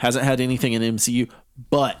thing, hasn't had anything in the MCU,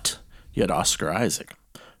 but you had Oscar Isaac,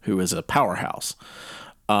 who is a powerhouse.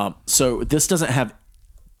 So this doesn't have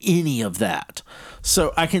any of that.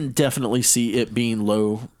 So I can definitely see it being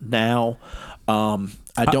low now.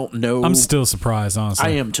 I don't know. I'm still surprised, honestly. I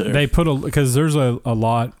am too. They put because there's a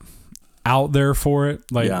lot out there for it.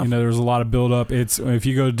 Like, Yeah. there's a lot of build up. It's if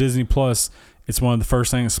you go to Disney Plus, it's one of the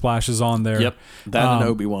first things that splashes on there. Yep. That and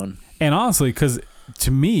Obi-Wan. And honestly, because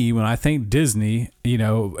to me, when I think Disney,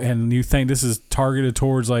 and you think this is targeted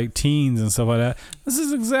towards like teens and stuff like that, this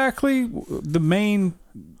is exactly the main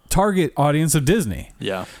target audience of Disney.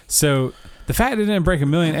 Yeah. So the fact it didn't break 1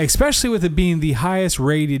 million, especially with it being the highest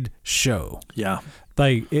rated show, Yeah.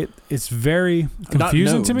 like it's very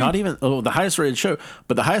confusing to me. Not even the highest rated show,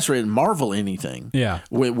 but the highest rated Marvel anything. Yeah.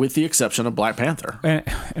 With the exception of Black Panther.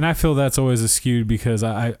 And I feel that's always skewed because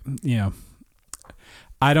I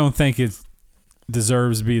don't think it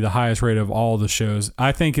deserves to be the highest rated of all the shows.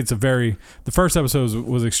 I think it's the first episode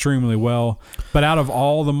was extremely well, but out of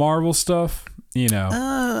all the Marvel stuff,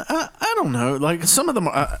 I don't know. Like some of them,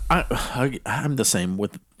 I'm the same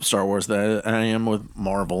with Star Wars that I am with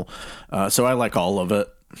Marvel. So I like all of it.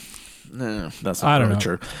 That's not really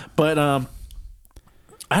true. But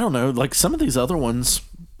I don't know. Like some of these other ones,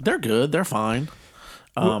 they're good. They're fine.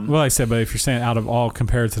 Well, like I said, but if you're saying out of all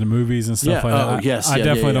compared to the movies and stuff like that, I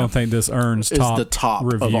definitely don't think this earns top, the top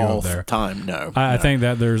review of all there. time. No, I think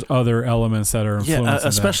that there's other elements that are influencing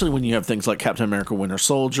especially when you have things like Captain America: Winter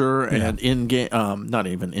Soldier and Endgame, not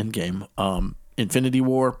even Endgame, Infinity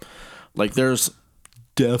War. Like there's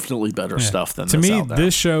definitely better stuff than to this me. out there.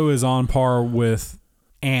 This show is on par with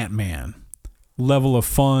Ant-Man. Level of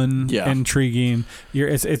fun, intriguing.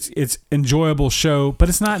 It's enjoyable show, but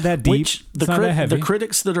it's not that deep. Which it's not that heavy. The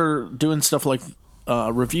critics that are doing stuff like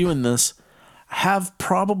reviewing this have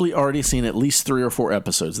probably already seen at least 3 or 4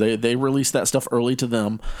 episodes. They released that stuff early to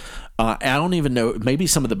them. I don't even know. Maybe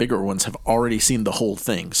some of the bigger ones have already seen the whole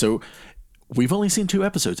thing. So we've only seen 2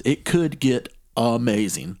 episodes. It could get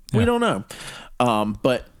amazing. We don't know.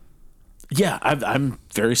 But yeah, I'm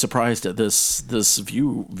very surprised at this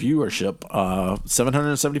viewership.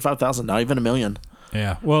 775,000, not even 1 million.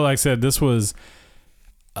 Yeah. Well, like I said, this was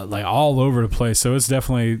like all over the place. So it's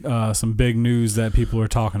definitely some big news that people are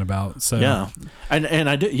talking about. So yeah, and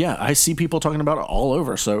I do. Yeah, I see people talking about it all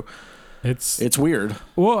over. So it's weird.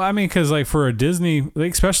 Well, I mean, because like for a Disney,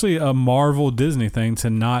 like especially a Marvel Disney thing,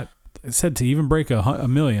 to even break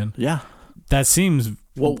 1 million. Yeah, that seems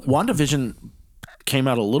well. WandaVision came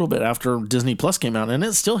out a little bit after Disney Plus came out, and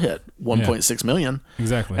it still hit 1.6 million.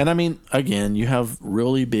 Exactly. And I mean, again, you have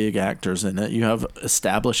really big actors in it. You have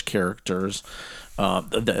established characters.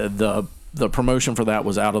 The promotion for that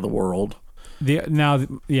was out of the world. And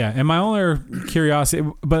my only curiosity,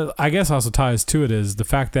 but I guess also ties to it, is the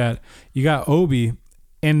fact that you got Obi,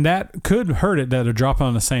 and that could hurt it that they're dropping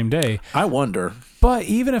on the same day. I wonder. But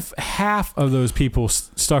even if half of those people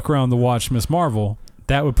stuck around to watch Ms. Marvel,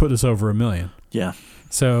 that would put us over 1 million. Yeah.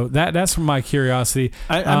 So that's my curiosity.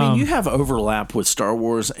 I mean, you have overlap with Star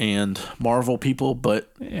Wars and Marvel people, but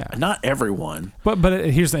not everyone. But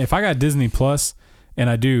here's the thing. If I got Disney Plus, and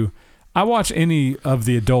I watch any of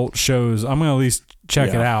the adult shows, I'm going to at least check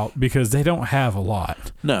it out because they don't have a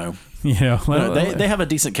lot. No. They have a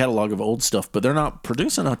decent catalog of old stuff, but they're not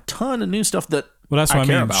producing a ton of new stuff that that's what I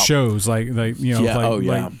mean. About. Shows like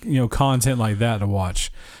content like that to watch.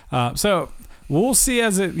 So we'll see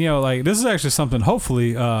as it, this is actually something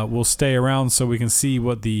hopefully will stay around so we can see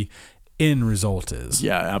what the end result is.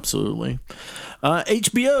 Yeah, absolutely.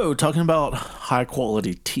 HBO talking about high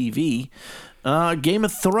quality TV. Game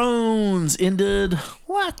of Thrones ended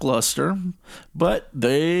lackluster, but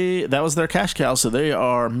that was their cash cow, so they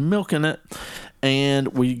are milking it. And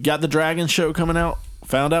we got the Dragon show coming out.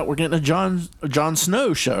 Found out we're getting a Jon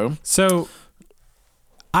Snow show. So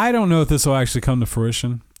I don't know if this will actually come to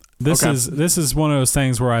fruition. This is one of those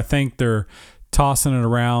things where I think they're tossing it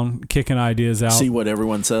around, kicking ideas out. See what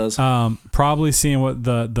everyone says. Probably seeing what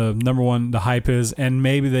the number one, the hype is, and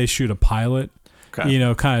maybe they shoot a pilot.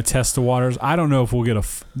 Okay. Kind of test the waters. I don't know if we'll get a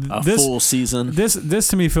full season. This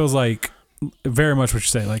to me feels like very much what you're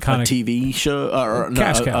saying, like kind of TV show or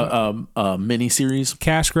cash grab, a mini series.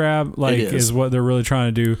 Cash grab, is what they're really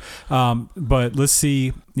trying to do. But let's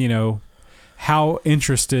see, how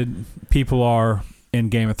interested people are in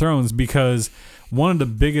Game of Thrones, because one of the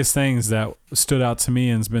biggest things that stood out to me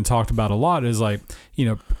and has been talked about a lot is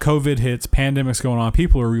COVID hits, pandemic's going on,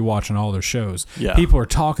 people are rewatching all their shows. Yeah. People are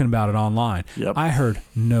talking about it online. Yep. I heard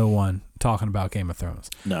no one talking about Game of Thrones.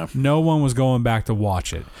 No one was going back to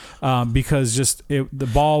watch it because the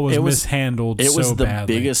ball was mishandled. It was so the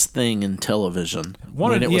badly. biggest thing in television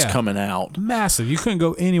when it was coming out. Massive. You couldn't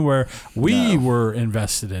go anywhere. We were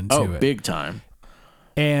invested into it. Big time.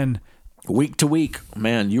 And week to week,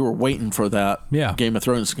 man, you were waiting for that Yeah. Game of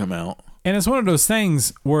Thrones to come out. And it's one of those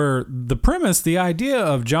things where the premise, the idea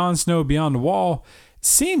of Jon Snow beyond the wall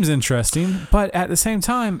seems interesting, but at the same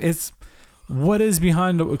time, it's what is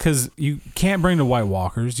behind it, because you can't bring the White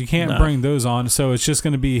Walkers. You can't bring those on. So it's just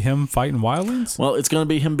going to be him fighting wildlings? Well, it's going to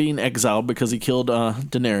be him being exiled because he killed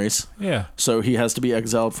Daenerys. Yeah. So he has to be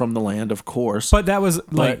exiled from the land, of course. But that was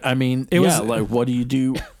like, But, I mean, what do you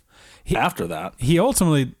do after that? He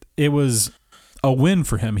ultimately, it was a win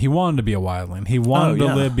for him. He wanted to be a wildling. He wanted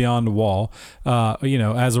to live beyond the wall,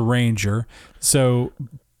 as a ranger. So,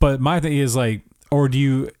 but my thing is like, or do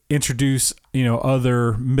you introduce,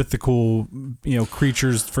 other mythical,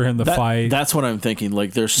 creatures for him to fight? That's what I'm thinking.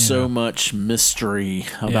 Like, there's so much mystery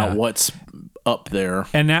about what's up there.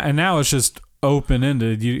 And now it's just open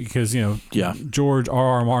ended because George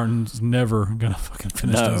R.R. Martin's never gonna fucking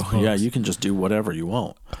finish those books. Yeah, you can just do whatever you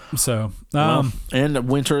want. So, and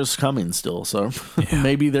winter is coming still, so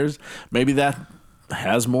maybe that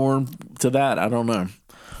has more to that. I don't know.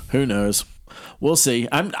 Who knows? We'll see.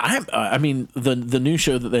 I mean, the new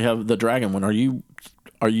show that they have, the Dragon one. Are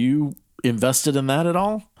you invested in that at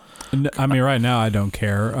all? I mean, right now I don't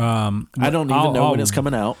care. I don't even know when it's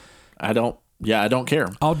coming out. I don't care.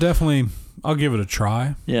 I'll give it a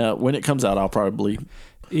try. Yeah, when it comes out, I'll probably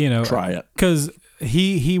try it, because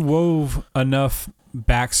he wove enough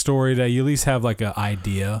backstory that you at least have like an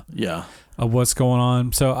idea of what's going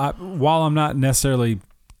on. So while I'm not necessarily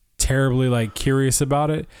terribly like curious about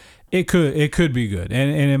it, it could be good,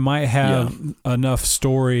 and it might have enough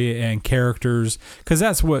story and characters, because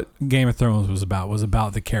that's what Game of Thrones was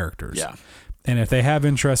about the characters. Yeah. And if they have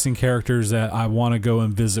interesting characters that I want to go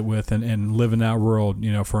and visit with and live in that world,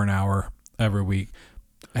 for an hour every week,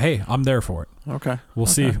 hey, I'm there for it. Okay. We'll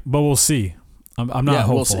see. But we'll see. I'm not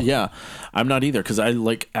hopeful. We'll see. Yeah, I'm not either, because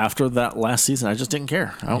after that last season, I just didn't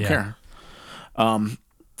care. I don't care.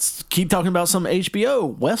 Keep talking about some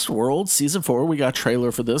HBO. Westworld Season 4. We got a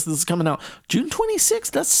trailer for this. This is coming out June 26th.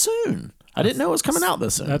 That's soon. I didn't know it was coming out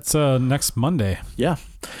this soon. That's next Monday. Yeah.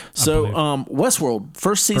 So Westworld,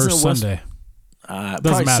 first season of Sunday.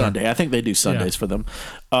 Probably matter. Sunday. I think they do Sundays for them.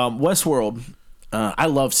 Westworld, I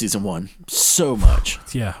love season 1 so much.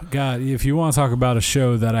 Yeah. God, if you want to talk about a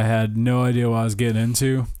show that I had no idea what I was getting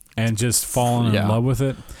into and just falling in love with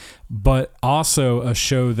it, but also a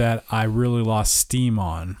show that I really lost steam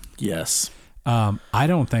on. Yes. I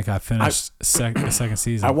don't think I finished the second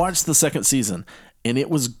season. I watched the second season, and it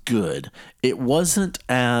was good. It wasn't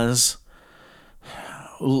as...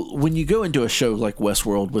 When you go into a show like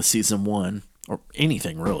Westworld with season 1, or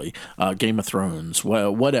anything really, Game of Thrones,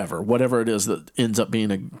 whatever it is that ends up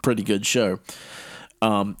being a pretty good show,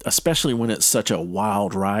 especially when it's such a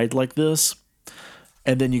wild ride like this,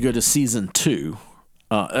 and then you go to season 2...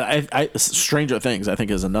 Stranger Things, I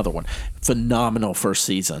think, is another one. Phenomenal first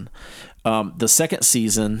season. The second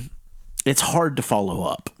season, it's hard to follow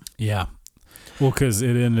up. Yeah. Well, because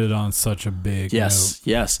it ended on such a big note.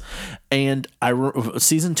 Yes. And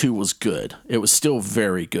season 2 was good. It was still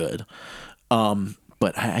very good.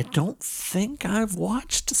 But I don't think I've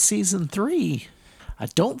watched season 3. I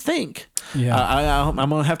don't think. Yeah. I'm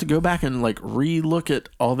going to have to go back and re-look at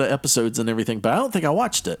all the episodes and everything, but I don't think I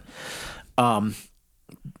watched it.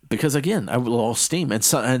 Because again, I lost steam, and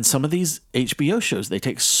some of these HBO shows, they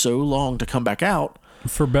take so long to come back out.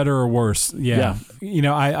 For better or worse, yeah.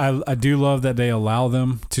 I do love that they allow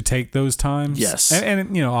them to take those times. Yes,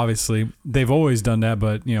 and obviously they've always done that,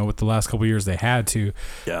 but with the last couple of years they had to.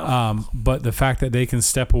 Yeah. But the fact that they can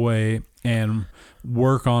step away and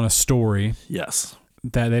work on a story. Yes.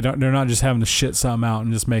 That they're not just having to shit something out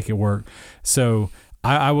and just make it work. So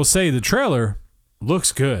I will say the trailer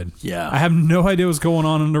looks good. Yeah. I have no idea what's going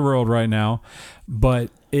on in the world right now,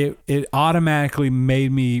 but it automatically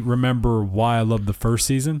made me remember why I loved the first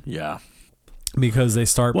season. Yeah. Because they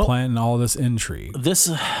start planting all this intrigue.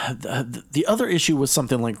 The other issue with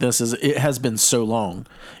something like this is it has been so long,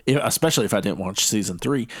 especially if I didn't watch season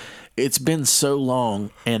 3. It's been so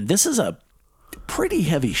long, and this is a pretty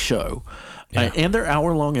heavy show. Yeah. And they're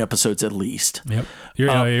hour-long episodes at least. Yep. You're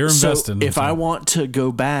invested. So if I want to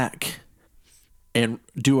go back and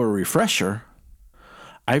do a refresher,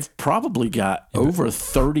 I've probably got over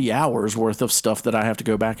 30 hours worth of stuff that I have to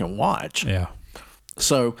go back and watch. Yeah.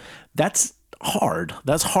 So that's hard.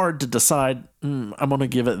 That's hard to decide, I'm going to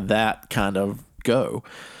give it that kind of go.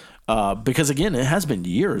 Because again, it has been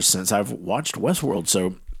years since I've watched Westworld.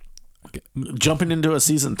 So jumping into a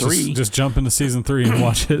season 3. Just jump into season 3 and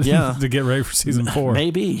watch it Yeah. to get ready for season 4.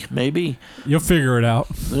 Maybe. You'll figure it out.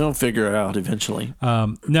 They'll figure it out eventually.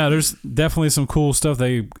 No, there's definitely some cool stuff.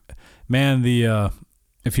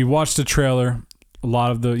 If you watch the trailer, a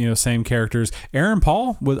lot of the same characters. Aaron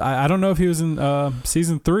Paul was I don't know if he was in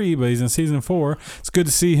season 3, but he's in season 4. It's good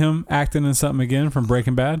to see him acting in something again from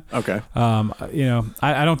Breaking Bad. Okay.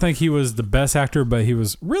 I don't think he was the best actor, but he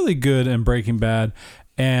was really good in Breaking Bad,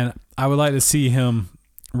 and I would like to see him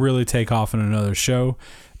really take off in another show.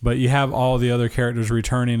 But you have all the other characters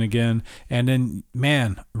returning again. And then,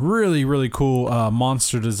 man, really, really cool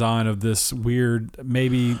monster design of this weird,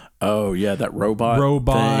 maybe... Oh, yeah, that robot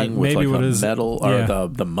thing with maybe like what the is metal or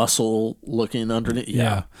the muscle looking underneath.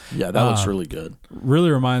 Yeah, that looks really good. Really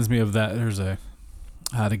reminds me of that. There's the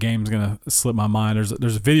game's going to slip my mind.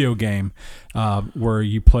 There's a video game where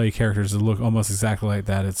you play characters that look almost exactly like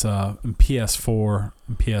that. It's in PS4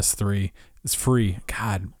 and PS3. It's free.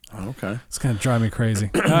 God. Okay. It's going to drive me crazy.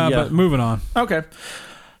 But moving on. Okay.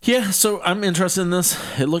 Yeah, so I'm interested in this.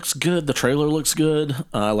 It looks good. The trailer looks good.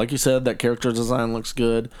 Like you said, that character design looks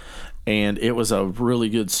good. And it was a really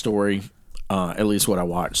good story, at least what I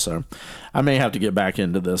watched. So I may have to get back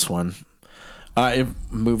into this one.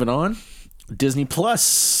 Moving on. Disney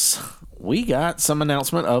Plus. We got some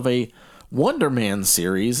announcement of a Wonder Man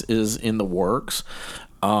series is in the works.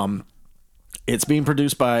 It's being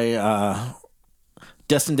produced by...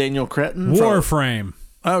 Destin Daniel Cretton. Warframe.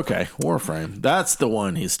 Okay, Warframe. That's the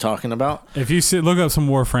one he's talking about. If you look up some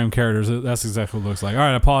Warframe characters, that's exactly what it looks like. All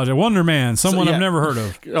right, I apologize. Wonder Man, someone I've never heard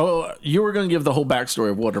of. Oh, you were going to give the whole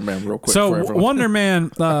backstory of Wonder Man real quick. So Wonder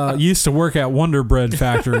Man used to work at Wonder Bread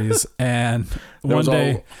factories, and one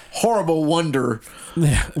day, a horrible Wonder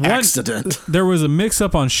accident. There was a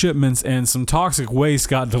mix-up on shipments, and some toxic waste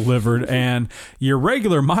got delivered. And your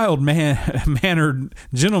regular mild-mannered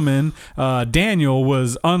gentleman, Daniel,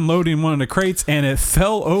 was unloading one of the crates, and it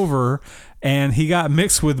fell over, and he got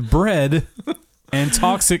mixed with bread and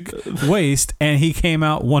toxic waste, and he came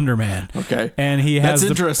out Wonder Man. Okay, and he has that's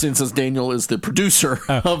interesting since Daniel is the producer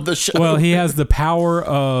of the show. Well, he has the power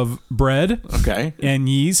of bread, okay, and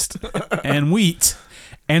yeast, and wheat,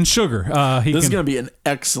 and sugar. This is going to be an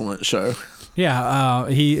excellent show. Yeah,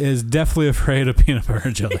 he is definitely afraid of peanut butter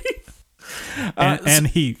and jelly. And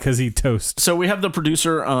heat, because he toasts. So we have the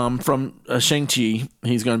producer from Shang-Chi.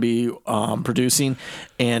 He's going to be producing.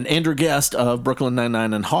 And Andrew Guest of Brooklyn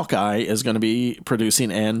Nine-Nine and Hawkeye is going to be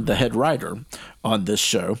producing and the head writer on this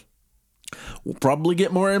show. We'll probably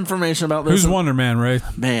get more information about this. Who's Wonder Man, Ray?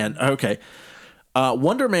 Man, okay.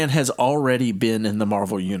 Wonder Man has already been in the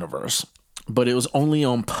Marvel Universe, but it was only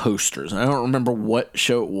on posters. I don't remember what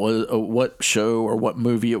show it was, or what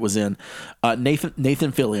movie it was in. Nathan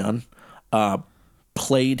Fillion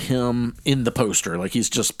played him in the poster. Like, he's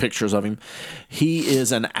just pictures of him. He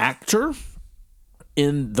is an actor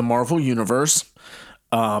in the Marvel Universe.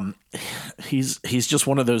 He's just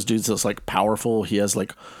one of those dudes that's like powerful. He has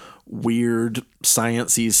like weird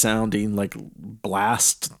science-y sounding like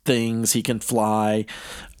blast things. He can fly.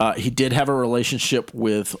 He did have a relationship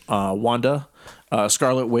with Wanda,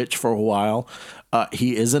 Scarlet Witch, for a while.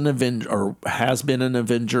 He is an Avenger, or has been an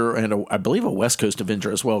Avenger, and I believe a West Coast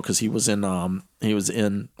Avenger as well, because he was in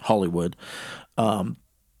Hollywood,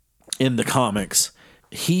 in the comics.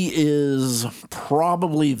 He is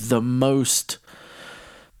probably the most.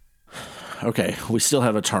 Okay, we still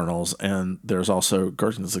have Eternals, and there's also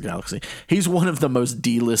Guardians of the Galaxy. He's one of the most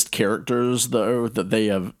D-list characters, though, that they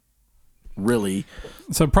have really.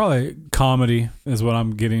 So probably comedy is what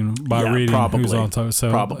I'm getting by reading who's on top. So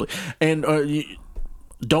probably. And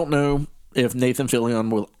don't know if Nathan Fillion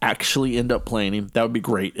will actually end up playing him. That would be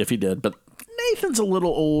great if he did, but Nathan's a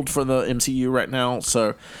little old for the MCU right now,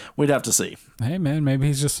 so we'd have to see. Hey man, maybe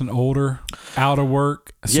he's just an older, out of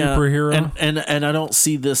work superhero. And I don't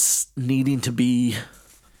see this needing to be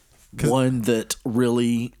one that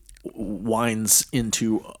really winds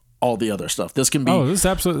into all the other stuff. This can be. Oh, this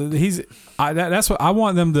absolutely. That's what I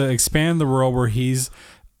want them to expand the role where he's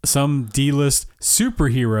some D-list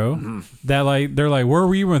superhero that they're like, where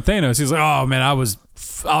were you when Thanos? He's like, oh man, I was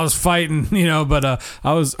fighting, but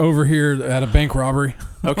I was over here at a bank robbery.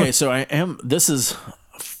 Okay, so this is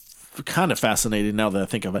kind of fascinating now that I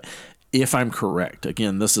think of it. If I'm correct,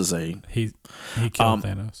 again, this is he killed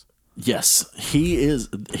Thanos. Yes, he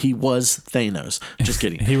was Thanos. Just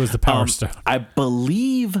kidding. He was the Power Stone. I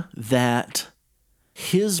believe that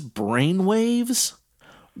his brainwaves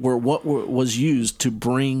were what was used to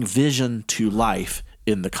bring Vision to life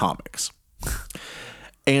in the comics.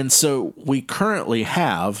 And so we currently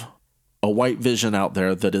have a white Vision out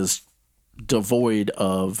there that is devoid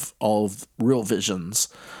of all real Vision's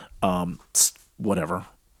whatever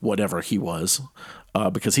he was,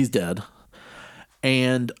 because he's dead.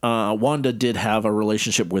 And Wanda did have a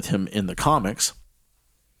relationship with him in the comics.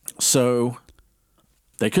 So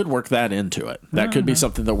they could work that into it. That could be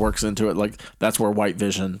something that works into it. Like, that's where White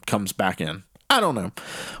Vision comes back in. I don't know.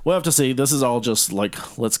 We'll have to see. This is all just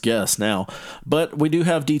like, let's guess now. But we do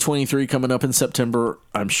have D23 coming up in September.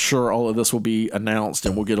 I'm sure all of this will be announced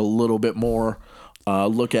and we'll get a little bit more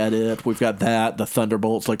look at it. We've got that, the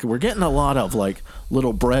Thunderbolts. Like, we're getting a lot of like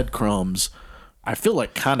little breadcrumbs. I feel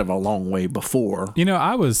like kind of a long way before. You know,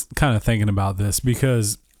 I was kind of thinking about this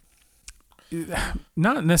because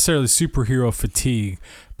not necessarily superhero fatigue,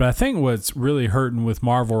 but I think what's really hurting with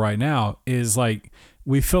Marvel right now is like,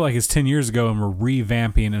 we feel like it's 10 years ago and we're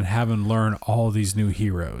revamping and having learned all these new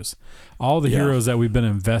heroes. All the heroes that we've been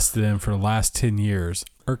invested in for the last 10 years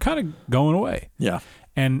are kind of going away. Yeah.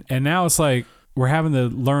 And now it's like we're having to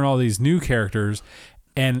learn all these new characters,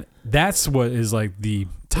 and that's what is like the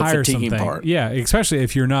tiresome thing. Part. Yeah, especially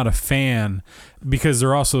if you're not a fan, because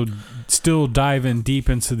they're also still diving deep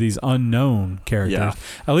into these unknown characters. Yeah.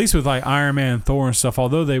 At least with like Iron Man, Thor, and stuff,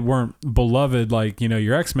 although they weren't beloved like, you know,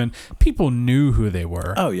 your X-Men, people knew who they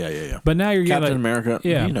were. Oh, yeah. But now you're getting Captain like, America.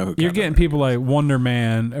 Yeah, You know who you're Captain getting people like Wonder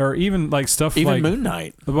Man, or even like stuff Even like Moon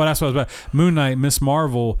Knight. Well, that's what I was about. Moon Knight, Miss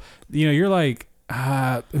Marvel. You know, you're like,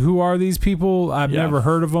 who are these people? I've never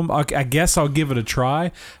heard of them. I guess I'll give it a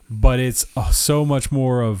try, but it's so much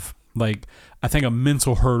more of like, I think a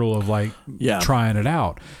mental hurdle of like trying it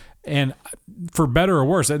out. And for better or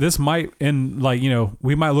worse, this might end like, you know,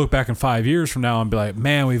 we might look back in 5 years from now and be like,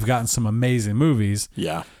 man, we've gotten some amazing movies.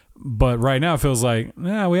 Yeah. But right now it feels like, we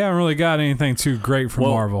haven't really got anything too great from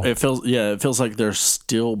Marvel. It feels like they're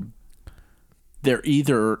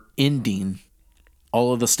either ending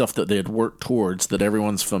all of the stuff that they had worked towards that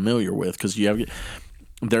everyone's familiar with, because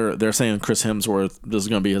they're saying Chris Hemsworth, this is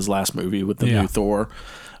going to be his last movie with the new Thor,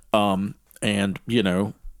 and you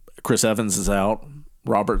know, Chris Evans is out,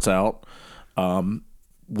 Robert's out,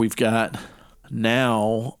 we've got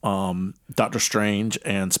now Doctor Strange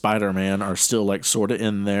and Spider-Man are still like sort of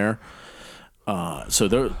in there, so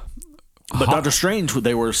they're, but Doctor Strange,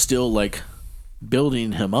 they were still like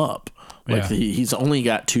building him up. Like he's only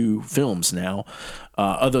got 2 films now,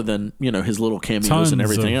 other than, you know, his little cameos and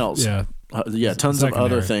everything else. Yeah, tons of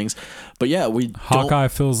other things. But yeah, Hawkeye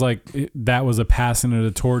feels like that was a passing of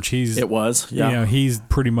the torch. It was. Yeah, you know, he's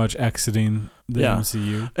pretty much exiting the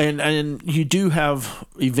MCU. And you do have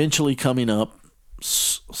eventually coming up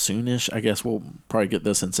soonish, I guess we'll probably get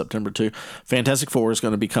this in September too. Fantastic Four is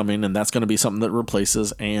going to be coming, and that's going to be something that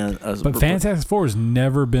replaces. But Fantastic Four has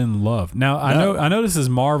never been loved. Now I know this is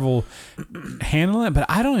Marvel handling it, but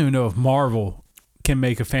I don't even know if Marvel can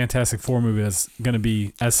make a Fantastic Four movie that's going to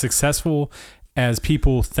be as successful as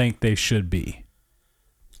people think they should be.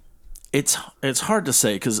 It's hard to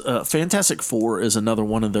say, because Fantastic Four is another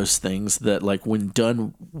one of those things that, like, when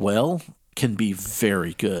done well, can be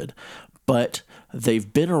very good, but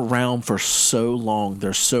they've been around for so long.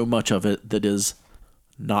 There's so much of it that is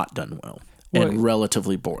not done well and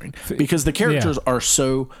relatively boring, because the characters are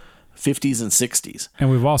so 50s and 60s.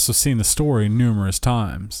 And we've also seen the story numerous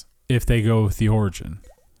times if they go with the origin.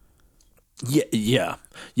 Yeah.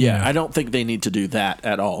 I don't think they need to do that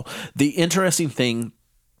at all. The interesting thing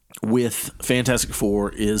with Fantastic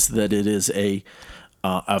Four is that it is a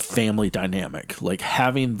family dynamic. Like,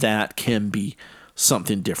 having that can be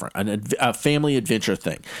something different, a family adventure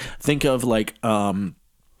thing. Think of like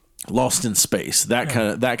Lost in Space, that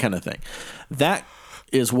kind of thing. That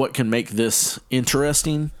is what can make this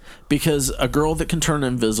interesting, because a girl that can turn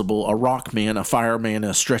invisible, a rock man, a fireman,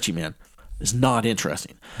 a stretchy man is not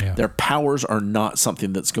interesting. Yeah. Their powers are not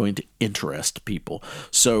something that's going to interest people.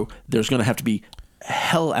 So there's going to have to be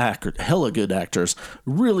hella good actors,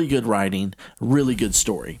 really good writing, really good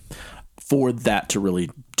story for that to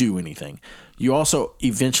really do anything. You also,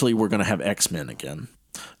 eventually, we're going to have X-Men again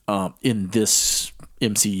in this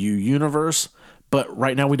MCU universe, but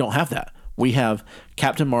right now we don't have that. We have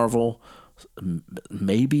Captain Marvel,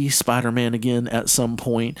 maybe Spider-Man again at some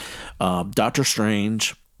point, Doctor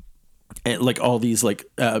Strange, and like all these, like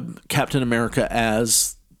Captain America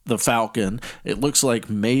as the Falcon. It looks like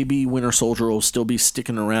maybe Winter Soldier will still be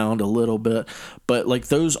sticking around a little bit, but like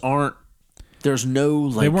those aren't. There's no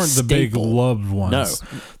like. They weren't staple. The big loved ones.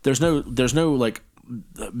 No, there's no like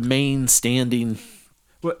main standing.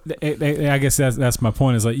 Well, I guess that's my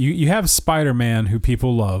point. Is like you have Spider-Man, who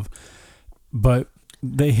people love, but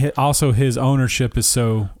also his ownership is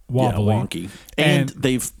so wobbly, wonky, and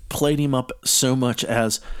they've played him up so much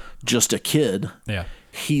as just a kid. Yeah,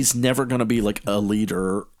 he's never going to be like a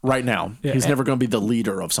leader right now. Yeah, He's never going to be the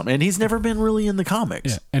leader of something. And he's never been really in the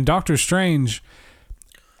comics. Yeah. And Doctor Strange,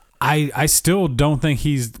 I still don't think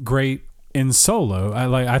he's great in solo.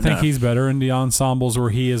 I think he's better in the ensembles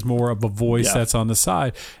where he is more of a voice that's on the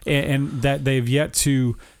side, and that they've yet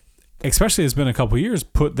to, especially it's been a couple of years,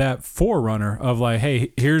 put that forerunner of like,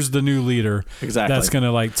 hey, here's the new leader. Exactly. That's going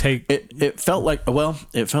to like take it felt like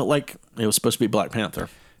it was supposed to be Black Panther.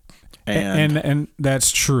 And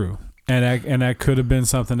that's true. And that could have been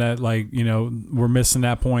something that, like, you know, we're missing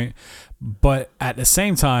that point. But at the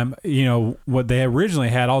same time, you know, what they originally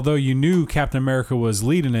had, although you knew Captain America was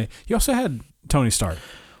leading it, you also had Tony Stark.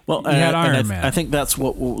 Well, you had Iron Man. I think that's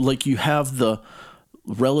what, like, you have the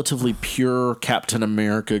relatively pure Captain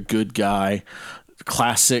America, good guy,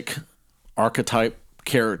 classic archetype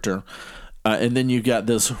character. And then you got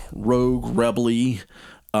this rogue, rebel-y,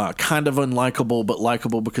 kind of unlikable, but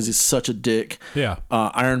likable because he's such a dick. Yeah.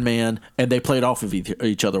 Iron Man, and they played off of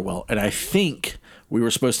each other well. And I think we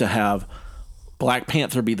were supposed to have Black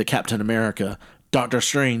Panther be the Captain America, Doctor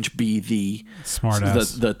Strange be the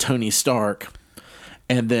Smartass, the Tony Stark,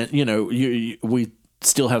 and then, you know, we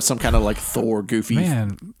still have some kind of like Thor goofy.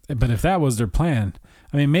 Man, but if that was their plan,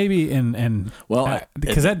 I mean, maybe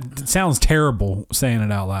because that sounds terrible saying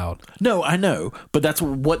it out loud. No, I know, but that's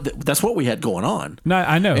what we had going on. No,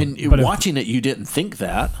 I know. And but watching it, you didn't think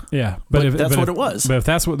that. Yeah, but that's what it was. But if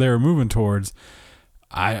that's what they were moving towards,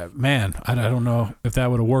 I don't know if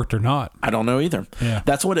that would have worked or not. I don't know either. Yeah,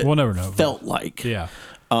 that's what we'll never know. Felt like. Yeah.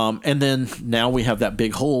 And then now we have that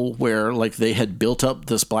big hole where, like, they had built up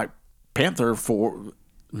this Black Panther for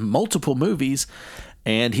multiple movies,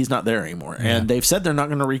 and he's not there anymore. Yeah. And they've said they're not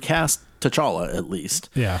going to recast T'Challa, at least.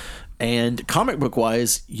 Yeah. And comic book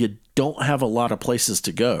wise, you don't have a lot of places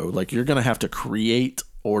to go. Like, you're going to have to create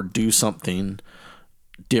or do something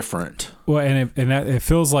different. Well, and it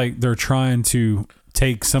feels like they're trying to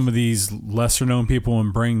take some of these lesser known people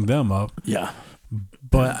and bring them up. Yeah.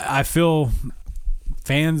 But I feel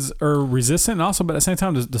fans are resistant also, but at the same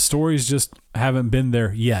time, the stories just haven't been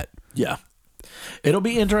there yet. Yeah. It'll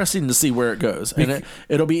be interesting to see where it goes. And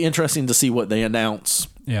it'll be interesting to see what they announce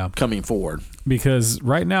coming forward. Because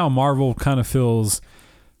right now, Marvel kind of feels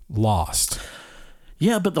lost.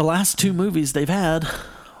 Yeah, but the last two movies they've had,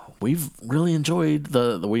 we've really enjoyed.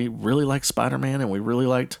 We really liked Spider-Man and we really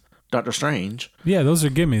liked Doctor Strange. Yeah, those are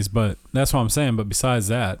gimmies, but that's what I'm saying. But besides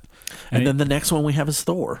that. And then the next one we have is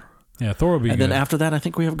Thor. Yeah, Thor will be good. And then after that, I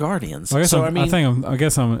think we have Guardians. I guess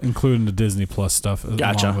I'm including the Disney Plus stuff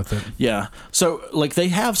along with it. Yeah. So, like, they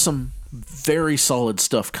have some very solid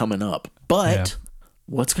stuff coming up. But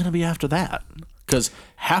what's going to be after that? Because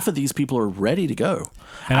half of these people are ready to go.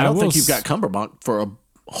 And I don't think you've got Cumberbatch for a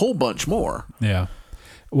whole bunch more. Yeah.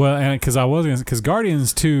 Well, and because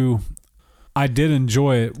Guardians 2, I did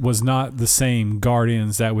enjoy it, was not the same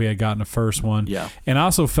Guardians that we had gotten the first one. Yeah. And I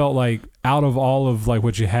also felt like out of all of like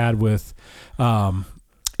what you had with Endgame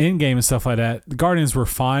and stuff like that, the Guardians were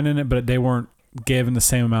fine in it, but they weren't given the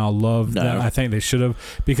same amount of love that I think they should have,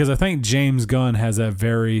 because I think James Gunn has that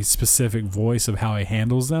very specific voice of how he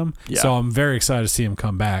handles them. Yeah. So I'm very excited to see him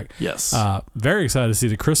come back. Yes. Very excited to see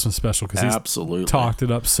the Christmas special because he's talked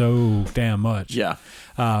it up so damn much. Yeah.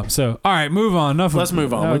 So, all right, move on. Let's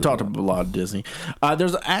move on. We talked a lot of Disney.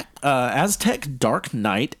 There's an Aztec Dark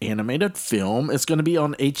Knight animated film. It's going to be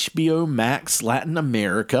on HBO Max Latin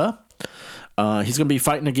America. He's going to be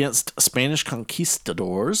fighting against Spanish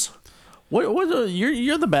conquistadors.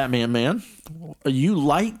 You're the Batman man. You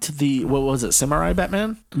liked what was it, Samurai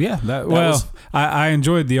Batman? Yeah. I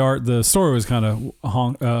enjoyed the art. The story was kind of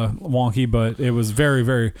wonky, but it was very,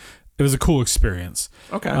 very. It was a cool experience.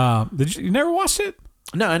 Okay. You never watched it?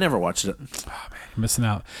 No, I never watched it. Oh man, you're missing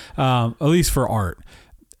out. At least for art.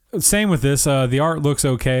 Same with this. The art looks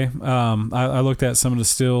okay. I looked at some of the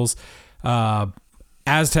stills.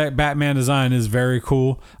 Aztec Batman design is very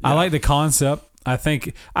cool. Yeah. I like the concept. I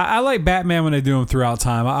think I like Batman when they do them throughout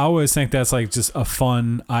time. I always think that's like just a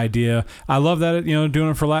fun idea. I love that, doing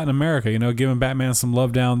it for Latin America, giving Batman some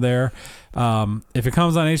love down there. If it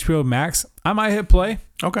comes on HBO Max, I might hit play.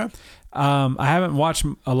 Okay. I haven't watched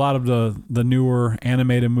a lot of the newer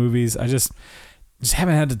animated movies. I just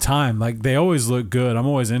haven't had the time. Like, they always look good. I'm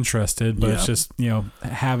always interested, but it's just,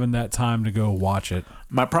 having that time to go watch it.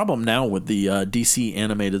 My problem now with the DC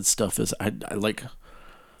animated stuff is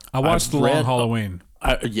I watched The Long Halloween.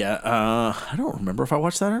 I don't remember if I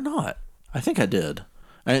watched that or not. I think I did.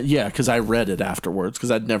 Because I read it afterwards,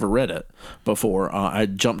 because I'd never read it before. I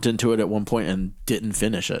jumped into it at one point and didn't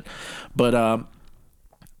finish it. But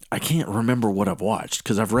I can't remember what I've watched,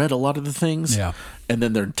 because I've read a lot of the things, and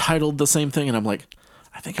then they're titled the same thing, and I'm like,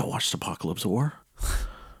 I think I watched Apocalypse War.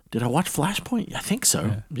 Did I watch Flashpoint? I think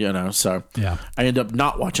so. So Yeah. I end up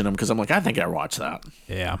not watching them because I'm like, I think I watched that.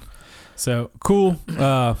 Yeah. So cool.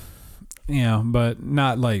 But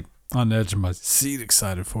not like on the edge of my seat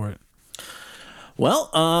excited for it. Well,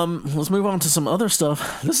 let's move on to some other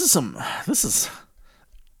stuff. This is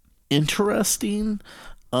interesting.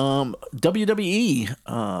 WWE,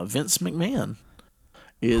 Vince McMahon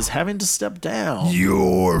is having to step down.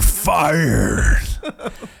 You're fired.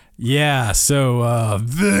 Yeah, so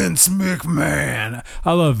Vince McMahon.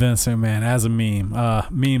 I love Vince McMahon as a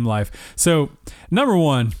meme life. So, number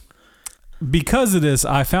one, because of this,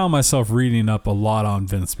 I found myself reading up a lot on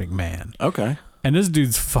Vince McMahon. Okay. And this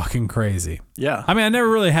dude's fucking crazy. Yeah. I mean, I never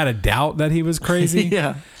really had a doubt that he was crazy.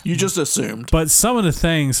 Yeah. You just assumed. But some of the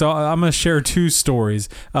things, so I'm going to share two stories.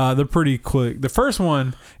 They're pretty quick. The first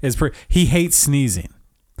one is he hates sneezing.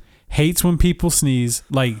 Hates when people sneeze,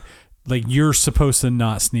 like you're supposed to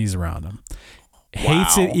not sneeze around him.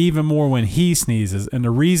 Hates it even more when he sneezes. And the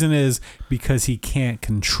reason is because he can't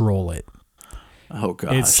control it. Oh,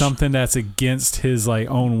 gosh. It's something that's against his like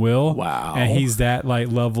own will. Wow. And he's that like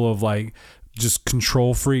level of like just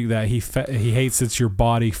control freak that he hates it's your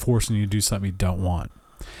body forcing you to do something you don't want.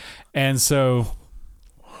 And so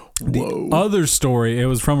the other story, it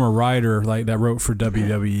was from a writer like that wrote for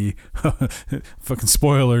WWE. Fucking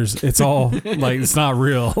spoilers. It's all like it's not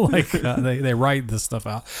real. Like they write this stuff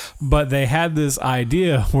out. But they had this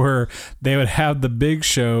idea where they would have the Big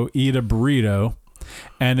Show eat a burrito.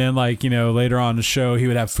 And then, like, later on in the show, he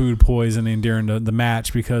would have food poisoning during the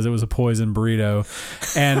match because it was a poison burrito.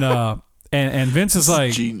 And Vince is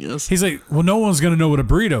like, genius. He's like, well, no one's going to know what a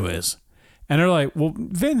burrito is. And they're like, well,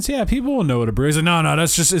 Vince, yeah, people will know what a burrito is. He's like, no,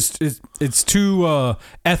 that's just, it's too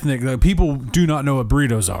ethnic. Like, people do not know what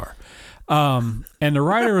burritos are. And the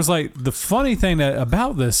writer was like, the funny thing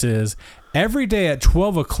about this is, every day at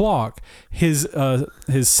 12 o'clock, his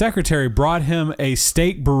secretary brought him a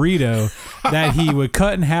steak burrito that he would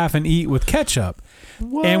cut in half and eat with ketchup.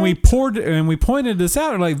 What? And we pointed this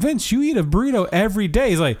out. We're like, Vince, you eat a burrito every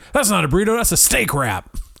day. He's like, that's not a burrito, that's a steak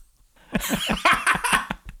wrap.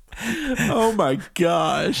 Oh my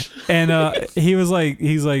gosh. And he's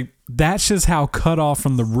like, that's just how cut off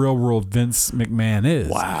from the real world Vince McMahon is.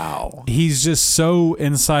 Wow. He's just so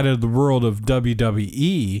inside of the world of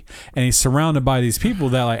WWE, and he's surrounded by these people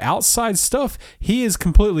that like outside stuff, he is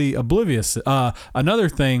completely oblivious. Another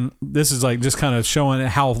thing, this is like just kind of showing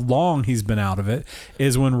how long he's been out of it,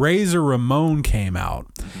 is when Razor Ramon came out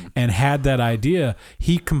and had that idea,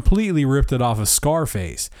 he completely ripped it off of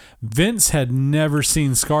Scarface. Vince had never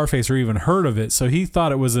seen Scarface or even heard of it, so he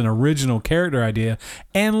thought it was an original character idea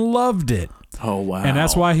and loved it. Oh, wow. And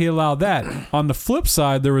that's why he allowed that. On the flip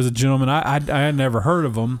side, there was a gentleman, I had never heard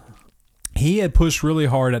of him. He had pushed really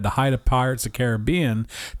hard at the height of Pirates of the Caribbean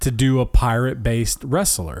to do a pirate-based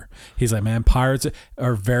wrestler. He's like, man, pirates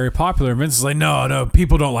are very popular. And Vince is like, no,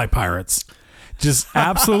 people don't like pirates. Just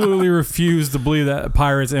absolutely refused to believe that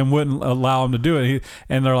pirates and wouldn't allow him to do it.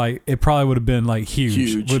 And they're like, it probably would have been like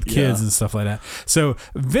huge with kids and stuff like that. So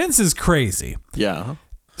Vince is crazy. Yeah.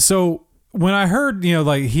 So when I heard,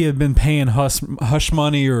 like he had been paying hush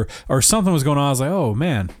money or something was going on, I was like, oh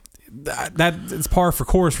man, that it's par for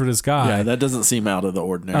course for this guy. Yeah, that doesn't seem out of the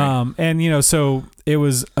ordinary. And so it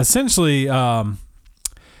was essentially, how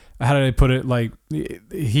did I put it? Like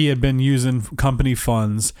he had been using company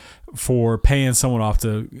funds for paying someone off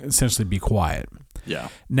to essentially be quiet. Yeah.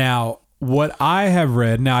 Now, what I have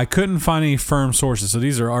read, now I couldn't find any firm sources, so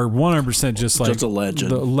these are 100% just alleged.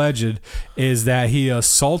 The alleged is that he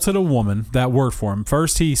assaulted a woman that worked for him.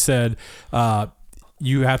 First, he said,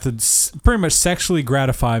 you have to pretty much sexually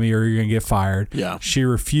gratify me or you're going to get fired. Yeah. She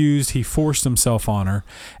refused. He forced himself on her.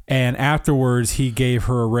 And afterwards, he gave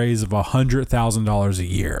her a raise of $100,000 a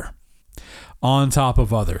year, on top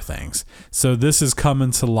of other things. So this is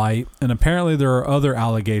coming to light, and apparently there are other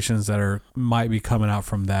allegations that might be coming out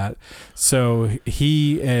from that. So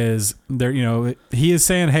he is there, he is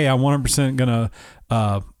saying, hey, I'm 100% gonna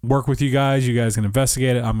work with you guys. You guys can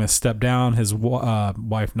investigate it. I'm gonna step down. His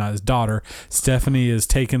wife, not his daughter, Stephanie, is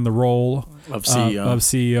taking the role of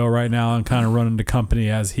CEO right now and kind of running the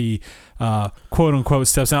company as he quote unquote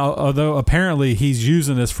steps out, although apparently he's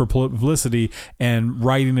using this for publicity and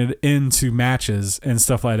writing it into matches and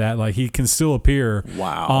stuff like that. Like he can still appear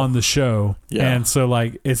on the show. Yeah. And so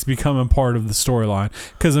like it's becoming part of the storyline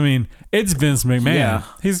because I mean it's Vince McMahon. Yeah.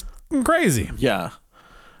 He's crazy. Yeah.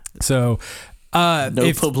 So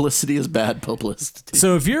publicity is bad publicity.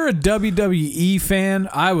 So if you're a WWE fan,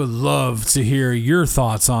 I would love to hear your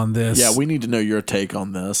thoughts on this. Yeah, we need to know your take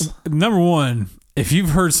on this. Number one, if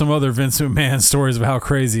you've heard some other Vince McMahon stories of how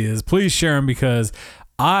crazy he is, please share them because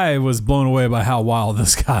I was blown away by how wild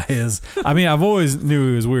this guy is. I mean, I've always knew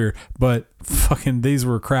he was weird, but fucking these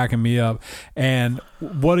were cracking me up. And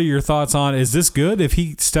what are your thoughts on, is this good if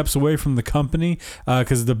he steps away from the company?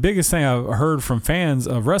 Because the biggest thing I've heard from fans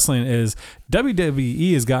of wrestling is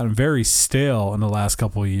WWE has gotten very stale in the last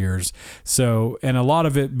couple of years. So, and a lot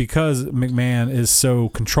of it because McMahon is so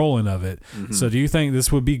controlling of it. Mm-hmm. So do you think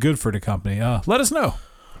this would be good for the company? Let us know.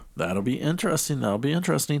 That'll be interesting. So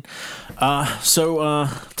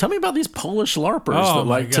tell me about these Polish LARPers that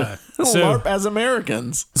like to LARP as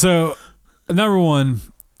Americans. So, number one,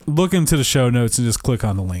 look into the show notes and just click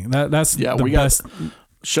on the link. That's the best. Got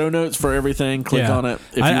show notes for everything. Click on it.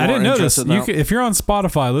 If I didn't know this. If you're on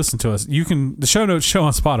Spotify, listen to us. You can. The show notes show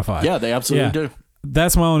on Spotify. Yeah, they absolutely do.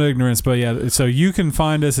 That's my own ignorance, but yeah. So you can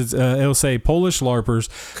find us. It'll say Polish LARPers,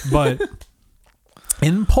 but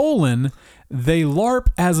in Poland, they LARP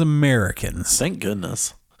as Americans. Thank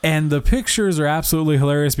goodness. And the pictures are absolutely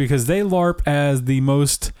hilarious because they LARP as the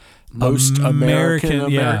most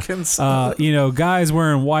Americans. Guys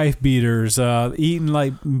wearing wife beaters, eating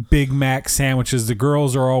like Big Mac sandwiches. The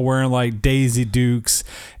girls are all wearing like Daisy Dukes,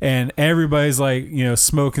 and everybody's like,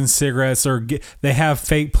 smoking cigarettes, or they have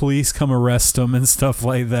fake police come arrest them and stuff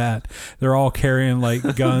like that. They're all carrying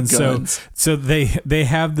like guns. So they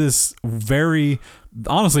have this very,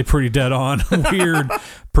 honestly, pretty dead on weird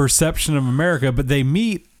perception of America, but they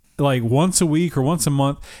meet like once a week or once a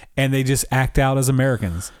month, and they just act out as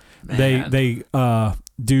Americans. Man. They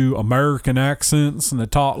do American accents and they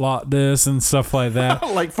talk like this and stuff like that.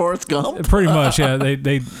 Like Forrest Gump? Pretty much, yeah.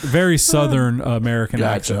 They very Southern American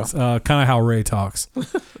accents. Kind of how Ray talks.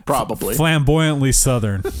 Probably. Flamboyantly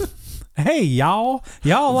Southern. Hey, y'all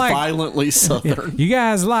like... Violently Southern. You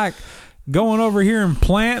guys like going over here and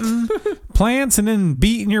planting plants and then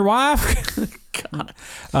beating your wife? God.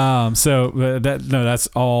 That's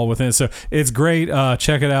all within it. So it's great.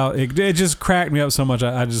 Check it out. It just cracked me up so much.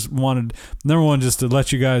 I just wanted, number one, just to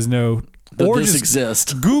let you guys know that or this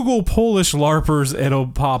exists. Google Polish LARPers. It'll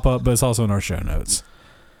pop up, but it's also in our show notes.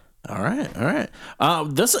 All right.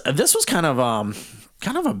 This was kind of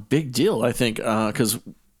a big deal, I think, because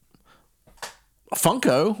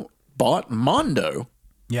Funko bought Mondo.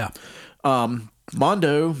 Yeah.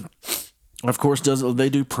 Mondo, of course, they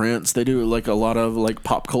do prints. They do like a lot of like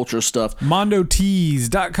pop culture stuff.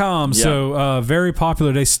 MondoTees.com. Yeah. So very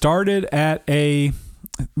popular. They started at a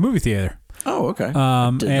movie theater. Oh, okay. Did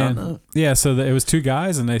not know. Yeah, so it was two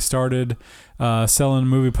guys, and they started selling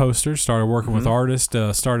movie posters. Started working with artists.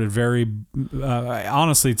 Started very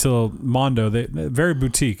honestly till Mondo. They very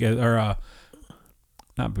boutique or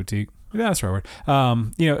not boutique. Yeah, that's the right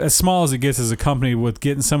word. As small as it gets as a company, with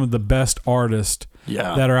getting some of the best artists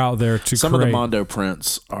that are out there to some create. Of the Mondo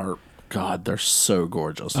prints are, God, they're so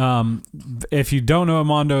gorgeous. If you don't know what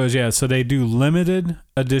Mondo is, so they do limited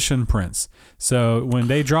edition prints. So when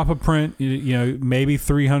they drop a print, maybe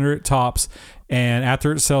 300 tops, and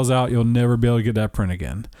after it sells out, you'll never be able to get that print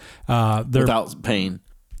again. Without paying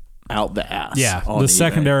out the ass. Yeah, the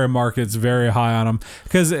secondary market's very high on them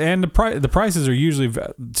and the prices are usually,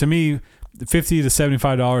 to me, $50 to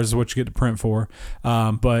 $75 is what you get to print for.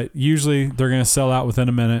 But usually they're going to sell out within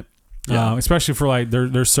a minute. Yeah. Especially for like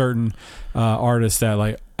there's certain artists that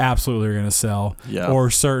like absolutely are going to sell. Yeah. Or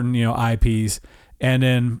certain IPs. And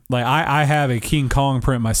then like I have a King Kong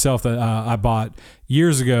print myself that I bought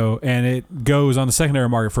years ago, and it goes on the secondary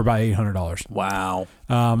market for about $800. Wow.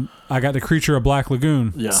 I got the Creature of Black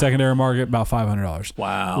Lagoon, secondary market about $500.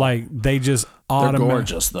 Wow. Like they just they're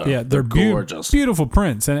gorgeous though. Yeah, they're gorgeous, beautiful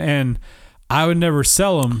prints, and I would never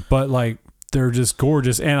sell them, but like they're just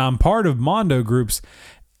gorgeous. And I'm part of Mondo groups.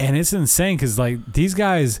 And it's insane because, like, these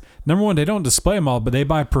guys, number one, they don't display them all, but they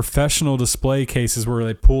buy professional display cases where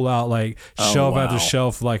they pull out, like, shelf after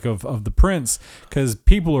shelf, like, of the prints, because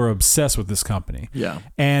people are obsessed with this company. Yeah.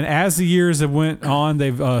 And as the years have went on,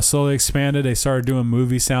 they've slowly expanded. They started doing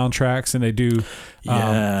movie soundtracks, and they do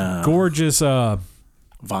gorgeous vinyl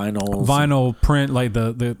print. Like,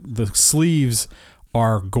 the sleeves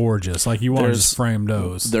are gorgeous. Like, you want to just frame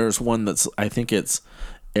those. There's one that's, I think it's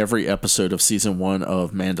every episode of season 1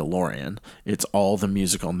 of Mandalorian. It's all the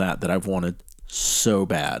music on that I've wanted so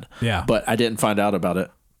bad. Yeah. But I didn't find out about it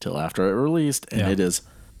till after it released, and it is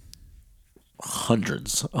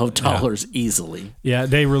hundreds of dollars easily. Yeah,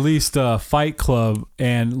 they released Fight Club,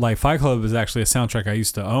 and like Fight Club is actually a soundtrack I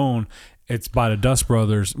used to own, it's by the Dust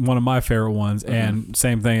Brothers, one of my favorite ones. And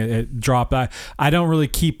same thing, it dropped. I don't really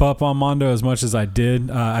keep up on Mondo as much as I did.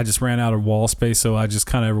 I just ran out of wall space, so I just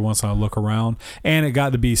kind of every once in a while look around. And it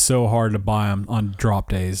got to be so hard to buy them on drop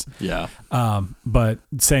days. Yeah. But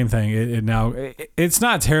same thing. It's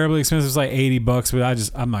not terribly expensive. It's like $80,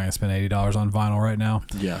 but I'm not gonna spend $80 on vinyl right now.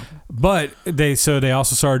 Yeah. But they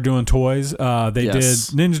also started doing toys. They did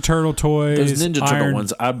Ninja Turtle toys. Those Ninja Turtle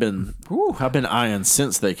ones I've been eyeing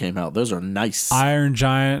since they came out. Those are nice. Iron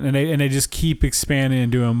Giant, and they just keep expanding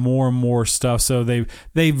and doing more and more stuff. So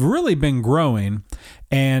they've really been growing.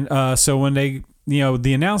 And so when they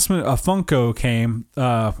the announcement of Funko came,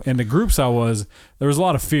 in the groups there was a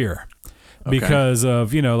lot of fear. Because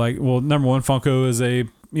of, number one, Funko is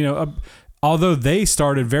although they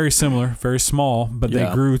started very similar, very small, but they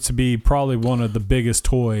grew to be probably one of the biggest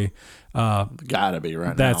toy gotta be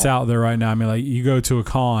right that's now. out there right now. I mean, like, you go to a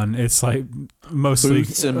con, it's like mostly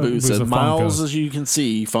booths and booths and miles, as you can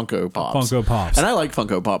see, Funko Pops. And I like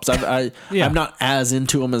Funko Pops. I'm not as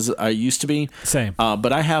into them as I used to be. Same.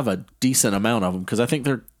 But I have a decent amount of them because I think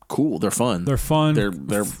they're cool. They're fun. They're fun.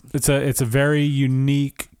 It's a very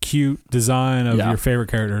unique, cute design of your favorite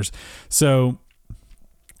characters. So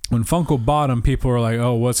when Funko bought them, people were like,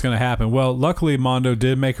 oh, what's going to happen? Well, luckily, Mondo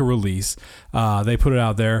did make a release. They put it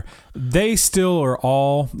out there. They still are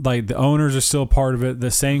all, like, the owners are still part of it, the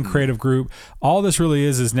same creative group. All this really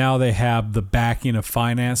is now they have the backing of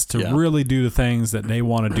finance to really do the things that they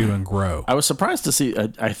want to do and grow. I was surprised to see,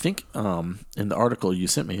 I think in the article you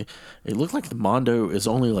sent me, it looked like the Mondo is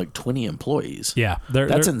only like 20 employees. Yeah.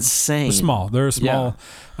 That's insane. They're small. They're a small,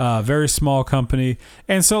 very small company.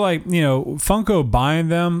 And so, like, Funko buying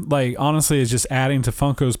them, like, honestly, is just adding to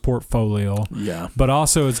Funko's portfolio. Yeah. But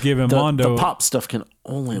also it's giving Mondo... The pop stuff can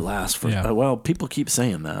only last for... Well, people keep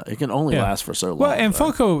saying that. It can only last for so long. Well, and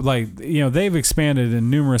Funko, like, they've expanded in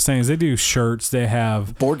numerous things. They do shirts. They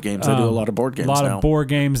have... board games. They do a lot of board games now. A lot of board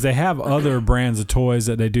games. They have other brands of toys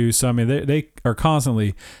that they do. So, I mean, they are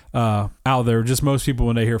constantly out there. Just most people,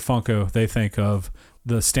 when they hear Funko, they think of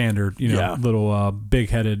the standard, little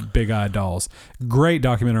big-headed, big-eyed dolls. Great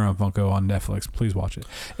documentary on Funko on Netflix. Please watch it.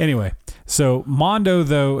 Anyway, so Mondo,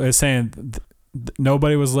 though, is saying...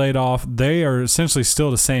 nobody was laid off. They are essentially still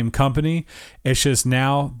the same company. It's just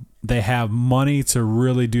now they have money to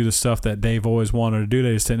really do the stuff that they've always wanted to do.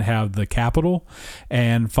 They just didn't have the capital.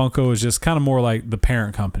 And Funko is just kind of more like the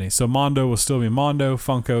parent company. So Mondo will still be Mondo.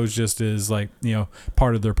 Funko is like,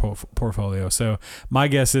 part of their portfolio. So my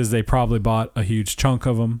guess is they probably bought a huge chunk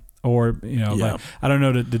of them. Or, like, I don't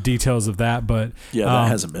know the details of that, but... Yeah, that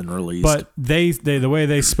hasn't been released. But they the way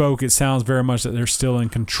they spoke, it sounds very much that they're still in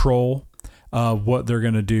control what they're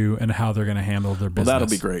going to do and how they're going to handle their business. Well,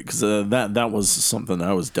 that'll be great because that was something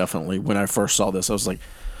I was definitely, when I first saw this, I was like,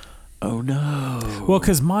 oh no. Well,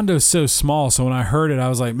 because Mondo's so small, so when I heard it, I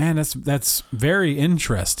was like, man, that's very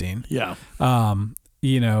interesting. Yeah.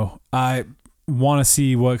 I want to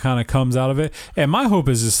see what kind of comes out of it, and my hope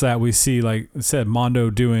is just that we see, like I said, Mondo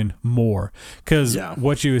doing more. Because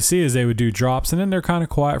what you would see is they would do drops, and then they're kind of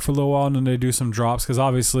quiet for a little while, and then they do some drops. Because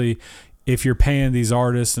obviously, if you're paying these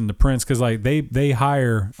artists and the prints, because like they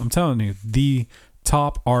hire, I'm telling you, the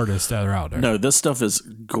top artists that are out there. No, this stuff is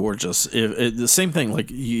gorgeous. The same thing, like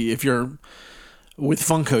if you're with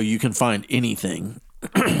Funko, you can find anything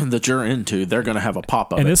that you're into. They're going to have a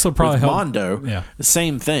pop of it. And this will probably with help. Mondo, the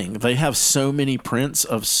same thing. They have so many prints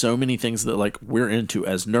of so many things that like we're into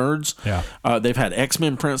as nerds. Yeah. They've had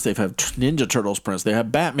X-Men prints. They've had Ninja Turtles prints. They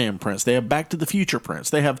have Batman prints. They have Back to the Future prints.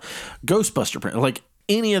 They have Ghostbuster prints. Like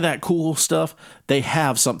any of that cool stuff, they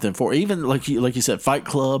have something for. Even like you said, Fight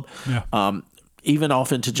Club. Yeah. Even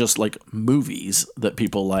off into just like movies that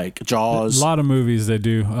people like, Jaws. A lot of movies they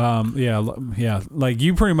do. Yeah. Like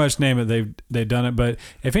you pretty much name it, they've done it. But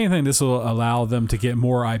if anything, this will allow them to get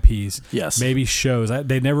more IPs. Yes. Maybe shows.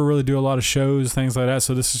 They never really do a lot of shows, things like that.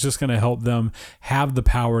 So this is just going to help them have the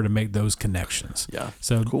power to make those connections. Yeah.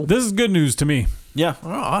 So cool. This is good news to me. Yeah. Oh,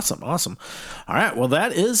 awesome. All right. Well,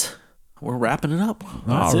 we're wrapping it up.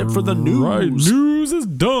 That's it for the news. Right. News is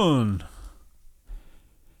done.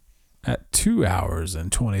 At 2 hours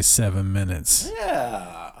and 27 minutes.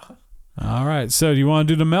 Yeah. All right. So do you want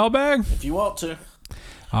to do the mailbag? If you want to.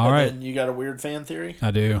 All right. Then you got a weird fan theory? I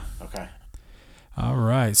do. Okay. All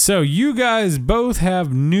right. So you guys both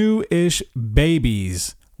have new-ish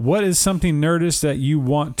babies. What is something nerdish that you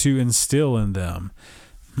want to instill in them?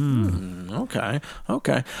 Okay.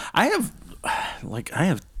 I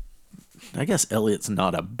guess Elliot's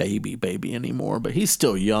not a baby anymore, but he's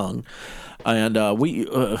still young. And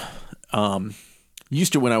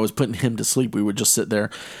used to, when I was putting him to sleep, we would just sit there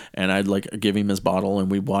and I'd like give him his bottle and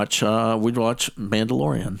we'd watch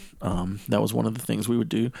Mandalorian. That was one of the things we would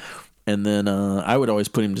do. And then I would always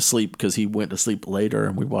put him to sleep because he went to sleep later,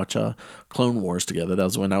 and we'd watch Clone Wars together. That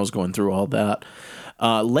was when I was going through all that.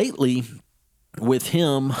 Lately, with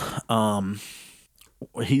him,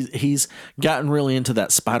 he's gotten really into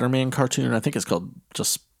that Spider-Man cartoon. I think it's called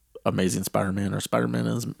just Amazing Spider-Man or Spider-Man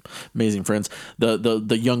and His Amazing Friends.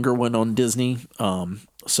 The younger one on Disney.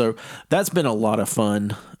 So that's been a lot of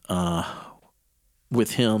fun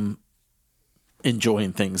with him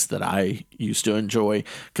enjoying things that I used to enjoy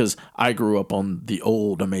because I grew up on the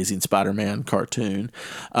old Amazing Spider-Man cartoon.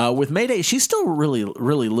 With Mayday, she's still really,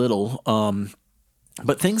 really little.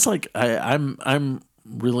 But things like I'm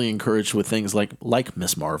really encouraged with things like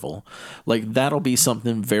Miss Marvel. Like that'll be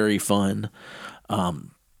something very fun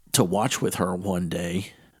to watch with her one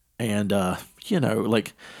day. And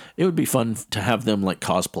like it would be fun to have them like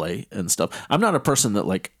cosplay and stuff. I'm not a person that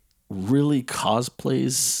like really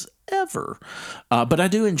cosplays ever. But I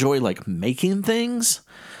do enjoy like making things.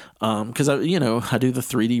 Cause I do the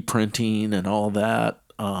 3D printing and all that.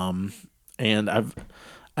 And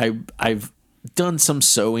I've done some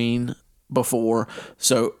sewing before.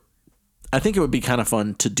 So I think it would be kind of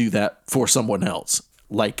fun to do that for someone else,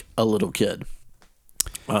 like a little kid.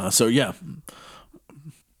 So yeah.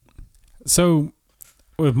 So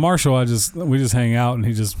with Marshall, we just hang out and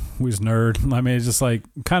we just nerd. I mean, it's just like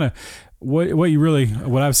kind of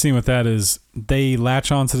what I've seen with that is they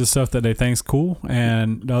latch on to the stuff that they think's cool,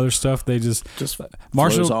 and the other stuff they just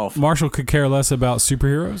Marshall could care less about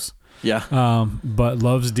superheroes. Yeah. But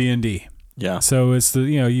loves D&D. Yeah. So it's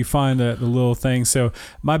you find the little thing. So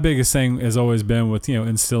my biggest thing has always been with,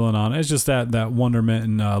 instilling on it's just that wonderment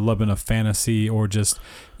and loving of fantasy, or just,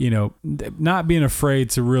 not being afraid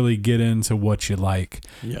to really get into what you like.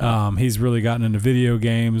 Yeah. He's really gotten into video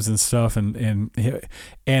games and stuff, and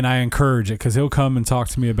I encourage it because he'll come and talk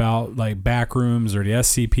to me about like Backrooms or the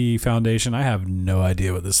SCP Foundation. I have no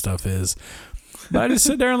idea what this stuff is, but I just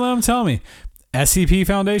sit there and let him tell me. SCP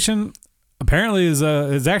Foundation apparently is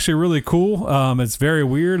actually really cool. It's very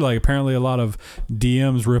weird. Like apparently a lot of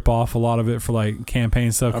DMs rip off a lot of it for like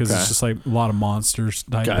campaign stuff because it's just like a lot of monsters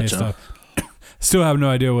type stuff. Still have no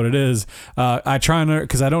idea what it is. I try and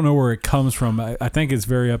because I don't know where it comes from. I think it's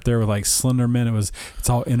very up there with like Slenderman. It's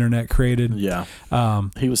all internet created. Yeah.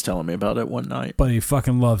 He was telling me about it one night, but he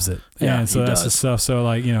fucking loves it. Yeah, and so that's the stuff. So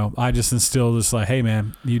like I just instill this like, hey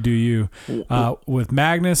man, you do you. With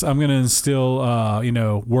Magnus, I'm gonna instill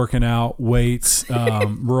working out, weights,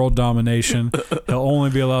 world domination. He'll only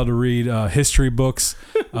be allowed to read history books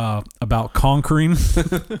about conquering.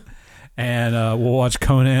 And we'll watch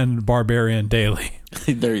Conan Barbarian daily.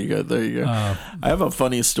 There you go. I have a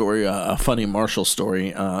funny story, a funny Marshall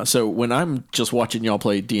story. So when I'm just watching y'all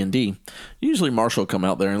play D&D, usually Marshall will come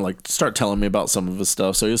out there and like start telling me about some of his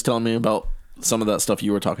stuff. So he was telling me about some of that stuff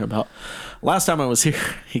you were talking about. Last time I was here,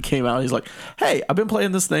 he came out. He's like, "Hey, I've been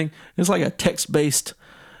playing this thing. It's like a text-based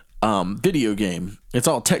video game. It's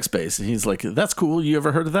all text-based." And he's like, "That's cool. You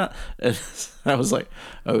ever heard of that?" And I was like,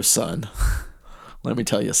 "Oh, son." Let me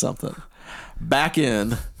tell you something. Back in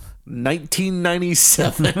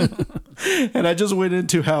 1997, and I just went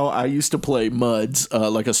into how I used to play MUDs,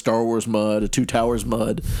 like a Star Wars MUD, a Two Towers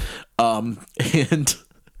MUD, and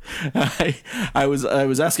I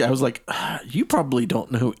was asking, I was like, "You probably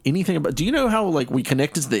don't know anything about. Do you know how like we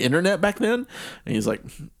connected to the internet back then?" And he's like,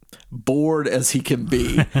 bored as he can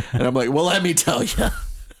be, and I'm like, "Well, let me tell you."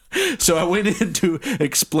 So I went into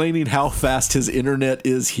explaining how fast his internet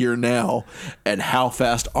is here now and how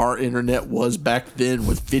fast our internet was back then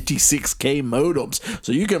with 56K modems.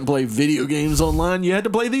 So you can play video games online. You had to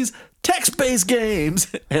play these text-based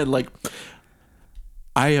games. And like,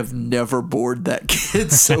 I have never bored that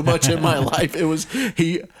kid so much in my life.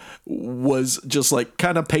 He was just like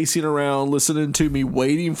kind of pacing around, listening to me,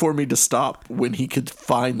 waiting for me to stop when he could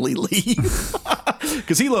finally leave.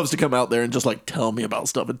 Because he loves to come out there and just like tell me about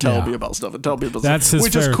stuff and tell me about stuff and tell me about That's stuff.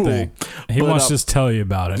 his favorite thing. He wants to just tell you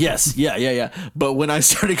about it. Yes. Yeah. But when I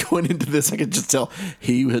started going into this, I could just tell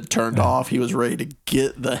he had turned off. He was ready to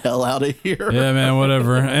get the hell out of here. Yeah, man,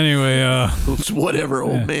 whatever. Anyway. Whatever,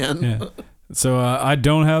 old man. Yeah. So I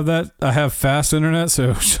don't have that. I have fast internet,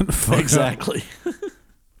 so shut the fuck exactly. up.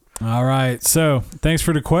 All right. So thanks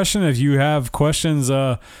for the question. If you have questions,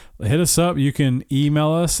 hit us up. You can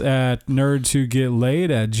email us at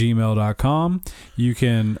nerdswhogetlaid@gmail.com. You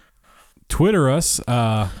can Twitter us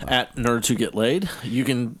at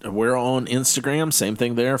nerdswhogetlaid. We're on Instagram, same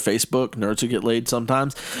thing there. Facebook, Nerds Who Get Laid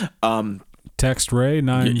sometimes. Text Ray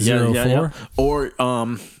 904. Or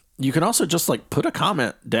You can also just like put a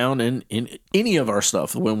comment down in any of our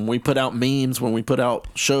stuff when we put out memes, when we put out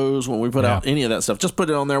shows, when we put out any of that stuff. Just put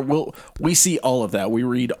it on there. We see all of that. We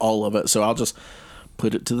read all of it. So I'll just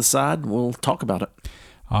put it to the side and we'll talk about it.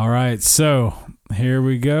 All right, so here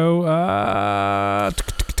we go.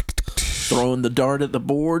 Throwing the dart at the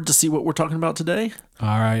board to see what we're talking about today.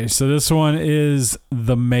 All right, so this one is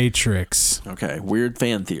The Matrix. Okay, weird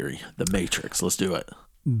fan theory. The Matrix. Let's do it.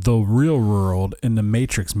 The real world in the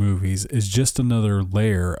Matrix movies is just another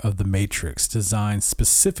layer of the Matrix designed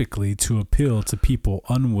specifically to appeal to people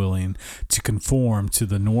unwilling to conform to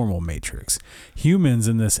the normal Matrix. Humans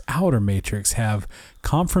in this outer Matrix have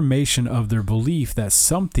confirmation of their belief that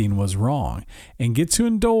something was wrong and get to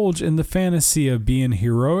indulge in the fantasy of being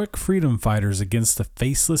heroic freedom fighters against the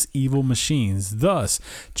faceless evil machines, thus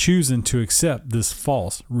choosing to accept this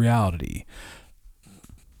false reality.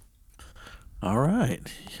 All right.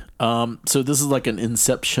 So this is like an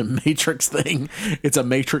Inception Matrix thing. It's a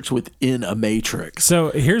Matrix within a Matrix.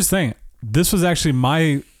 So here's the thing. This was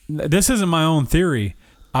actually this isn't my own theory.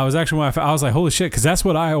 I was actually, I was like, holy shit, because that's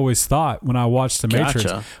what I always thought when I watched The Matrix.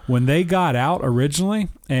 Gotcha. When they got out originally,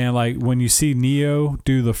 and like when you see Neo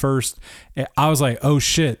do the first, I was like, oh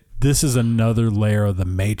shit, this is another layer of The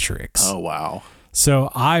Matrix. Oh, wow.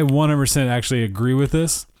 So I 100% actually agree with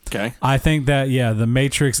this. Okay. I think that, The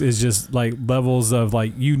Matrix is just like levels of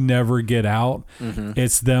like you never get out. Mm-hmm.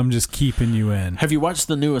 It's them just keeping you in. Have you watched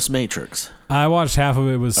the newest Matrix? I watched half of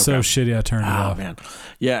it. It was so shitty I turned it off. Man.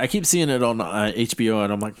 Yeah, I keep seeing it on HBO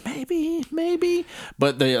and I'm like, maybe.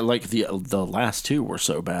 But they like the last two were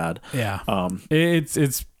so bad. Yeah.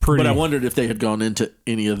 It's pretty. But I wondered if they had gone into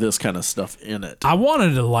any of this kind of stuff in it. I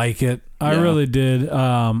wanted to like it. I really did.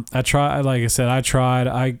 I tried. Like I said, I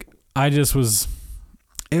tried. I just was.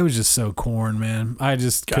 It was just so corn, man. I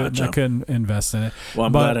just couldn't invest in it. Well,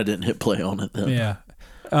 I'm glad I didn't hit play on it then. Yeah.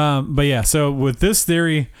 But yeah, so with this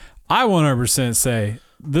theory, I 100% say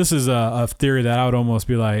this is a theory that I would almost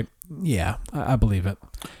be like, yeah, I believe it.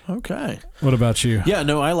 Okay. What about you? Yeah,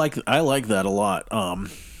 no, I like that a lot.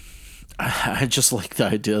 I just like the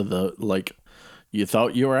idea that you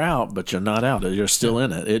thought you were out, but you're not out. You're still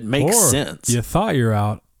in it. It makes sense. You thought you're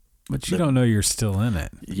out, but you don't know you're still in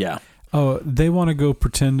it. Yeah. Oh, they want to go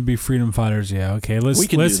pretend to be freedom fighters. Yeah, okay. We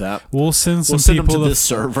can do that. We'll send some send people them to this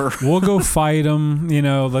server. We'll go fight them.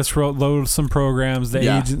 Let's load some programs. The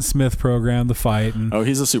Agent Smith program, the fight. And,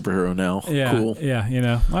 he's a superhero now. Yeah, cool.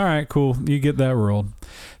 Yeah, All right, cool. You get that world.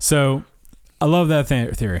 So, I love that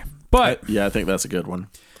theory. But I think that's a good one.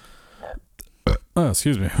 Oh,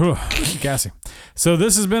 excuse me. Gassy. So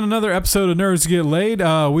this has been another episode of Nerds Get Laid.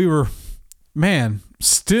 We were,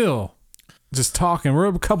 still just talking. We're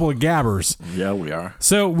a couple of gabbers. Yeah, we are.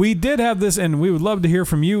 So we did have this, and we would love to hear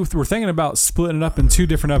from you. We're thinking about splitting it up in 2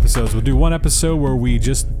 different episodes. We'll do one episode where we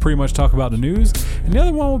just pretty much talk about the news, and the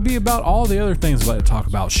other one will be about all the other things we'd like to talk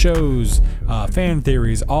about, shows, fan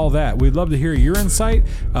theories, all that. We'd love to hear your insight.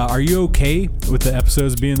 Are you okay with the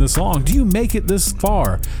episodes being this long? Do you make it this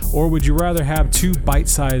far? Or would you rather have 2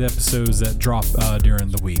 bite-sized episodes that drop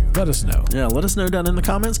during the week? Let us know. Yeah, let us know down in the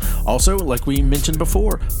comments. Also, like we mentioned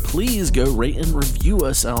before, please go rate and review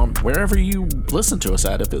us on wherever you listen to us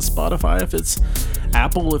at. If it's Spotify, if it's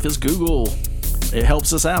Apple, if it's Google, it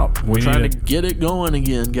helps us out. We're trying to get it going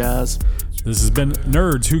again, guys. This has been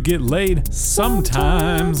Nerds Who Get Laid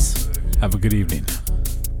Sometimes. Have a good evening.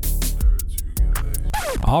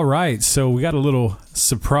 All right, so we got a little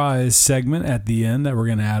surprise segment at the end that we're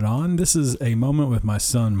going to add on. This is a moment with my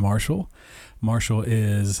son, Marshall. Marshall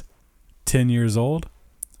is 10 years old,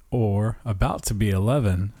 or about to be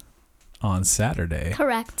 11 on Saturday.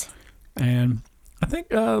 Correct. And I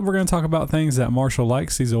think we're going to talk about things that Marshall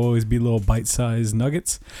likes. These will always be little bite-sized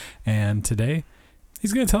nuggets. And today,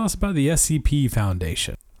 he's going to tell us about the SCP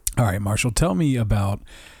Foundation. All right, Marshall, tell me about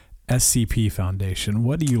SCP Foundation.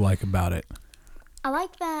 What do you like about it? I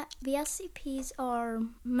like that the SCPs are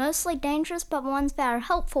mostly dangerous, but ones that are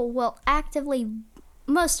helpful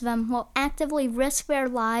most of them will actively risk their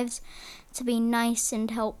lives to be nice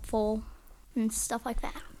and helpful and stuff like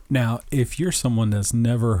that. Now, if you're someone that's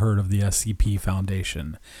never heard of the SCP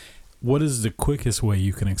Foundation, what is the quickest way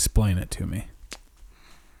you can explain it to me?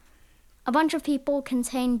 A bunch of people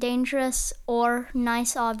contain dangerous or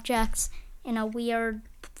nice objects in a weird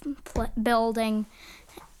building,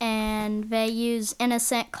 and they use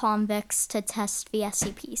innocent convicts to test the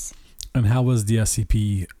SCPs. And how was the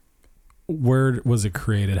SCP, where was it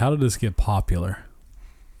created? How did this get popular?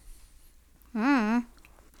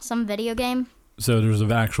 Some video game. So there's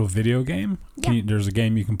an actual video game? Yeah. There's a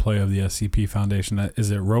game you can play of the SCP Foundation. Is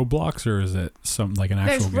it Roblox or is it something like an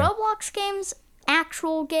actual game? There's Roblox games,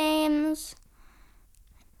 actual games,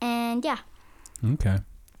 And yeah. Okay.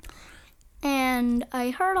 And I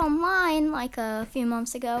heard online like a few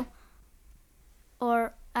months ago,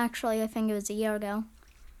 or actually I think it was a year ago.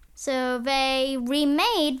 So they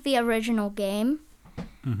remade the original game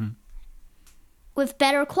with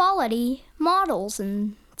better quality models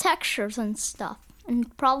and textures and stuff,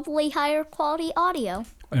 and probably higher quality audio.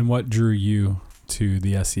 And what drew you to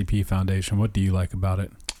the SCP Foundation? What do you like about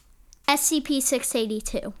it?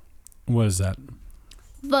 SCP-682. What is that?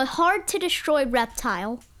 The hard-to-destroy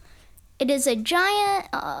reptile. It is a giant,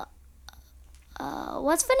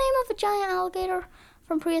 what's the name of a giant alligator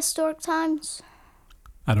from prehistoric times?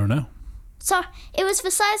 I don't know. So it was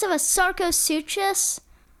the size of a Sarcosuchus,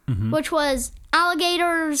 which was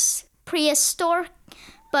alligators prehistoric,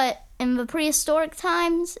 but in the prehistoric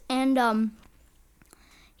times, and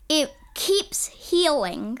it keeps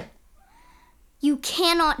healing. You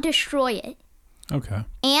cannot destroy it. Okay.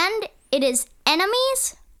 And it is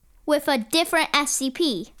enemies with a different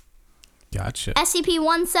SCP. Gotcha.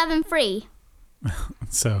 SCP-173.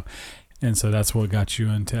 So that's what got you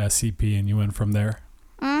into SCP, and you went from there?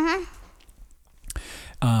 Mm-hmm.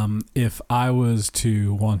 If I was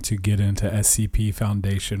to want to get into SCP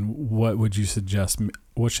Foundation, what would you suggest?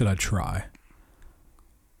 What should I try?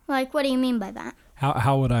 Like, what do you mean by that?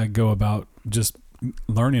 How would I go about just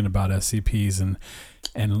learning about SCPs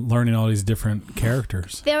and learning all these different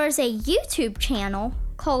characters? There is a YouTube channel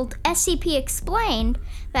called SCP Explained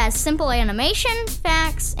that has simple animation,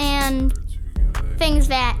 facts, and things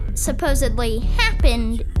that supposedly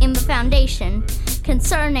happened in the Foundation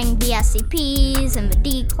concerning the SCPs and the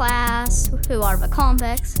D-Class, who are the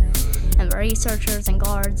convicts, and the researchers and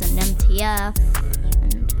guards and MTF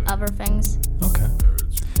and other things. Okay.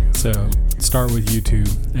 So start with YouTube,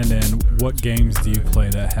 and then what games do you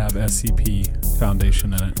play that have SCP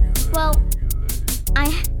Foundation in it? Well,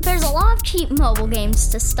 there's a lot of cheap mobile games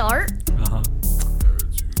to start. Uh-huh.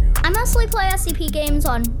 I mostly play SCP games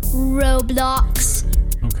on Roblox.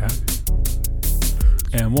 Okay.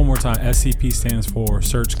 And one more time, SCP stands for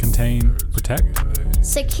Search, Contain, Protect?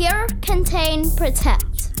 Secure, Contain,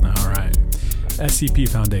 Protect. All right. SCP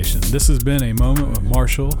Foundation. This has been a moment with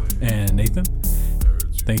Marshall and Nathan.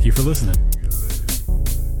 Thank you for listening.